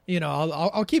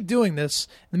 I'll keep doing this.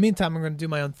 In the meantime, I'm going to do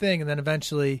my own thing, and then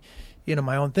eventually,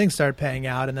 my own thing started paying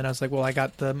out, and then I was like, well, I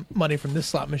got the money from this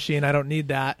slot machine. I don't need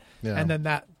that. Yeah. And then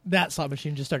that slot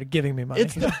machine just started giving me money. I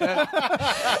didn't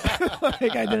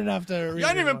have to. I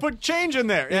didn't even put change in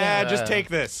there. Yeah, just take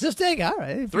this. Just take it. All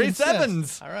right. 3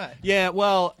 7s. All right. Yeah,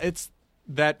 well, it's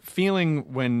that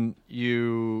feeling when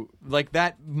you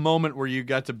that moment where you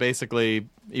got to basically,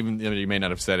 even you may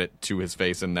not have said it to his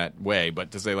face in that way,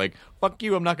 but to say fuck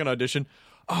you, I'm not going to audition.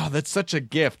 Oh, that's such a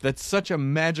gift. That's such a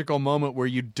magical moment where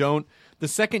the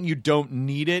second you don't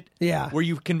need it, where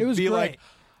you can be great.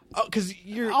 because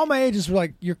all my agents were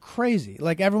like, you're crazy.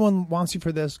 Everyone wants you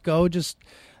for this. Go just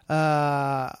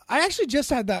I actually just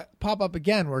had that pop up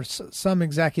again where some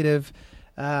executive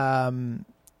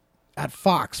at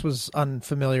Fox was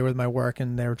unfamiliar with my work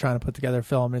and they were trying to put together a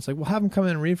film. And it's like, well, have them come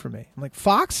in and read for me. I'm like,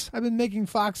 Fox? I've been making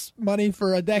Fox money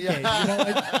for a decade. You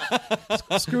know,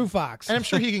 like, screw Fox. And I'm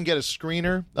sure he can get a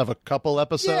screener of a couple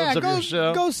episodes of your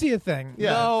show. Go see a thing.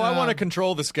 Yeah. No, I want to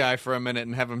control this guy for a minute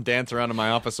and have him dance around in my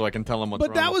office so I can tell him what's But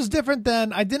wrong. that was different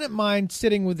than I didn't mind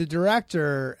sitting with the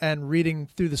director and reading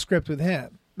through the script with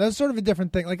him. That's sort of a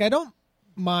different thing. Like, I don't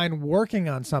mind working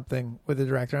on something with the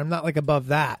director. I'm not like above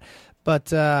that. But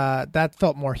that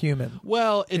felt more human.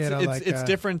 Well, it's You know, it's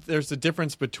different. There's a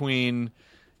difference between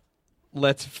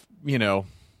let's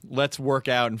work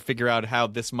out and figure out how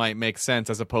this might make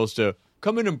sense as opposed to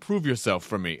come in and prove yourself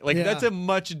for me. Like, Yeah. that's a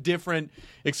much different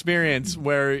experience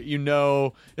where,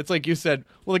 it's like you said,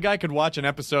 well, the guy could watch an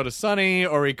episode of Sunny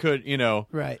or he could,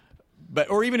 Right. But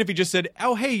or even if he just said,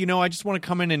 "Oh, hey, I just want to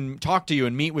come in and talk to you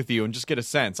and meet with you and just get a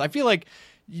sense." I feel like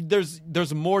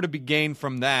there's more to be gained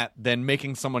from that than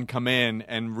making someone come in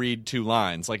and read 2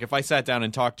 lines. Like if I sat down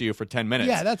and talked to you for 10 minutes,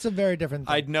 Yeah, that's a very different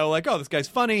thing. I'd know like, oh, this guy's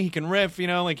funny, he can riff,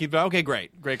 like he'd be okay,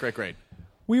 great.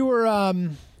 We were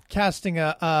casting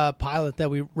a pilot that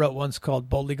we wrote once called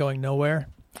Boldly Going Nowhere,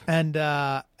 and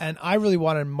I really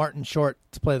wanted Martin Short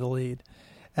to play the lead.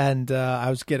 And I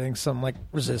was getting some like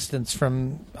resistance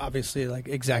from obviously like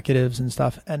executives and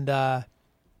stuff. And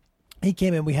he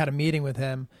came in. We had a meeting with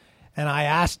him, and I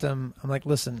asked him. I'm like,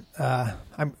 listen, I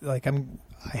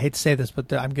hate to say this,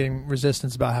 but I'm getting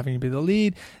resistance about having you be the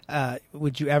lead.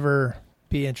 Would you ever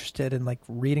be interested in like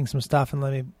reading some stuff and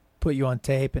let me put you on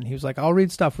tape? And he was like, I'll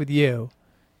read stuff with you,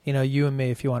 you and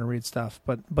me if you want to read stuff,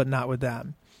 but not with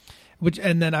them.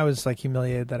 And then I was like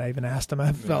humiliated that I even asked him.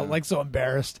 I felt like so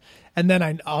embarrassed. And then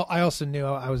I also knew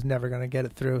I was never going to get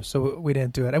it through, so we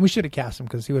didn't do it. And we should have cast him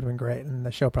because he would have been great, and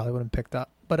the show probably would have picked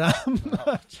up. But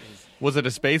Was it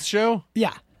a space show?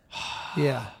 yeah,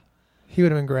 he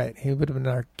would have been great. He would have been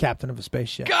our captain of a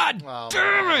spaceship. God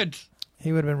damn it!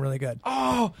 He would have been really good.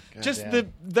 Oh, just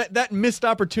that missed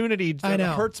opportunity I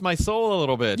know. hurts my soul a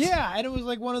little bit. Yeah, and it was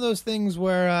like one of those things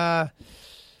where,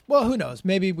 well, who knows?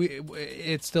 Maybe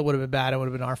it still would have been bad. It would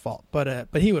have been our fault. But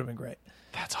he would have been great.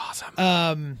 That's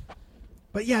awesome.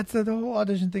 But yeah, the whole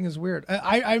audition thing is weird.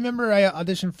 I remember I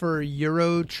auditioned for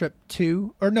Euro Trip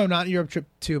 2, or no, not Euro Trip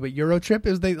 2, but Euro Trip.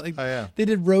 Is they like they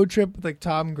did Road Trip with like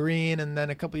Tom Green, and then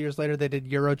a couple years later they did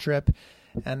Euro Trip,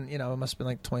 and it must have been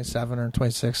like 27 or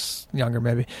 26, younger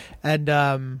maybe, and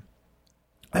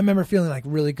I remember feeling like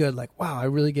really good, like wow, I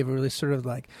really gave a really sort of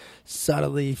like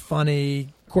subtly funny,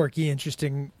 quirky,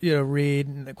 interesting, read.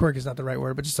 And quirky is not the right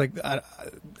word, but just like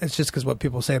it's just because what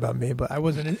people say about me. But I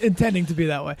wasn't intending to be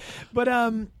that way. But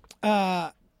and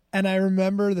I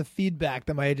remember the feedback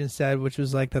that my agent said, which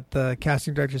was like that the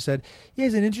casting director said, "Yeah,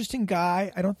 he's an interesting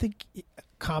guy. I don't think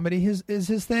comedy is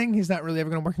his thing. He's not really ever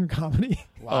going to work in comedy."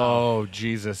 Oh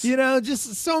Jesus!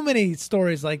 Just so many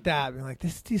stories like that. Being like,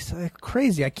 this is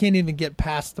crazy. I can't even get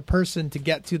past the person to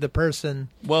get to the person.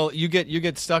 Well, you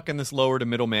get stuck in this lower to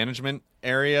middle management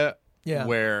area,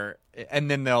 where, and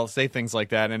then they'll say things like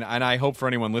that, and I hope for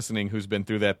anyone listening who's been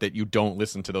through that you don't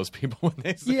listen to those people when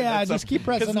they say that just stuff. keep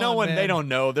pressing on, because no one man. they don't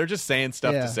know. They're just saying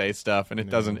stuff to say stuff, and it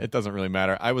doesn't really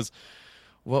matter.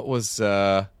 What was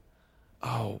it?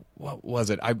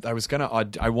 I was gonna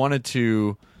I wanted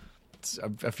to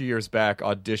a few years back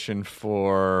audition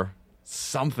for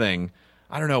something.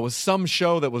 I don't know. It was some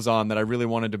show that was on that I really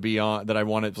wanted to be on. That I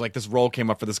wanted, like this role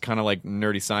came up for this kind of like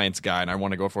nerdy science guy, and I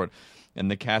want to go for it. And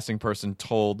the casting person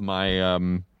told my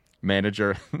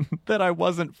manager that I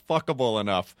wasn't fuckable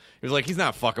enough. He was like, "He's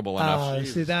not fuckable enough." Oh,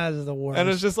 see, that is the worst. And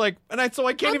it's just like, I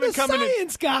can't I'm even the come in.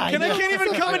 science guy. I can't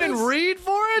even come in and read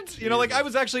for it. Like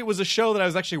it was a show that I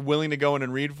was actually willing to go in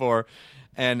and read for,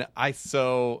 and I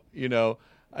so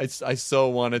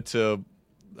wanted to.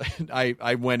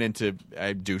 I went into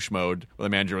douche mode where the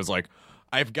manager was like,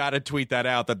 I've got to tweet that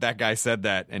out that guy said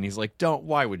that. And he's like,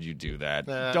 why would you do that?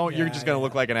 You're just going to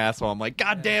look like an asshole. I'm like,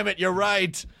 God damn it, you're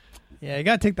right. Yeah, you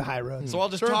got to take the high road. So I'll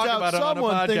just Turns talk out about it on a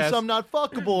someone podcast. thinks I'm not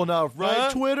fuckable enough,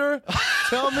 right, Twitter?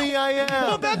 Tell me I am.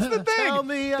 Well, that's the thing. Tell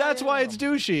me that's I why am. it's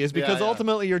douchey, is because Yeah.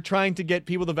 ultimately you're trying to get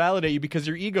people to validate you because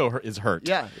your ego is hurt.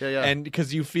 Yeah. And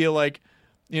because you feel like,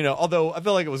 although I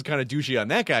feel like it was kind of douchey on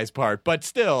that guy's part, but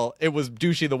still, it was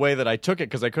douchey the way that I took it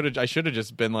because I should have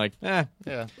just been like, Yeah,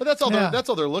 but that's all. That's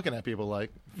all they're looking at people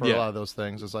like for a lot of those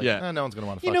things. It's like, no one's gonna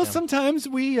want to. Fuck him. Sometimes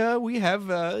we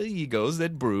have egos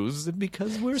that bruise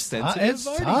because we're sensitive. It's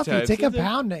arty tough. You types. take a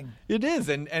pounding. It is,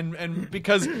 and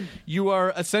because you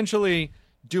are essentially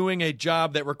doing a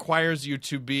job that requires you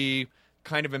to be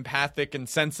kind of empathic and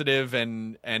sensitive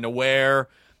and aware.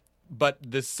 but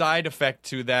the side effect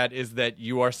to that is that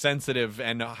you are sensitive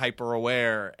and hyper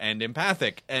aware and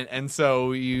empathic, and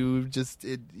so you just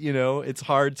it's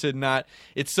hard to not.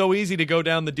 It's so easy to go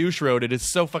down the douche road. It is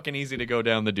so fucking easy to go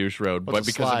down the douche road, Well, but it's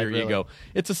a because slide, of your really. ego,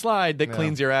 it's a slide that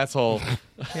cleans your asshole.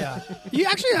 Yeah. You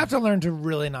actually have to learn to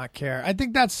really not care. I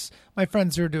think that's my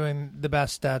friends who are doing the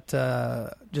best at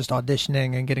just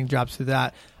auditioning and getting jobs through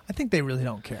that. I think they really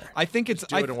don't care. I think it's.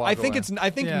 do it and walk I think away. it's. I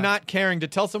think Yeah. not caring, to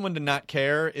tell someone to not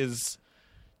care is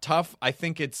tough. I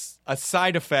think it's a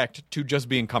side effect to just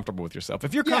being comfortable with yourself.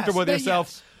 If you're Yes, comfortable with then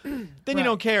yourself, then you Right.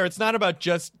 don't care. It's not about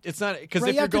just. It's not because Right,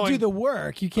 if you you're have going. to do the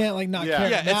work. You can't not Yeah. care.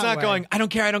 Yeah, in it's that not way. going, I don't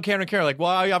care. Like,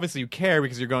 well, obviously you care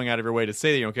because you're going out of your way to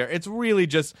say that you don't care. It's really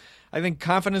just, I think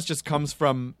confidence just comes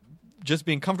from just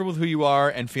being comfortable with who you are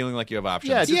and feeling like you have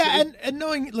options. Yeah, just- Yeah, and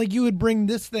knowing like you would bring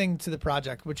this thing to the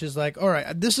project, which is like, all right,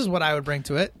 this is what I would bring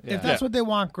to it. If that's Yeah. what they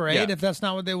want, great. Yeah. If that's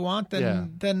not what they want, then Yeah.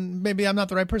 then maybe I'm not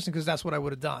the right person because that's what I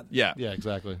would have done. Yeah. Yeah,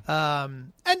 exactly.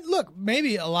 And look,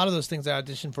 maybe a lot of those things I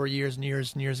auditioned for years and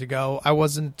years and years ago, I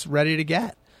wasn't ready to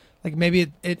get. Like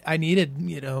maybe I needed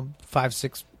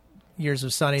 5-6 years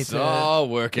of Sunny It's to all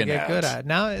to working get out. good at.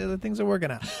 Now things are working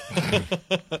out.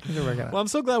 Things are working out. Well, I'm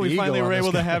so glad The we ego finally on were this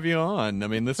able to guy. have you on. I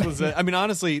mean, this was, I mean,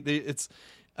 honestly, it's,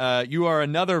 you are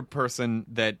another person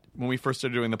that when we first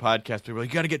started doing the podcast, people were like,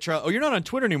 you got to get Charlie. Oh, you're not on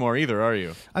Twitter anymore either, are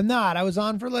you? I'm not. I was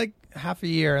on for like half a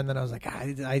year, and then I was like,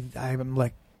 I'm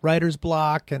like writer's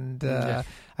block, and I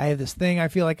have this thing I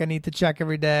feel like I need to check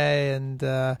every day, and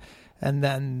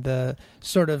then the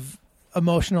sort of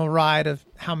emotional ride of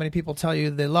how many people tell you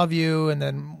they love you, and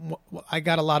then I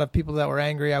got a lot of people that were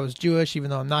angry I was Jewish, even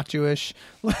though I'm not Jewish.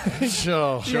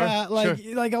 Sure. Yeah,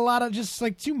 like a lot of just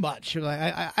like too much. Like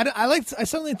I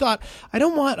suddenly thought I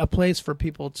don't want a place for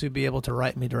people to be able to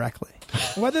write me directly,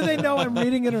 whether they know I'm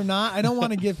reading it or not. I don't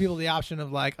want to give people the option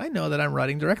of like I know that I'm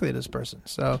writing directly to this person,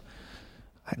 so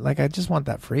I just want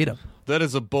that freedom. That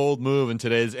is a bold move in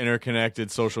today's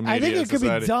interconnected social media I think it could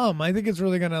society. be dumb. I think it's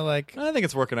really gonna like. I think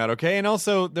it's working out okay. And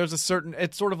also, there's a certain,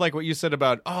 it's sort of like what you said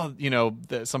about,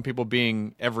 some people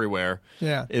being everywhere.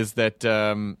 Yeah. Is that,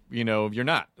 you're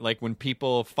not. Like when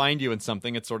people find you in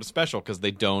something, it's sort of special because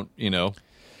they don't,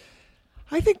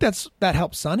 I think that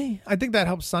helps Sonny. I think that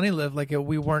helps Sonny live like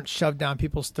we weren't shoved down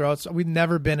people's throats. We've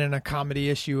never been in a comedy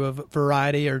issue of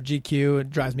Variety or GQ. It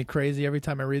drives me crazy every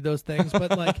time I read those things.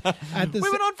 But like at this,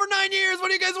 We've been on for 9 years. What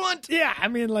do you guys want? yeah, I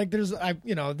mean, like there's a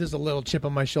little chip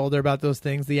on my shoulder about those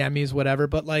things, the Emmys, whatever.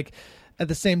 But like at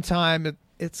the same time,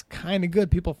 it's kind of good.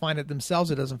 People find it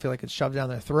themselves. It doesn't feel like it's shoved down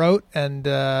their throat. And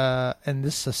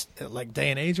this is like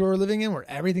day and age where we're living in, where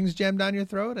everything's jammed down your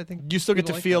throat. I think You still get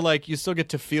people to feel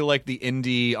that. like the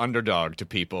indie underdog to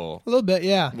people. A little bit,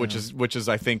 yeah. Which is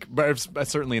I think, but it's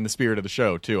certainly in the spirit of the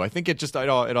show too. I think I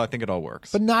think it all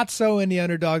works. But not so in the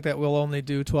underdog that will only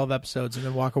do 12 episodes and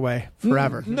then walk away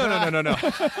forever. No.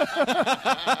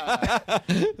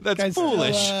 That's Guys,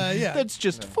 foolish. yeah. That's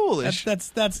just foolish.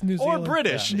 That's New Or Zealand.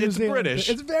 British. New It's Zealand.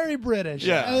 British. It's very British.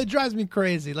 Yeah. And it drives me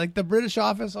crazy. Like the British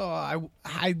Office, I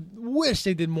wish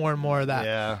they did more and more of that.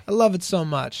 Yeah. I love it so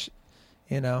much.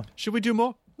 Should we do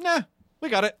more? Nah, we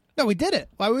got it. No, we did it.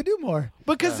 Why would we do more?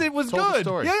 Because it was Told the good.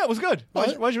 story. Yeah, it was good. Why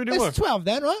should we do more? It's 12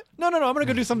 then, right? No. I'm going to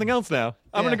go do something else now.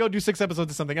 I'm Yeah. going to go do 6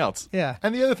 episodes of something else. Yeah.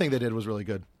 And the other thing they did was really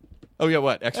good. Oh, yeah,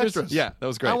 what? Extras? Extras. Yeah, that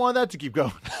was great. I want that to keep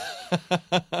going.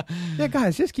 Yeah,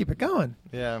 guys, just keep it going.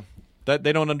 Yeah. that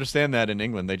they don't understand that in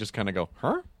England. They just kind of go,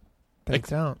 huh? They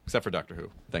don't. Except for Doctor Who,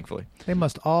 thankfully. They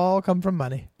must all come from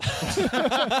money. That's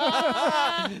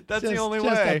the only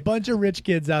just way. a bunch of rich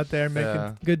kids out there making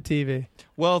Yeah. good TV.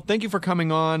 Well, thank you for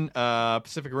coming on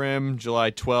Pacific Rim,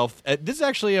 July 12th. This is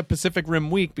actually a Pacific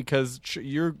Rim week because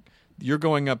you're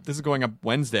going up. This is going up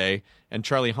Wednesday, and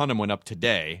Charlie Hunnam went up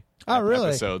today. Oh, really?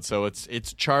 Episode, so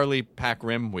it's Charlie Pac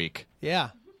Rim week. Yeah.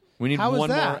 We need How was one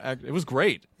that? more. It was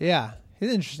great. Yeah. He's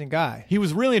an interesting guy. He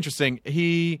was really interesting.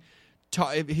 He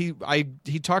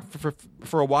talked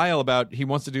for a while about he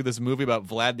wants to do this movie about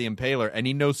Vlad the Impaler, and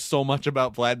he knows so much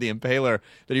about Vlad the Impaler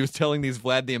that he was telling these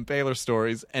Vlad the Impaler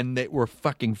stories, and they were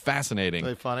fucking fascinating. Are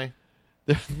they funny?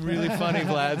 They're really funny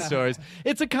Vlad stories.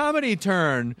 It's a comedy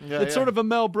turn. Yeah, it's yeah. sort of a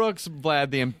Mel Brooks Vlad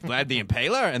the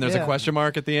Impaler, and there's Yeah. a question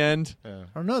mark at the end. I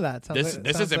don't know that. Sounds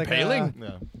This is impaling.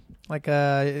 No. like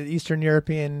a Eastern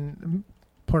European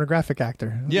pornographic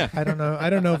actor. Yeah. I don't know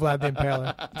Vlad the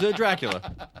Impaler. The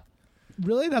Dracula.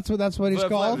 Really? That's what he's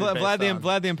called? Vlad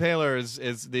Based the Impaler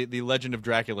is the legend of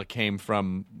Dracula came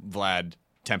from Vlad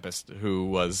Tempest, who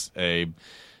was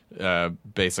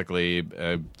basically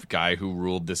a guy who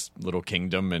ruled this little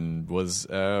kingdom and was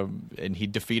and he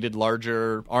defeated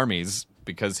larger armies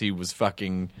because he was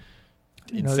fucking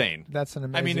insane. That's an I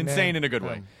mean, amazing insane name. in a good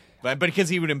way. but because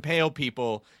he would impale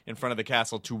people in front of the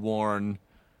castle to warn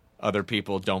other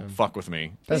people, don't fuck with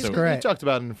me. That's So- great. You talked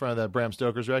about it in front of that Bram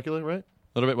Stoker's Dracula, right?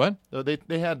 A little bit what?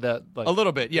 They had that. Like, A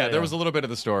little bit, yeah. Yeah, There yeah. was a little bit of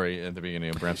the story at the beginning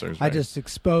of Bram Stoker's I Dracula. just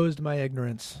exposed my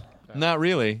ignorance. Not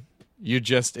really.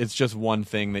 It's just one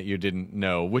thing that you didn't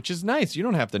know, which is nice. You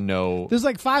don't have to know. There's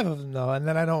like 5 of them, though, and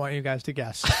then I don't want you guys to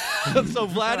guess. So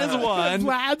Vlad is one.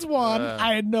 Vlad's one.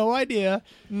 I had no idea.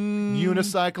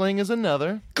 Unicycling is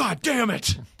another. God damn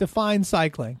it! Define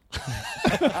cycling.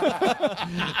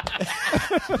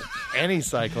 Any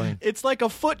cycling. It's like a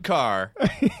foot car.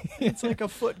 It's like a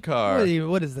foot car.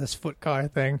 What is this foot car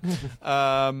thing?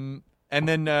 And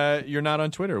then you're not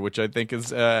on Twitter, which I think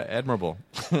is admirable.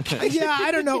 Yeah,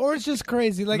 I don't know. Or it's just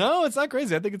crazy. Like, No, it's not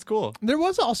crazy. I think it's cool. there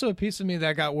was also a piece of me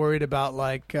that got worried about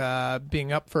like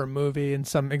being up for a movie and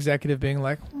some executive being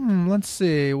like, let's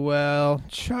see. Well,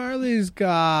 Charlie's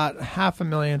got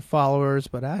 500,000 followers,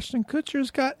 but Ashton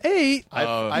Kutcher's got 8.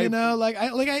 I you know,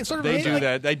 I sort of They hate, do like,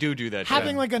 that. They do that.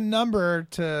 having yeah. like a number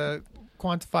to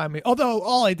quantify me. Although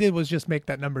all I did was just make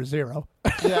that number 0.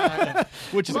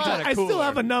 which is kind of I cool. still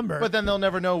have a number. But then they'll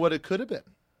never know what it could have been.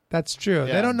 That's true.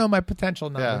 They Yeah. don't know my potential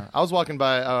number. Yeah, I was walking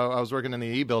by. I was working in the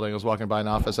E building. I was walking by an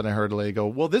office, and I heard a lady go,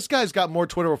 "Well, this guy's got more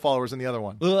Twitter followers than the other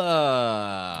one."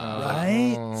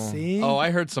 Right? See? Oh, I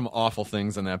heard some awful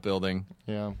things in that building.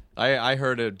 Yeah, I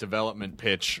heard a development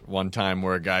pitch one time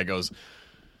where a guy goes,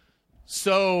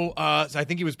 so I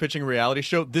think he was pitching a reality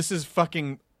show. This is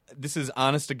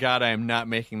honest to God, I am not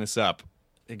making this up.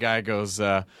 The guy goes,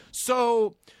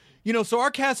 so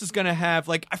our cast is going to have,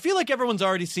 like, I feel like everyone's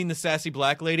already seen the Sassy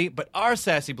Black Lady, but our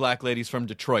Sassy Black Lady's from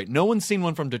Detroit. No one's seen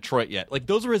one from Detroit yet. Like,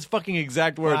 those were his fucking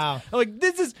exact words. Wow. I'm like,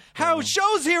 this is how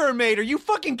shows here are made. Are you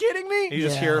fucking kidding me? you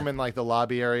just Yeah. hear him in like the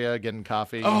lobby area getting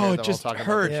coffee. You hear Oh, them it all just talking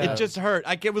hurt. about- Yeah. It just hurt.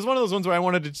 It was one of those ones where I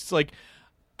wanted to just like,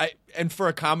 and for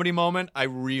a comedy moment, I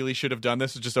really should have done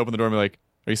this. Just open the door and be like,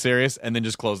 "Are you serious?" And then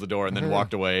just close the door and then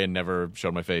walked away and never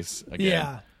showed my face again.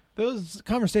 Yeah. Those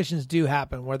conversations do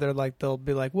happen where they'll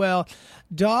be like, well,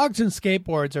 dogs and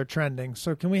skateboards are trending,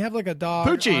 so can we have like a dog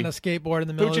Poochie. on a skateboard in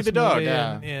the middle Poochie of the this dog. movie?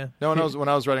 Yeah. And- yeah. No, when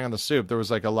I was writing on the soup, there was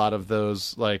like a lot of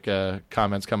those like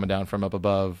comments coming down from up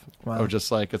above, Wow. or just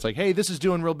like it's like, hey, this is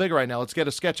doing real big right now. Let's get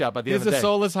a sketch out by the It's end of a the day.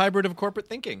 soulless hybrid of corporate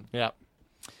thinking. Yeah,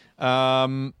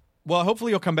 Well,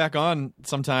 hopefully you'll come back on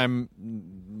sometime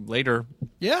later,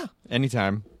 Yeah.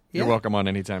 anytime. You're Yeah. welcome on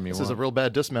anytime you this want. is a real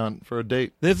bad dismount for a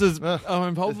date. This is. Ugh.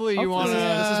 Hopefully you want to.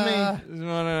 This is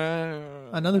me.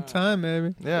 Another time,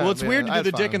 maybe. Yeah, Well, it's man, weird to I do had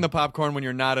the fun. dick in the popcorn when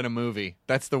you're not in a movie.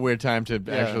 That's the weird time to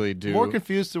Yeah. actually do. More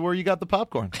confused to where you got the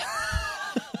popcorn.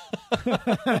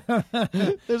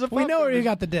 There's a We know where you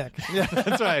got the dick.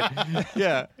 That's right.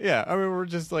 Yeah. I mean, we're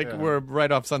just like we're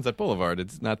right off Sunset Boulevard.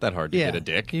 It's not that hard to Yeah. get a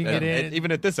dick, You get in.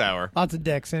 even at this hour. Lots of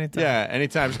dicks anytime. Yeah,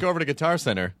 anytime. Just go over to Guitar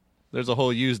Center. There's a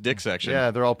whole used dick section.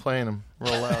 Yeah, they're all playing them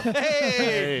real loud.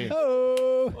 Hey.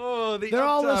 Oh, the They're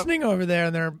all up top. listening over there,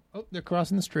 and they're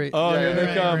crossing the street. Oh, here they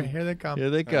Right, come. right, here they come. Here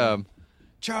they come.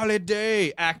 Charlie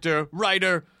Day, actor,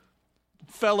 writer,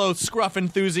 fellow scruff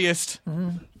enthusiast.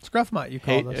 Scruff mutt, you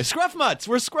call this. Scruff Mutts.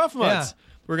 We're Scruff Mutts. Yeah.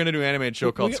 We're going to do an animated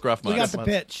show called Scruff We Mutts. got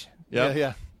the pitch. Yep.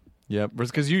 Yeah. Yep.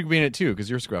 Because you be in it too, because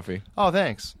you're scruffy. Oh,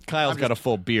 thanks. Kyle's got a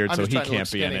full beard, I'm so just he trying to look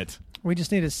can't be in skinny. it. We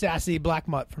just need a sassy black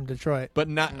mutt from Detroit. But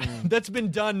not. That's been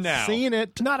done now. Seen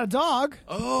it. Not a dog.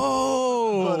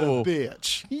 Oh. What a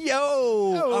bitch.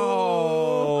 Yo.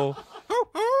 Oh.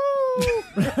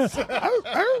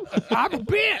 I'm a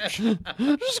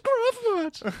bitch. Scruff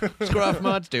Mutts. Scruff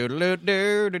Mutts. Do.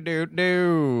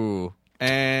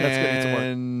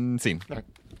 And scene.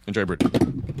 Enjoy Brit.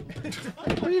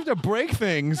 You have to break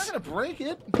things. I'm not gonna break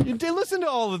it. You did listen to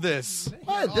all of this.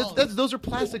 What? Those are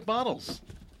plastic bottles.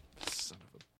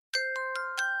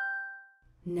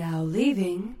 Now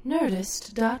leaving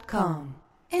Nerdist.com.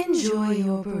 Enjoy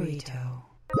your burrito.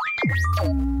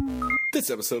 This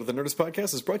episode of the Nerdist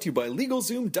Podcast is brought to you by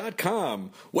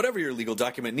LegalZoom.com. Whatever your legal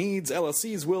document needs,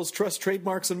 LLCs, wills, trusts,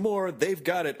 trademarks, and more, they've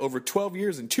got it. Over 12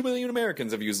 years and 2 million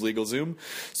Americans have used LegalZoom.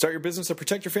 Start your business or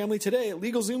protect your family today at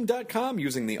LegalZoom.com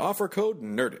using the offer code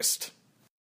NERDIST.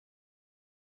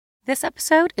 This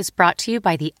episode is brought to you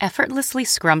by the effortlessly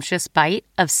scrumptious bite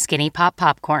of Skinny Pop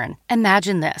Popcorn.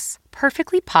 Imagine this: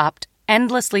 perfectly popped,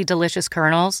 endlessly delicious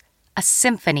kernels, a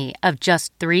symphony of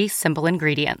just 3 simple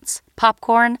ingredients: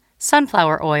 popcorn,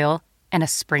 sunflower oil, and a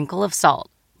sprinkle of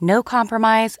salt. No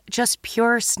compromise, just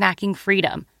pure snacking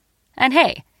freedom. And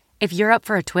hey, if you're up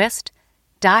for a twist,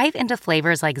 dive into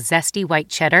flavors like zesty white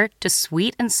cheddar to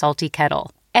sweet and salty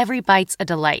kettle. Every bite's a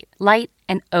delight, light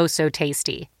and oh so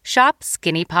tasty. Shop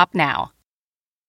Skinny Pop now.